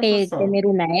 Tendría ¿Qué le que sucede? tener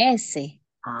una S,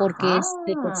 porque es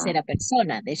de Ajá, tercera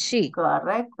persona, de she.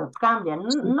 correcto, cambia.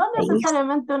 No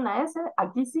necesariamente una S,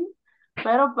 aquí sí,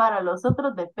 pero para los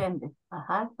otros depende.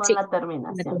 Ajá, con Sí, la la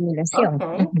terminación. terminación. Ok.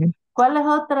 Ujú. ¿Cuál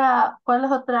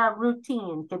es otra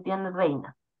routine que tiene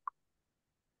Reina?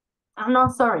 Ah, no,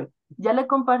 sorry. ¿Ya le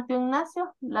compartió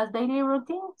Ignacio las daily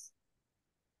routines?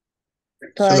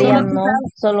 Todavía Solo no,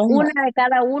 Solo una. una de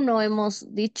cada uno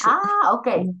hemos dicho. Ah, ok,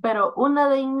 pero una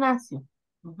de Ignacio.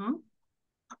 Ujú.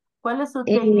 ¿Cuál es su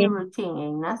daily Eh, routine,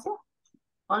 Ignacio?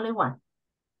 Only one,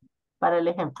 para el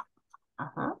ejemplo.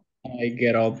 Ajá. I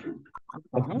get up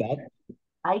of Okay. bed.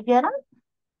 I get up.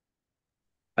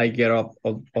 I get up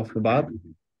of the bed.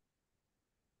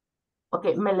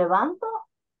 Ok, me levanto.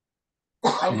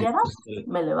 I get up.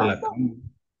 Me De la levanto. cama.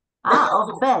 Ah,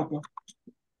 of bed.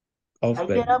 Of I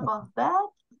bed. get up of bed.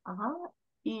 Ajá.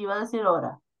 Y va a decir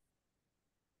hora.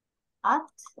 ¿A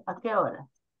qué hora?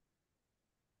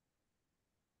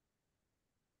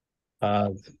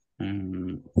 At,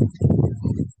 no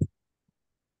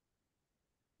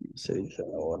se dice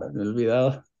la hora, me he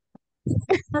olvidado.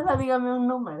 Solo dígame un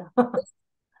número.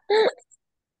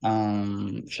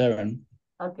 7.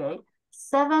 Ok.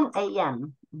 7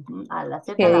 a.m. Ujú, a las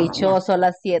 7 Qué de la mañana. dichoso a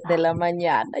las 7 de la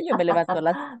mañana. Yo me levanto a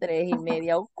las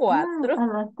 3:30 o 4. A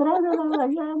las 3 de la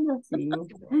mañana, sí.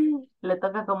 Le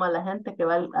toca como a la gente que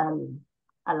va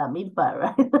a la milpa,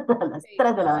 right? A las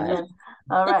 3 de la mañana.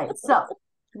 All right. So,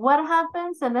 what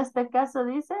happens en este caso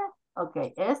dice,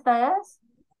 ok, esta es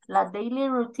la daily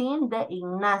routine de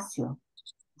Ignacio.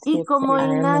 Y como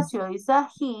Ignacio dice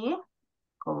he,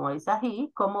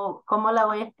 ¿cómo la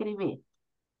voy a escribir?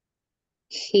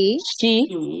 he,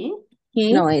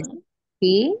 He, no es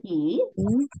he, he,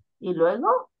 y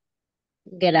luego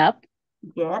get up.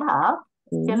 get up.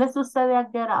 ¿Qué le sucede a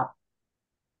get up?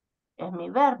 Es mi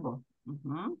verbo.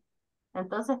 Ujú.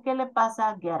 Entonces, ¿qué le pasa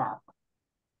a get up?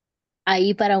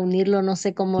 Ahí para unirlo no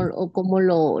sé cómo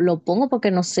lo pongo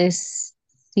porque no sé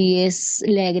si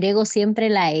le agrego siempre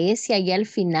la S ahí al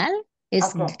final.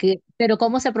 Ok. Pero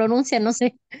cómo se pronuncia, no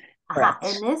sé. Ajá,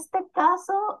 en este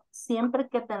caso, siempre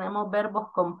que tenemos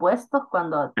verbos compuestos,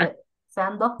 cuando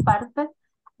sean dos partes,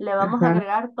 le vamos a Ajá.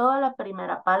 agregar toda la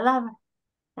primera palabra.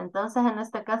 Entonces, en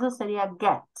este caso sería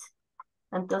get.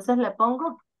 Entonces le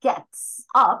pongo gets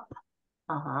up.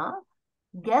 Ajá.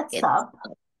 Gets up.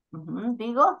 Ujú.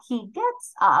 Digo, he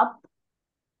gets up.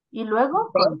 Y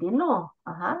luego continúo.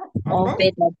 Ajá. And Of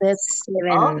then, bed at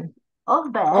 7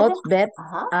 of bed. Of bed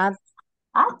Ajá. at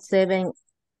At 7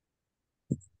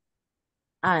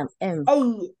 a.m.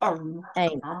 a.m.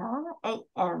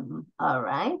 A.m. All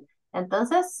right.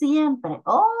 Entonces, siempre,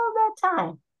 all the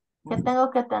time, ¿qué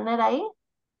tengo que tener ahí?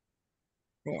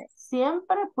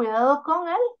 Siempre cuidado con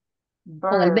el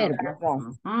con el verb. verbo.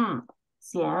 Ujú.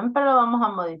 Siempre lo vamos a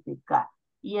modificar.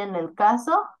 Y en el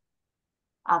caso,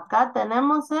 acá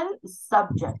tenemos el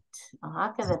subject,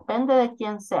 ajá, que depende de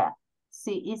quién sea.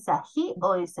 Si es a he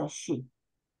o es a she.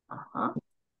 Ajá.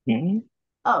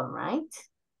 All right.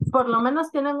 Por lo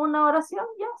menos tienen una oración,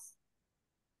 yes.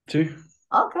 Sí.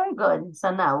 Okay, good.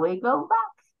 So now we go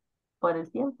back por el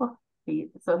tiempo.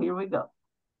 So here we go.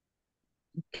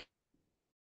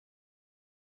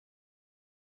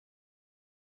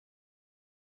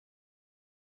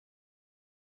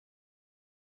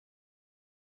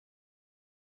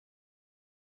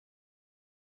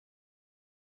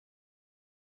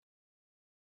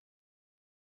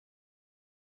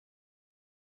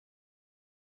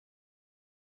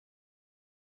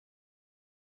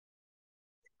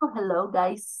 Oh, hello,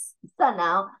 guys. So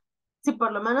now, si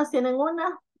por lo menos tienen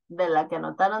una de la que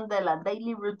anotaron de la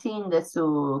daily routine de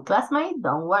su classmate,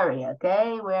 don't worry,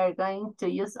 okay? We are going to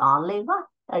use only one,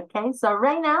 okay? So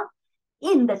right now,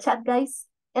 in the chat, guys,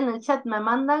 en el chat me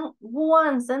mandan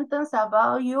one sentence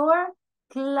about your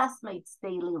classmate's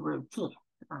daily routine.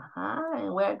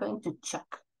 And we're going to check.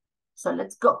 So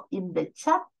let's go. In the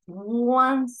chat,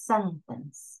 one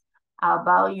sentence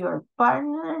about your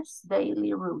partner's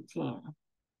daily routine.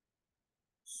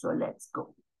 So let's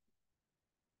go.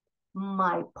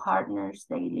 My partner's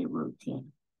daily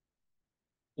routine.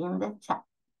 In the chat.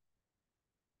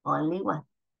 Only one.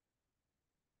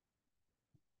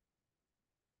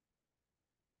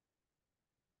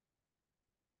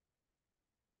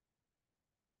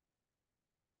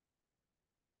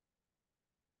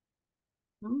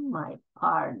 My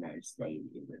partner's daily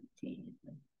routine.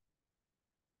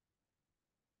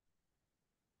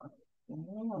 Okay,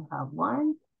 I have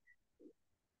one.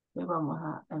 Y vamos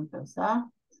a empezar.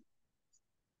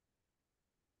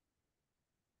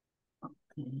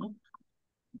 Okay.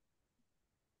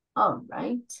 All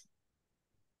right.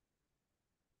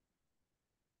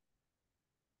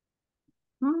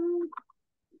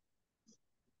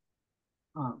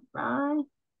 All right.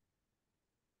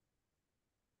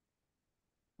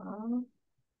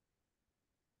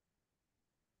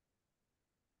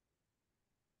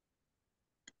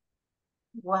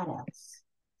 What else?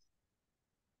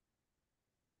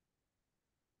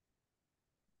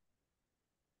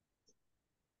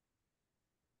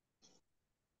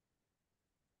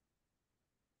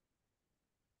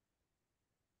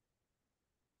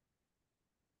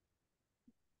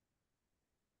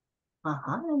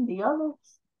 And the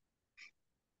others.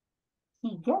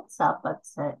 He gets up at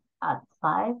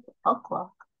 5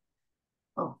 o'clock.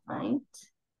 All right.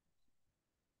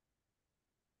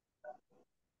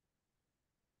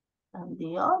 And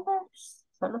the others.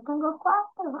 Solo tengo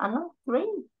 4. No, 3.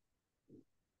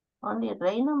 Only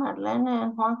Reina, Marlene,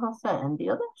 and Juan Jose. And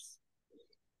the others.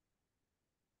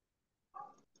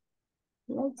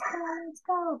 Let's go, let's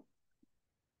go.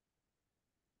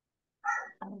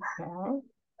 Okay.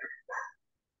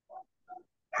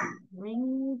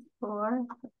 3, 4.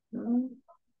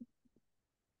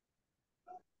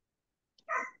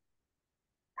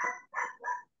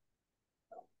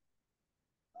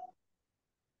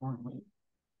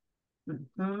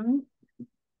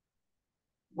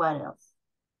 What else?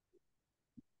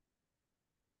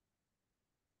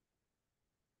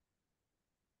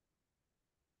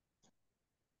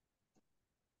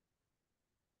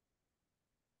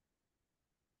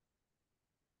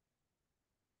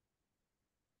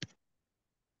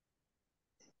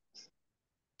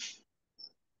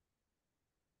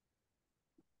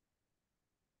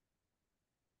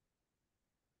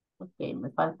 Ok, me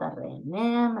falta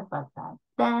René, me falta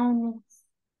Dennis.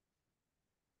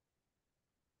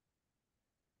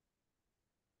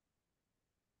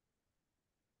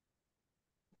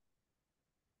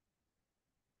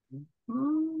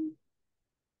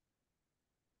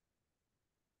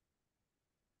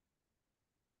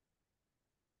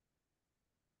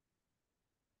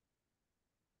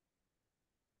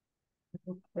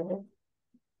 Okay.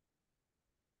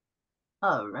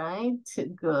 All right,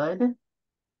 good.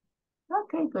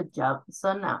 Okay, good job.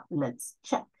 So now let's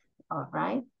check. All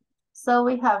right. So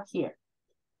we have here.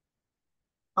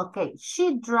 Okay,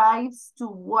 she drives to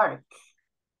work.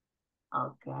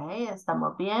 Okay,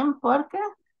 estamos bien porque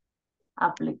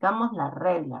aplicamos la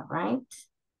regla, right?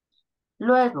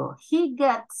 Luego, he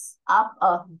gets up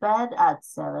of bed at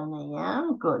 7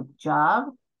 a.m. Good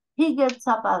job. He gets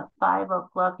up at 5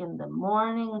 o'clock in the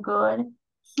morning. Good.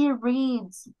 He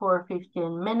reads for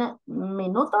 15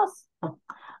 minutos.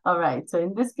 All right, so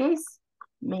in this case,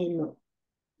 minutos,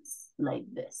 like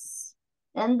this.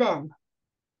 And then,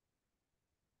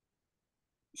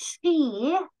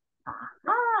 she,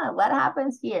 what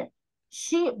happens here?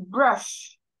 She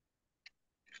brush.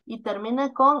 Y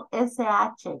termina con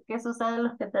SH. ¿Qué sucede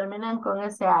los que terminan con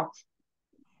SH?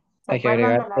 ¿Se Hay que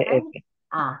acuerdan agregar de la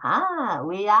regla?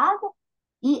 We add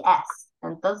ES.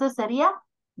 Entonces sería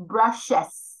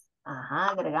brushes.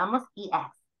 Agregamos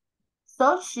ES.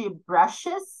 So she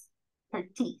brushes her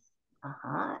teeth.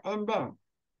 And then,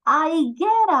 I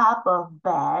get up of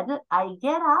bed. I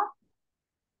get up.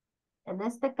 En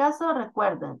este caso,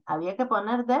 recuerden, había que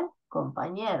poner del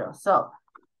compañero. So,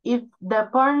 if the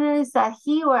partner is a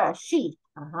he or a she.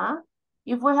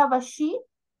 If we have a she,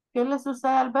 ¿qué le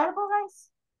sucede al verbo, guys?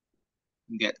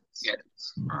 Get.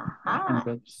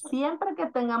 Siempre que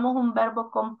tengamos un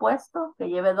verbo compuesto que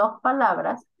lleve 2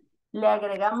 palabras, le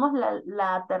agregamos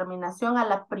la terminación a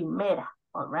la primera,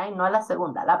 all right? No a la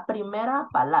segunda, la primera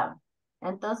palabra.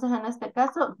 Entonces, en este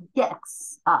caso,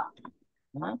 gets up.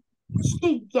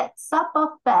 She gets up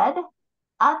of bed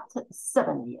at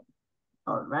 7 a.m.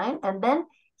 All right. And then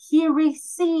he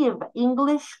received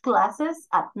English classes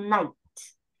at night.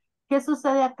 ¿Qué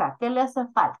sucede acá? ¿Qué le hace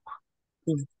falta?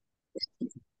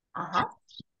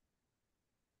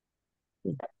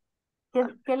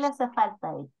 ¿Qué le hace falta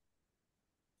ahí?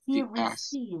 He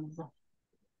receives.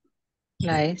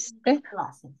 La este.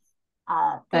 Classes.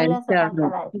 La ¿Qué le hace este, falta a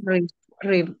la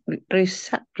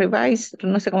S? revise,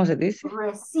 no sé cómo se dice.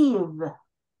 Receive.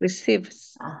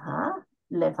 Receives. Ajá.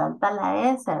 Le falta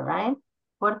la S, right?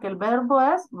 Porque el verbo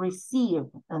es receive.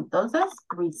 Entonces,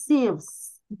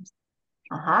 receives.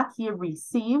 Ajá. He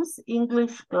receives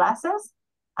English classes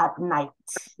at night.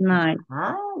 Night.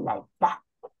 Ajá. Like that.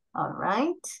 All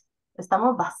right.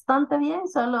 Estamos bastante bien.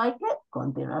 Solo hay que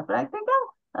continuar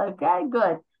practicando. Okay,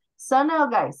 good. So now,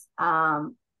 guys,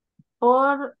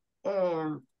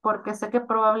 porque sé que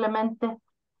probablemente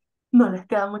no les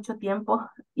queda mucho tiempo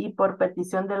y por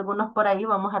petición de algunos por ahí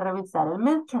vamos a revisar el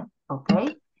midterm, ¿ok?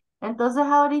 Entonces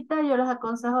ahorita yo les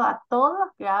aconsejo a todos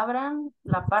que abran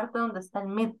la parte donde está el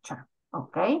midterm,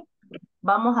 ¿ok?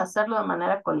 Vamos a hacerlo de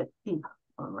manera colectiva,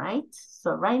 all right?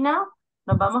 So right now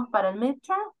nos vamos para el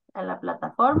midterm en la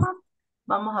plataforma.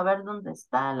 Vamos a ver dónde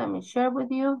está. Let me share with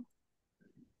you.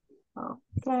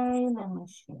 Okay, let me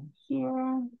share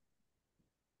here.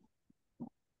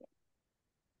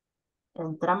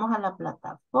 Entramos a la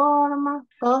plataforma.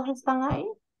 ¿Todos están ahí?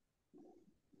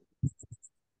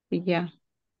 Yeah.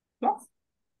 Yes.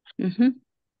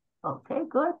 Okay,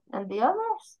 good. And the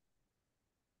others?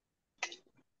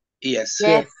 Yes.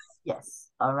 Yes.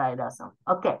 Yes. All right, awesome.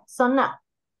 Okay, so now,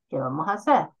 ¿qué vamos a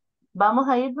hacer? Vamos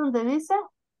a ir donde dice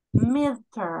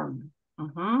midterm.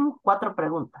 4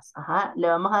 preguntas. Ajá. Le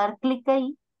vamos a dar clic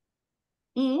ahí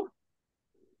y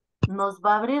nos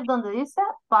va a abrir donde dice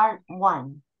part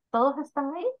 1. ¿Todos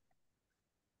están ahí?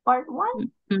 Part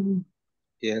 1?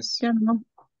 Yes. Ya no.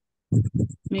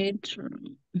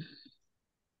 Midterm.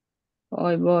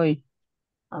 Voy.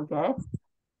 Okay.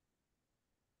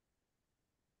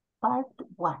 Part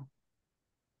 1.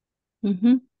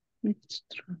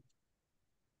 Midterm.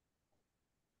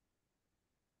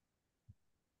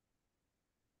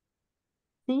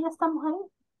 ¿Sí estamos ahí?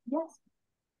 Yes.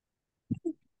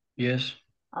 Yes.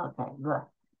 Okay, good.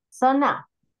 So now,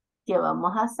 ¿qué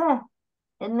vamos a hacer?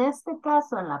 En este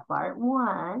caso, en la part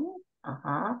 1,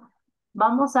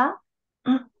 vamos a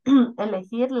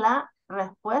elegir la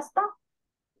respuesta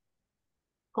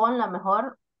con la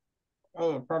mejor,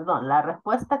 la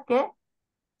respuesta que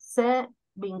se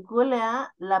vincule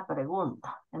a la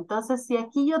pregunta. Entonces, si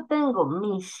aquí yo tengo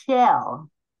Michelle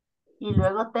y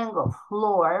luego tengo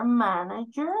floor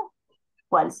manager,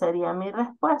 ¿cuál sería mi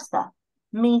respuesta?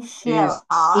 Michelle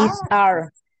Are.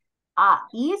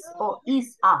 Is o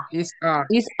is a. Is a.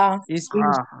 Is a. Is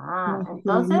a.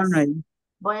 Entonces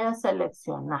voy a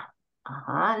seleccionar.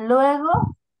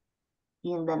 Luego,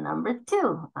 in the number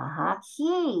 2,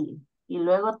 he. Y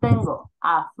luego tengo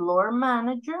a floor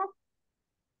manager.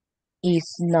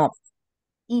 Is not.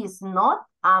 Is not,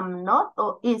 am not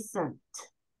o isn't.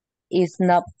 Is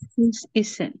not.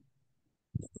 Isn't.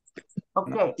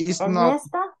 Ok, Is en not.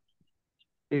 esta.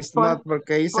 It's not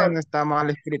porque isn't está mal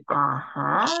escrito.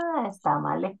 Está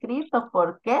mal escrito.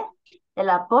 ¿Por qué? El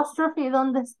apóstrofe,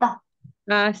 ¿dónde está?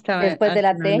 Está después de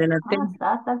la T.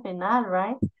 Está hasta el final,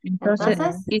 right?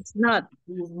 Entonces, it's not.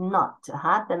 Is not.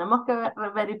 Tenemos que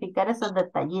verificar esos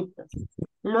detallitos.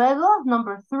 Luego,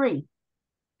 number 3.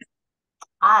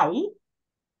 I,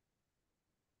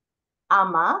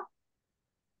 ama,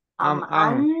 an,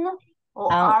 o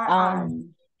are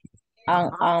an. I.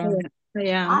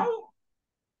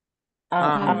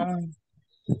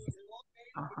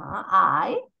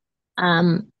 I.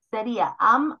 Sería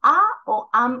am a o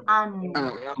am an.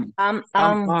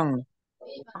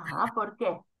 ¿Por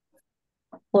qué?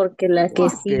 Porque la que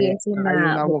sigue es hay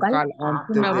una vocal.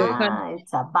 Una vocal.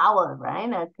 It's a vowel,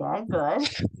 right? Okay, good.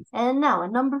 And now,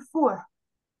 number 4.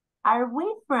 Are we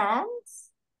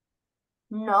friends?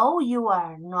 No, you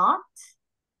are not.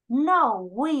 No,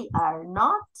 we are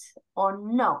not. Or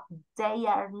no, they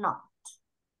are not.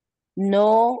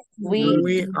 No,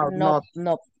 we are not.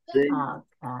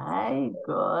 Okay,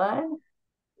 good.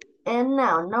 And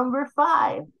now, number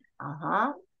 5.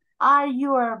 Are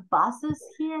your bosses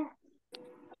here?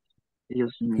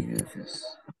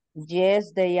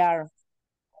 Yes, they are.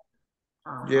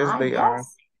 Yes, they are.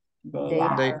 They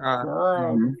are.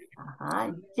 Good.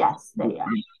 Yes, they are.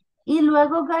 Y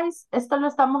luego, guys, esto lo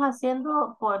estamos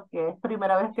haciendo porque es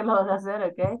primera vez que lo van a hacer,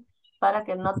 ¿ok? Para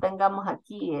que no tengamos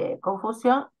aquí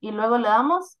confusión. Y luego le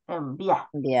damos enviar.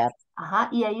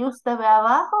 Y ahí usted ve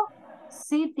abajo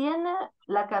si tiene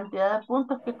la cantidad de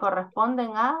puntos que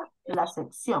corresponden a la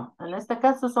sección. En este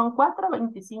caso son 4,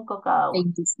 25 cada uno.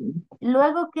 25.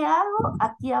 Luego, ¿qué hago?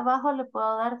 Aquí abajo le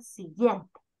puedo dar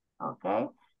siguiente, ¿ok?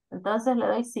 Entonces le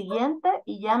doy siguiente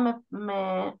y ya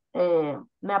me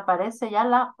aparece ya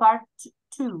la part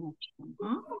 2.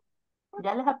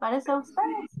 ¿Ya les aparece a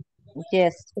ustedes?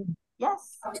 Yes.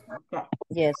 Yes? Okay.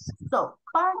 Yes. So,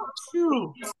 part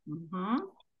 2.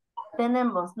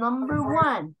 Tenemos number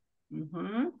 1.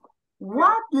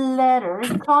 What letter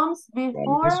comes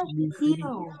before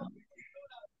Q?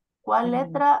 ¿Cuál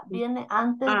letra viene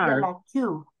antes de la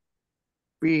Q?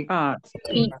 P.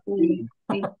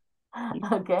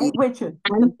 Okay, which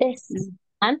one?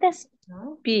 Antes.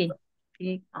 P.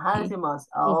 Ajá, decimos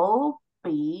O, P,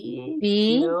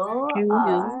 P, Q,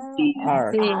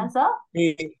 R. So?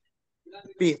 P.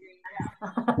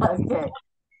 Okay.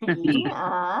 P,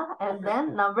 and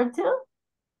then number 2.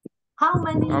 How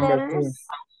many letters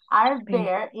are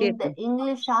there in the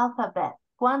English alphabet?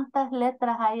 ¿Cuántas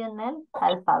letras hay en el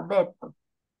alfabeto?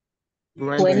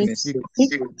 26.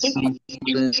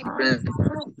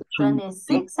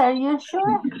 26, are you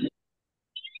sure?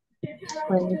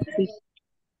 26.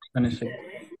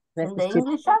 In the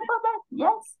English alphabet?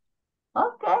 Yes.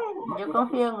 Okay, yo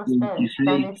confío en ustedes.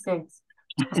 26.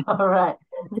 All right.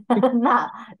 Now,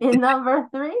 in number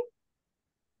 3,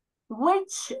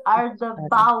 which are the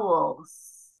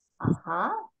vowels?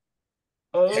 A,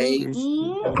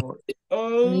 E,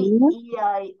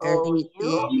 I, O, U,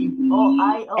 O,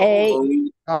 I, O,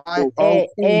 U. A,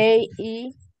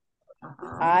 E,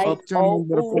 I, O,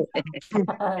 U.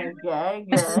 Okay,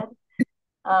 good.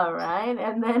 All right,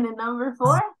 and then in number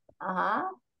 4,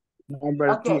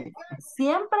 Number 2.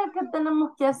 Siempre que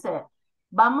tenemos que hacer,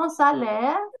 vamos a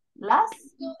leer las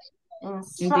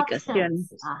instructions.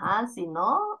 Si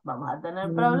no, vamos a tener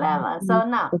problemas. So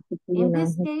now, in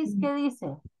this case, ¿qué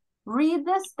dice? Read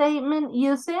the statement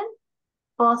using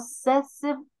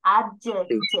possessive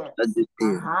adjectives.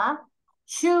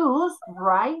 Choose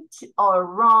right or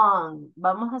wrong.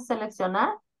 Vamos a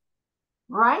seleccionar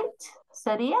right,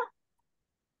 ¿sería?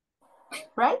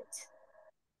 Right?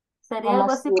 Sería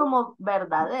algo así como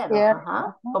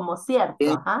verdadero, como cierto,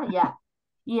 ya.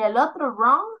 Y el otro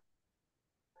wrong,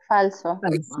 Falso.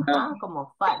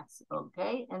 como false,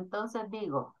 ok. Entonces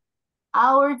digo,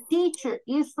 our teacher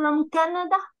is from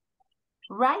Canada,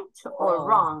 right or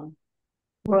wrong?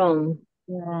 Wrong.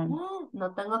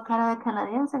 No tengo cara de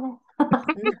canadiense.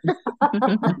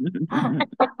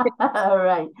 All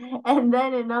right. And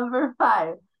then in number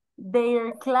 5,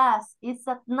 their class is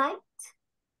at night.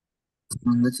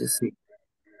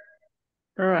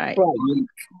 Right.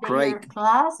 Their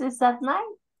class is at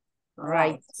night.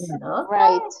 Right. Okay.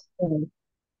 Right.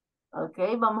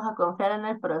 Okay, vamos a confiar en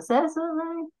el proceso.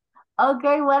 Right?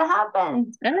 Okay, what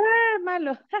happened?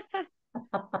 Malo.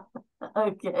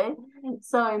 Okay,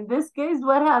 so in this case,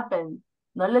 what happened?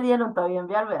 No le dieron todavía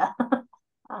enviar, ¿verdad?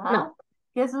 No.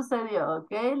 ¿Qué sucedió?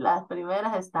 Okay, las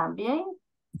primeras están bien.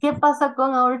 ¿Qué pasa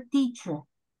con our teacher?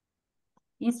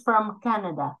 He's from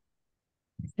Canada.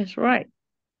 That's right.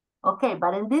 Okay,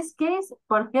 but in this case,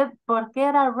 ¿por qué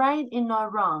era right y no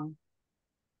wrong?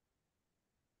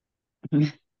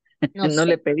 No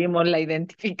le pedimos la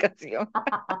identificación.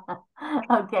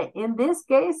 Okay, in this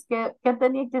case, ¿qué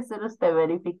tenía que hacer usted?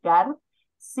 Verificar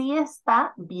si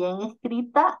está bien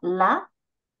escrita la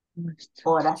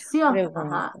oración.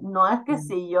 No es que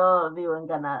si yo digo en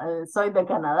Canadá, soy de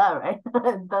Canadá, right?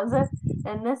 Entonces,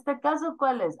 en este caso,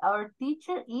 ¿cuál es? Our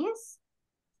teacher is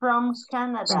from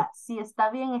Canada. Si está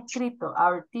bien escrito,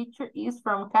 our teacher is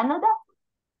from Canada.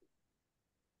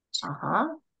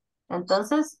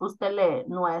 Entonces, usted lee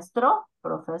nuestro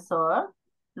profesor.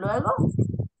 Luego.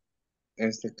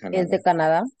 Es de Canadá. Es de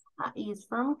Canadá. Is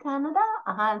from Canada.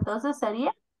 Entonces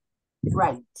sería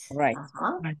right. Right.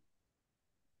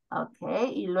 Ok,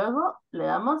 y luego le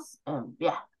damos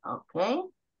enviar. Ok.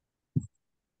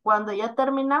 Cuando ya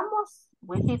terminamos,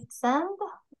 we hit send,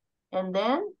 and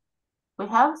then we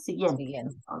have siguiente.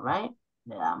 All right.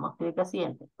 Le damos clic a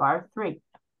siguiente. Part 3.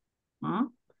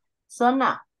 So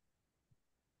now,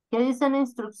 ¿qué dice la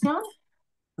instrucción?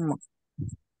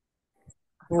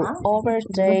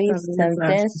 Overtake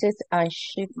sentences and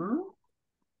shift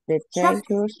the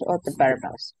use of the verb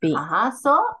be.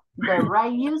 So the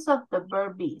right use of the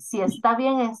verb be. Si está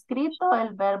bien escrito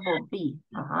el verbo be.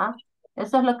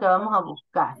 Eso es lo que vamos a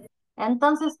buscar.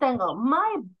 Entonces tengo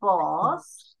my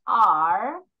boss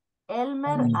are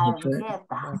Elmer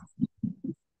Argueta.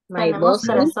 Tenemos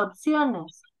 3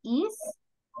 opciones. Is,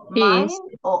 mine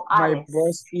o Alex. My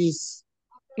boss is.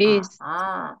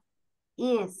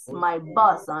 Is my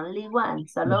boss only one?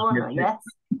 Solo uno, yes?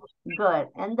 Good.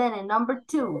 And then in number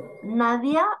 2,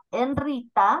 Nadia and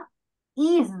Rita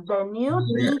is the new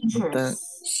teachers.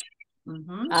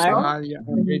 Are or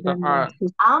teacher?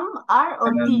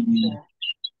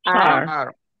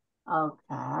 Are.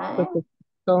 Okay.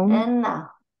 And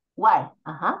now, why?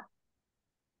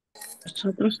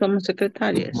 Nosotros somos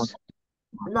secretarias.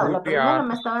 No, la primera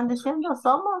me estaban diciendo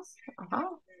somos.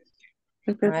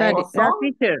 Secretaria. son,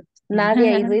 teacher.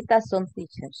 Nadia y Rita son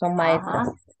teachers, son maestras.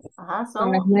 ajá,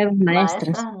 Son las son nuevas maestras.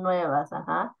 maestras nuevas,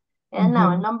 ajá. And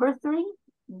now, number 3,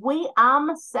 we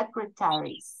are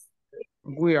secretaries.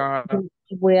 We are.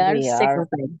 We are We are.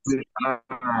 secretaries.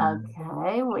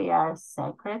 Okay, we are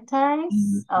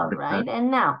secretaries. All right, and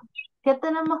now, ¿qué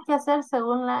tenemos que hacer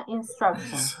según la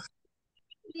instruction?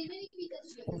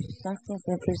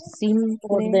 Simple.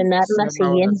 Ordenar la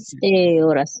siguiente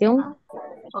oración.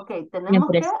 Ok, tenemos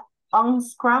que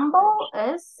unscramble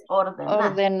es ordenar.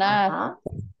 Ordenar. Ajá.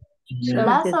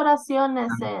 Las oraciones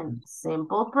en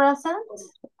simple present.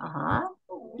 Ajá.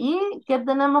 ¿Y qué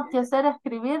tenemos que hacer?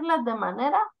 Escribirlas de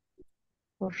manera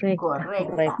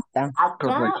correcta.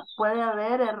 Acá puede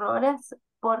haber errores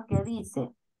porque dice,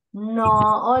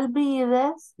 no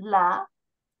olvides la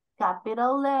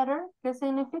capital letter. ¿Qué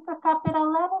significa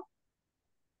capital letter?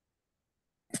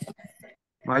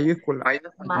 Mayúscula.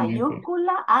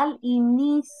 Mayúscula al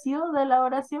inicio de la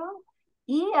oración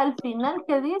y al final,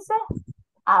 ¿qué dice?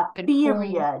 A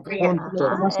period. Punto.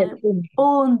 Ajá, el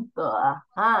punto.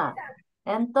 Ajá.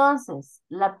 Entonces,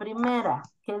 la primera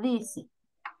que dice,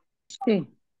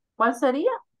 ¿cuál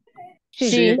sería?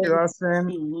 She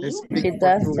doesn't speak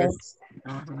Portuguese.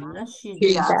 Ajá. She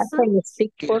She doesn't doesn't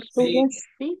speak Portuguese.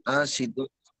 speak She does.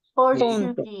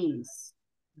 Portuguese.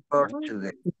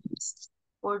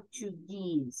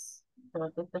 Portuguese.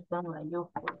 Creo que esto está en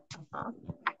mayúscula. Ajá.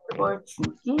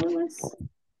 Portuguese.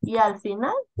 Y al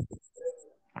final,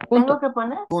 tengo que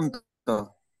poner Punto.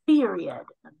 period.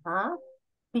 Ajá.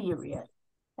 Period.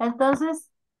 Entonces,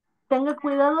 tenga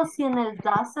cuidado si en el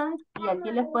doesn't, y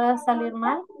aquí les puede salir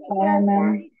mal,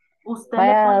 usted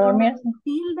le pone un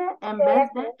tilde en vez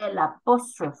de el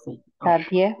apóstrofe.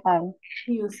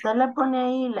 Si usted le pone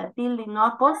ahí la tilde y no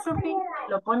apóstrofe,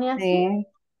 lo pone así.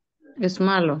 Es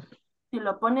malo. Si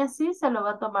lo pone así, se lo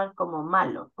va a tomar como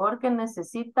malo, porque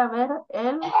necesita ver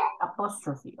el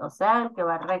apóstrofe, o sea, el que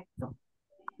va recto.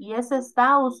 Y ese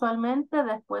está usualmente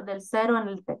después del 0 en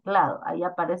el teclado. Ahí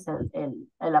aparece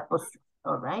el apóstrofe,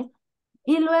 all right?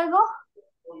 Y luego,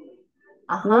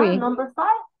 number 5,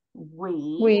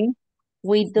 we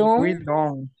don't We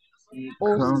don't.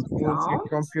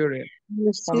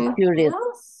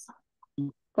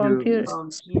 computer.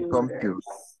 computers.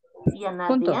 Y en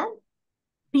at the end,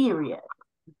 period.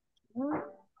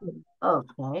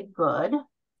 Okay, good.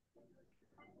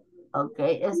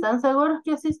 Okay, ¿están seguros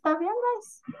que así está bien,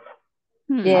 guys?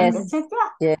 Yes. Hay que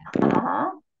chequear. Yes.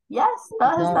 Ajá. Yes,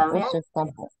 todos están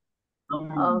bien.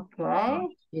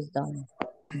 Okay.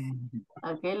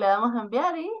 Ok, le damos a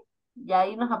enviar y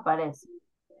ahí nos aparece.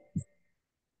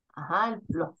 Ajá,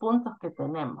 los puntos que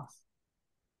tenemos.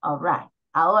 All right.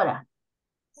 Ahora,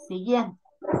 siguiente.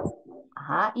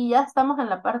 Ajá, y ya estamos en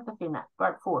la parte final,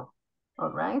 part 4.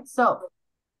 All right, so,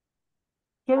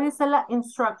 ¿qué dice la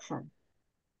instruction?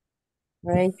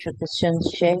 Read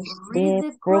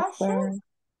the question.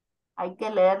 Hay que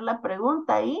leer la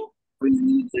pregunta ahí.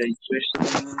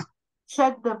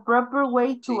 Check the proper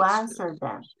way to answer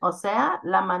them. O sea,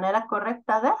 la manera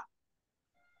correcta de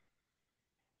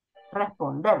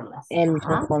responderlas.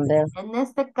 Responder. En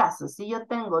este caso, si yo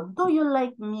tengo, do you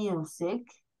like music?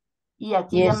 Y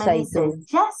aquí ya me dice,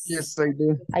 Yes, I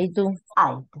do. I do.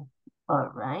 I do. All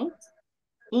right.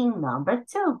 In number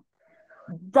 2,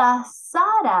 does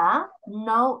Sarah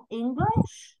know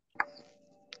English?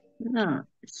 No,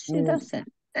 she doesn't.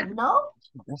 No?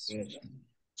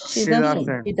 She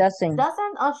doesn't. She doesn't.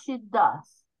 Doesn't or she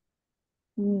does?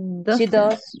 She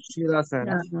does. She doesn't.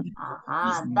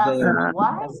 Ajá, doesn't.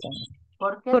 Why?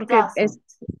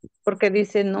 Porque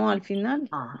dice no al final.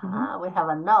 Ajá, we have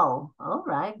a no. All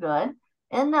right, good.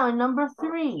 And now number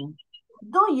 3,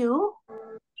 do you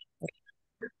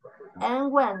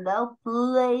and Wendell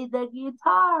play the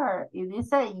guitar? Y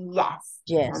dice yes.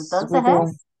 Yes, entonces we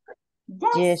do.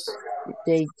 es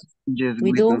yes. Yes,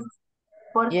 We do.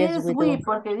 ¿Por qué Yes, es we we? do.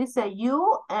 Porque dice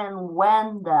you and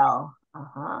Wendell.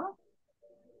 Ajá.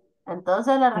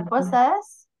 Entonces la respuesta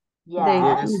es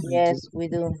yes. Yes, we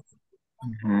do.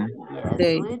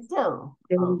 Yes, we do.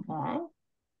 Okay.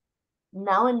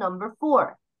 Now in number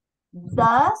 4,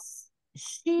 does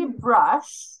she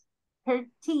brush her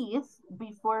teeth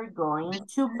before going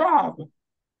to bed?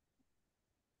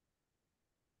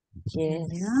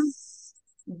 Yes.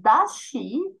 Does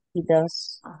she? He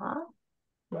does.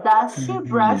 Does she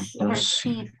brush her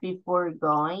teeth before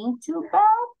going to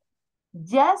bed?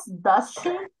 Yes, does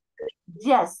she?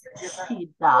 Yes, she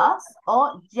does.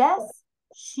 Or yes,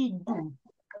 she do.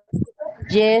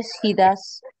 Yes, he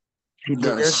does. He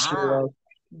does.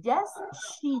 Yes,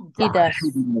 she does. He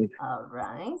does. All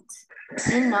right.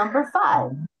 In number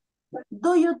 5,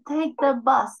 Do you take the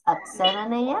bus at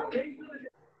 7 a.m.?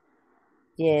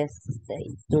 Yes,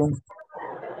 they do.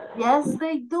 Yes,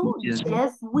 they do. Yes,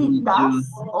 Yes, we does.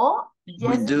 Or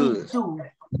yes, we do. do.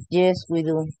 Yes, we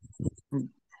do.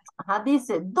 Ajá,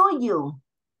 dice, do you?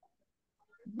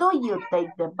 Do you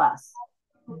take the bus?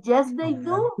 Yes, they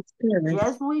do.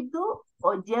 Yes, we do.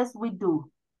 Or yes, we do.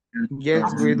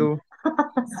 Yes, we do.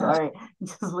 Sorry,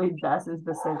 yes, we does is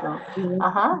the second.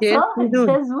 Yes, So we do.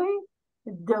 yes, we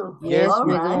do. Yes, All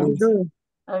we right. do.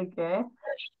 Okay.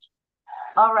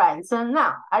 All right. So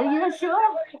now, are you sure?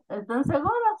 ¿Están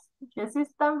seguros? Que sí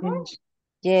están bien?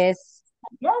 Yes.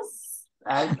 Yes.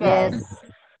 Okay. Yes.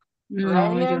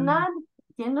 Ready or yo no. not?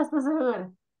 ¿Quién no está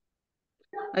seguro?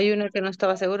 Hay una que no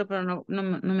estaba seguro, pero no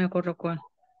me acuerdo cuál.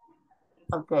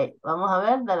 Okay. Vamos a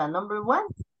ver de la number 1.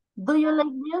 Do you like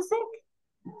music?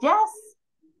 Yes.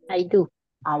 I do.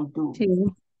 I do. Sí,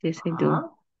 yes, I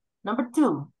do. Number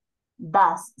 2.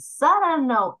 Does Sarah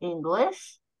know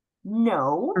English?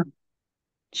 No.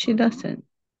 She doesn't.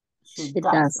 She She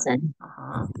doesn't.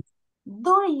 doesn't.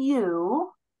 Do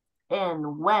you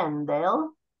and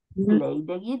Wendell play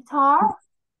the guitar?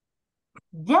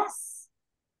 Yes.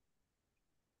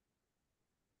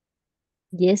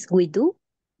 Yes, we do.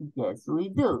 Yes, we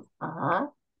do.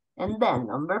 And then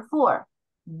number 4.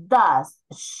 Does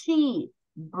she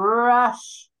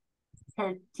brush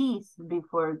her teeth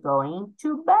before going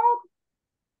to bed?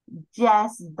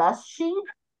 Yes, does she?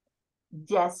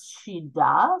 Yes, she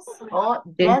does. Or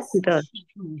yes, she does.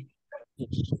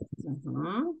 she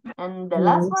do. And the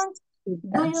last one,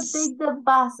 do you take the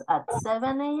bus at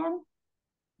 7 a.m.?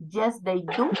 Yes, they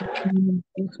do.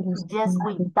 Yes,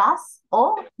 we does.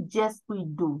 Or yes, we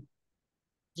do.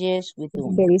 Yes, we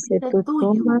do. ¿Qué dice tú, Do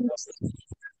you?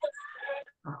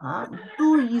 Tomás?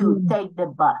 Do you take the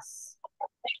bus?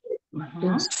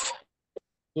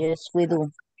 Yes, we do.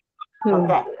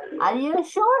 Okay. Are you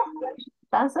sure?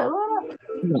 ¿Están seguros?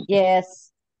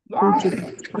 Yes. Yes.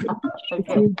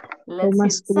 Okay. Let's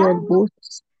Tomás hit tuvo el send.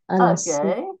 bus a las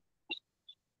Okay.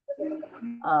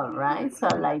 All right. So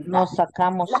like that. Nos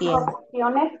sacamos Las 100.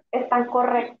 opciones están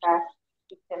correctas.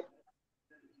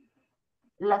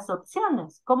 Las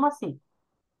opciones, ¿cómo así?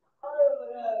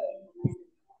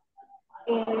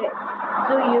 Do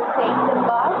you take the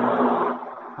bus?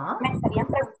 Me estarían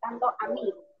preguntando a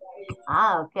mí.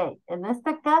 Ok. En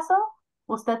este caso,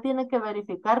 usted tiene que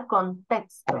verificar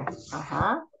contexto.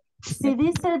 Si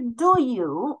dice do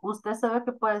you, usted sabe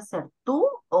que puede ser tú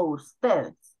o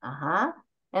ustedes.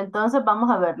 Entonces vamos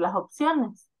a ver las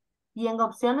opciones. Y en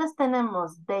opciones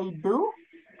tenemos they do.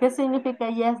 ¿Qué significa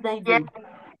yes, they do?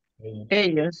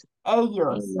 Ellos.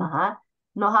 Ellos.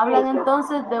 ¿Nos hablan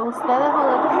entonces de ustedes o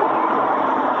de tú?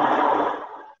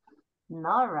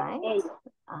 No, right?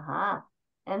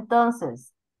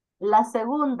 Entonces, la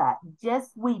segunda,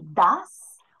 yes, we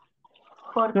does.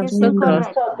 ¿Por qué es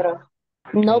incorrecta?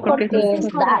 No, porque es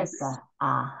es das.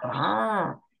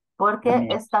 incorrecta? Porque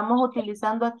estamos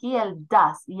utilizando aquí el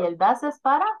does. ¿Y el does es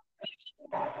para?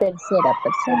 Tercera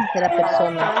persona. Tercera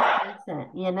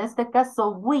persona. Y en este caso,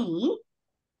 we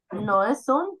no es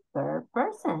un third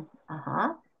person.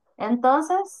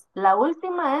 Entonces, la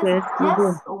última es yes,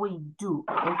 we do.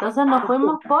 Entonces nos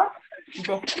fuimos por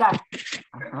descarte.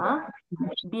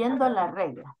 Viendo la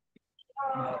regla.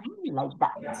 Like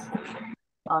that.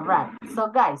 All right.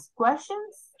 So, guys,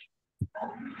 questions?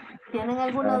 ¿Tienen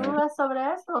alguna duda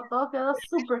sobre esto o todo quedó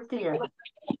super clear?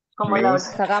 Como la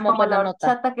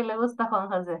horchata que le gusta a Juan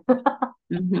José.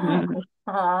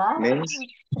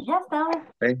 Ya está.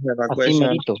 Así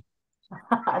merito.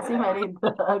 Así merito.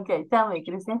 Ok, tell me,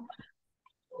 Cristian.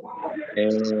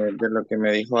 De lo que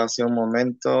me dijo hace un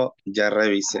momento, ya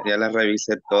las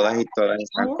revisé todas y todas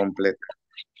están completas.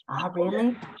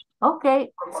 Really? Ok,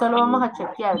 solo vamos a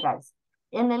chequear, guys.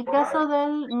 En el caso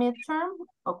del midterm,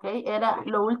 ok, era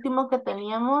lo último que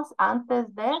teníamos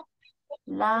antes de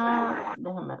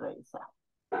déjenme revisar.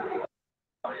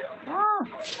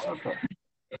 Ok.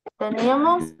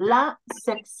 Teníamos la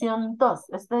sección 2.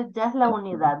 Esta ya es la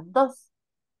unidad 2.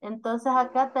 Entonces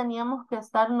acá teníamos que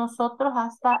estar nosotros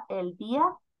hasta el día.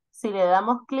 Si le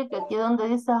damos clic aquí donde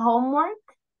dice homework,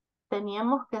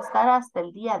 teníamos que estar hasta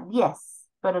el día 10.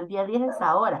 Pero el día 10 es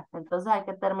ahora. Entonces hay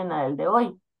que terminar el de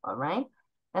hoy. All right.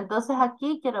 Entonces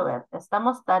aquí quiero ver.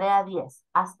 Estamos tarea 10.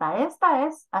 Hasta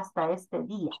este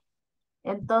día.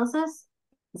 Entonces,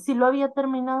 ¿si lo había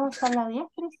terminado hasta la 10,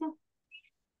 Cristian?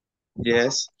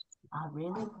 Yes.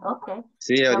 Really? Ok.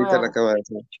 Sí, ahorita la acabo de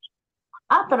hacer.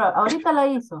 Pero ahorita la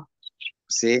hizo.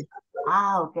 Sí.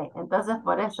 Ok. Entonces,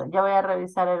 por eso, ya voy a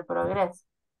revisar el progreso.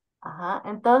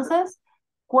 Entonces,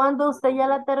 Cuando usted ya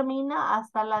la termina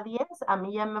hasta la 10, a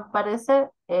mí ya me aparece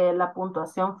la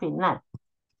puntuación final.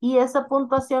 Y esa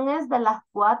puntuación es de las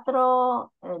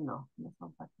 4,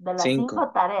 de las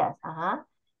 5 tareas. Ajá.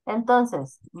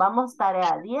 Entonces, vamos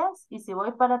tarea 10 y si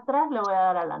voy para atrás le voy a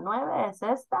dar a la 9, es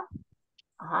esta.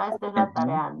 Ajá, esta es la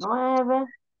tarea 9.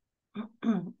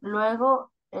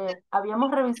 Luego,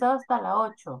 habíamos revisado hasta la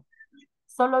 8.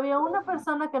 Solo había una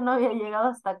persona que no había llegado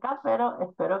hasta acá, pero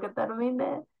espero que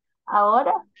termine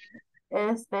ahora.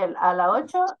 A la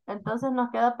 8, entonces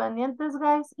nos queda pendientes,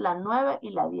 guys, la 9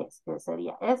 y la 10, que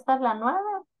sería, esta es la 9,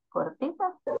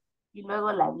 cortita, y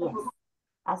luego la 10.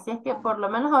 Así es que por lo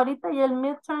menos ahorita ya el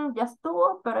midterm ya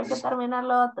estuvo, pero hay que terminar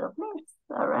lo otro, please,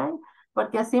 all right?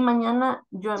 Porque así mañana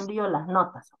yo envío las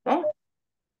notas, ¿ok?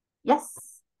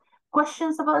 Yes.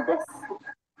 Questions about this?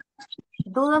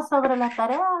 ¿Dudas sobre la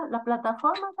tarea, la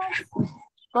plataforma, guys?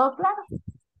 ¿Todo claro?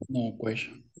 No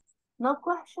question. No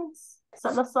questions,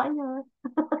 solo sueños.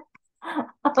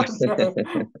 Okay.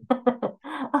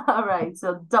 All right,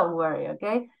 so don't worry,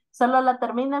 okay? Solo la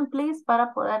terminen, please,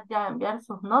 para poder ya enviar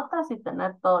sus notas y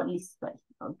tener todo listo ahí,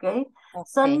 okay?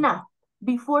 So now,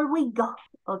 before we go,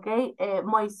 okay,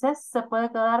 Moisés, ¿se puede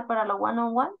quedar para lo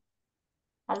one-on-one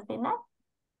al final?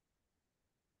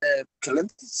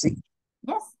 Excelente, sí.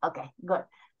 Yes, okay, good.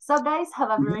 So guys, have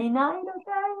a great night,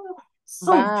 okay?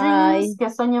 Sweet Bye. dreams, que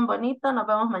sueñen bonito. Nos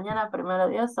vemos mañana, primero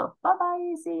Dios. So,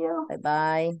 bye-bye, see you.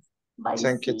 Bye. Bye,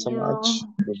 Thank you see so you. much.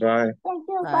 Bye-bye. Thank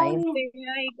you, Bye. bye.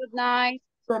 Good night.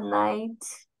 Good night.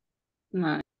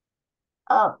 No.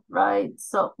 All right,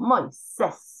 so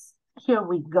Moisés, here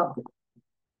we go.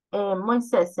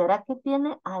 Moisés, ¿será que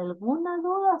tiene alguna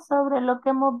duda sobre lo que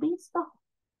hemos visto?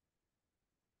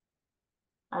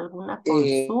 ¿Alguna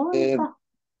consulta?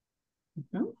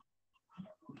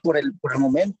 Por el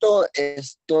momento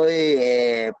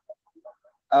estoy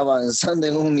avanzando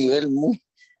en un nivel muy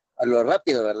a lo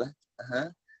rápido, ¿verdad?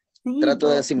 Ajá. Sí, Trato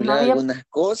de pues, asimilar algunas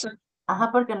cosas.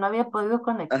 Ajá, porque no había podido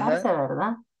conectarse, Ajá.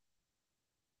 ¿verdad?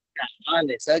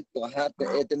 Vale, exacto. Ajá.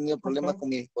 He tenido problemas con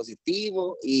mi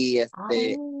dispositivo y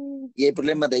y hay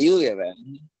problemas de lluvia, ¿verdad?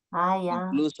 Ya.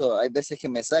 Incluso hay veces que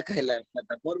me saca de la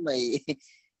plataforma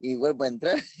y vuelvo a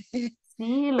entrar.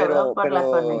 Sí, lo veo por la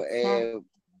conexión.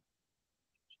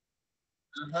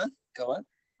 Ajá, cabal.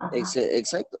 Ajá.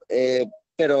 Exacto.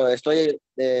 Pero estoy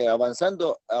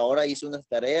avanzando. Ahora hice unas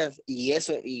tareas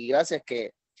y gracias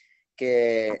que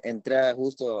entré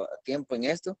justo a tiempo en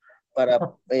esto para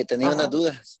tener unas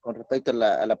dudas con respecto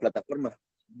a la plataforma.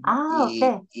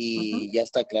 Ok. Y ya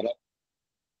está claro.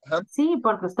 Ajá. Sí,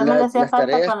 porque usted me le hacía Las falta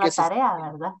tareas con la que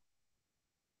tarea, ¿verdad?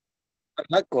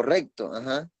 Ajá, correcto.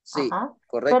 Ajá, sí, Ajá.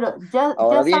 correcto. Pero ya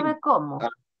Ahora bien, sabe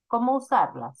cómo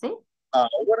usarla, ¿sí?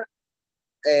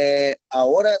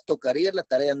 ahora tocaría la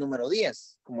tarea número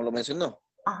 10, como lo mencionó.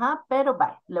 Ajá, pero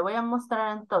vaya, le voy a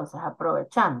mostrar entonces,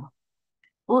 aprovechando.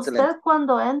 Usted Excelente.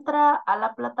 cuando entra a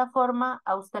la plataforma,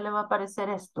 a usted le va a aparecer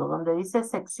esto, donde dice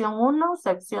sección 1,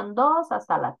 sección 2,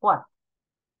 hasta la 4.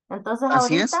 Entonces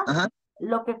Así es. ahorita, Ajá.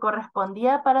 lo que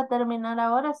correspondía para terminar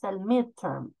ahora es el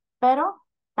midterm, pero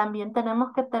también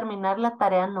tenemos que terminar la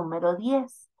tarea número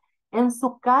 10. En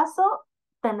su caso,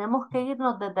 tenemos que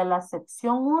irnos desde la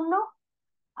sección 1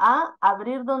 a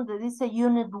abrir donde dice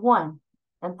Unit 1.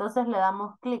 Entonces le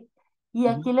damos clic. Y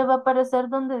aquí le va a aparecer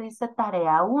donde dice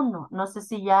tarea 1. No sé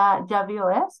si ya vio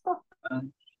esto.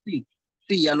 Sí,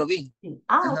 ya lo vi. Sí.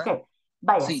 Ajá. Ok.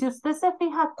 Vaya, Sí. si usted se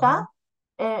fija acá,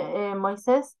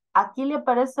 Moisés, aquí le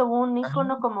aparece un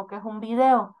icono como que es un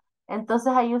video.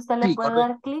 Entonces ahí usted le puede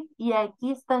dar clic y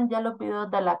aquí están ya los videos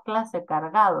de la clase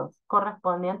cargados,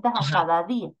 correspondientes a cada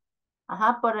día.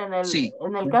 Ajá,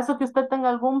 en el caso que usted tenga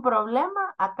algún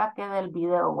problema, acá queda el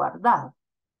video guardado.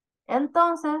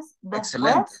 Entonces,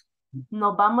 después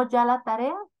nos vamos ya a la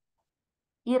tarea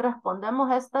y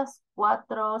respondemos estas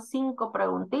 4 o 5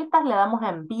 preguntitas, le damos a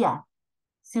enviar.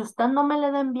 Si usted no me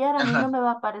le da enviar, a mí no me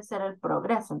va a aparecer el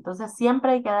progreso. Entonces,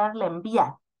 siempre hay que darle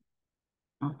enviar.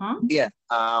 Bien.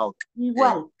 Ok.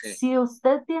 Igual, si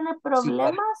usted tiene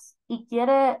problemas y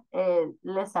quiere,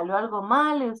 le salió algo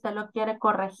mal y usted lo quiere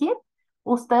corregir,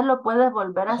 usted lo puede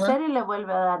volver a hacer y le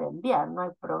vuelve a dar enviar, no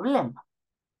hay problema.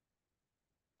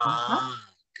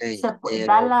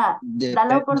 Da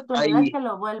la oportunidad que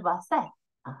lo vuelva a hacer.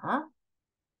 Ajá.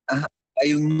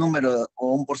 ¿Hay un número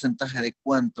o un porcentaje de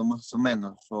cuánto más o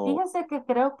menos? Fíjese que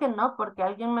creo que no, porque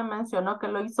alguien me mencionó que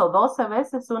lo hizo 12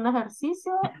 veces un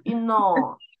ejercicio y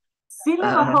no. Sí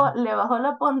le bajó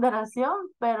la ponderación,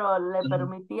 pero le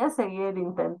permitía seguir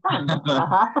intentando.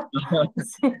 Ajá.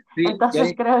 Sí.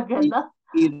 Entonces creo que no.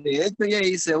 Y de hecho ya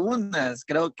hice unas,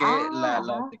 creo que la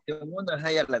sección 1,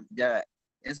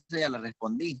 esa ya la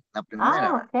respondí, la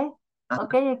primera. Ok.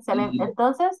 Ok, excelente.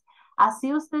 Entonces,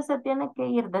 así usted se tiene que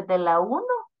ir desde la 1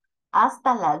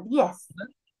 hasta la 10.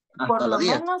 Por Hasta lo la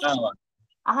 10. menos, Ah, va.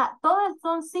 ajá, todos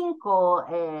son 5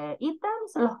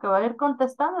 ítems los que va a ir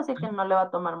contestando, así que no le va a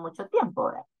tomar mucho tiempo,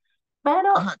 ¿verdad?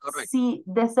 Pero Ajá, correcto. si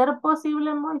de ser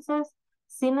posible, Moisés,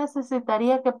 sí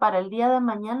necesitaría que para el día de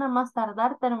mañana más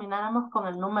tardar termináramos con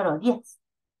el número 10.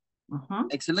 Ujú.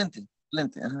 Excelente,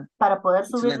 excelente. Ajá. Para poder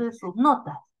subir de Excelente. sus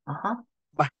notas. Ajá.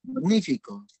 Va,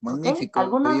 magnífico, ¿Ok? magnífico.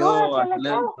 ¿Alguna duda Yo que le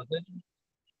acelero el quede?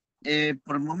 proceso.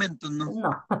 Por el momento no. No.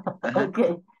 Ajá. Ok.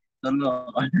 Solo,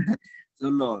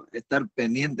 solo estar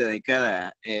pendiente de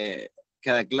cada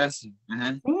clase.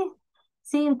 Ajá. Sí,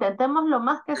 sí, intentemos lo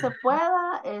más que se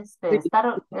pueda,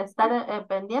 estar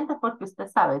pendientes porque usted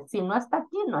sabe, si no está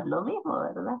aquí no es lo mismo,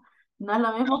 ¿verdad? No es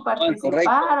lo mismo Ah, correcto.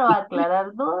 participar o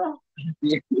aclarar dudas,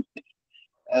 Sí.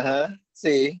 Ajá,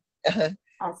 sí. Ajá.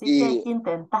 así que hay Y que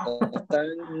intentar. están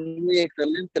muy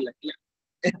excelentes las clases.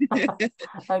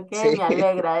 Ok, Sí. me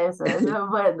alegra eso es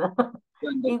bueno.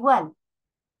 Cuando, Igual,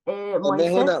 cuando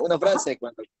es Moisés, una ajá, frase,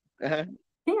 cuando. Ajá.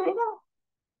 sí, diga.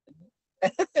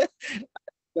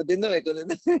 Continúe,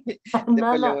 No,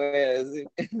 después le no, voy a decir.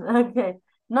 ok.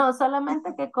 No,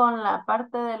 solamente que con la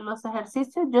parte de los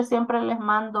ejercicios yo siempre les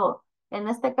mando, en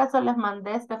este caso les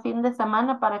mandé este fin de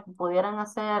semana para que pudieran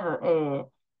hacer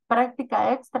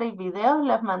práctica extra y videos,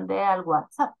 les mandé al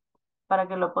WhatsApp para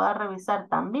que lo pueda revisar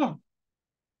también.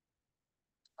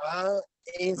 Ah,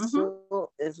 Ujú.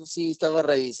 eso sí estaba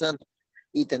revisando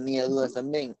y tenía dudas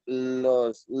también.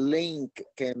 Los links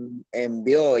que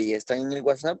envió y están en el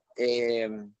WhatsApp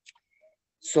Eso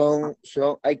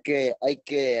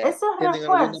es ¿tienen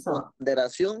alguna refuerzo.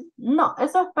 ponderación No,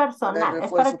 eso es para el personal,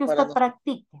 es para refuerzo que para usted nosotros?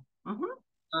 practique. Ujú.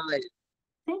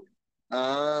 Sí.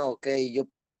 Ok, yo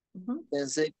Ujú.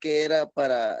 pensé que era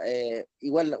para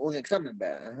igual un examen,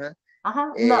 ¿verdad? Ajá.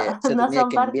 Ajá, no, Se no tenía son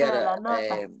que parte enviar de la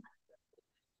nota.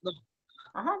 no.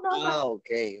 Ajá, no, no. Ok,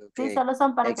 ok. Sí, solo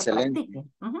son para que Excelente.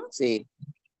 practiquen. Ujú. Sí,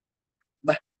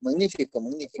 va, magnífico,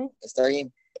 magnífico. Sí. Está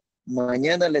bien.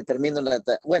 Mañana le termino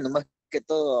bueno, más que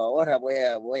todo ahora voy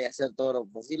a hacer todo lo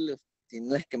posible, si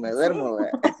no es que me Sí. duermo,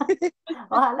 ¿verdad?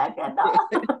 Ojalá que no.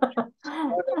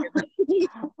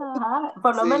 Ajá.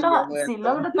 Por lo Sí, menos ya voy a si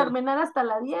estar logro terminar hasta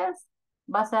la 10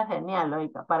 va a ser genial,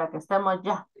 oiga, para que estemos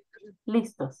ya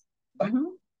listos.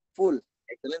 Ujú. full,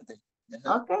 excelente.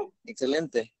 Ajá. Ok.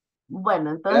 Excelente.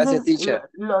 Bueno, Gracias, entonces teacher.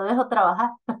 lo dejo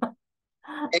trabajar.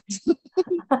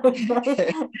 Okay.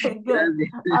 Good. Gracias.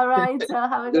 All right. So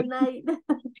have a good night.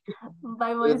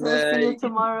 Bye, Good Moises. See you night.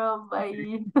 tomorrow.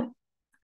 Bye.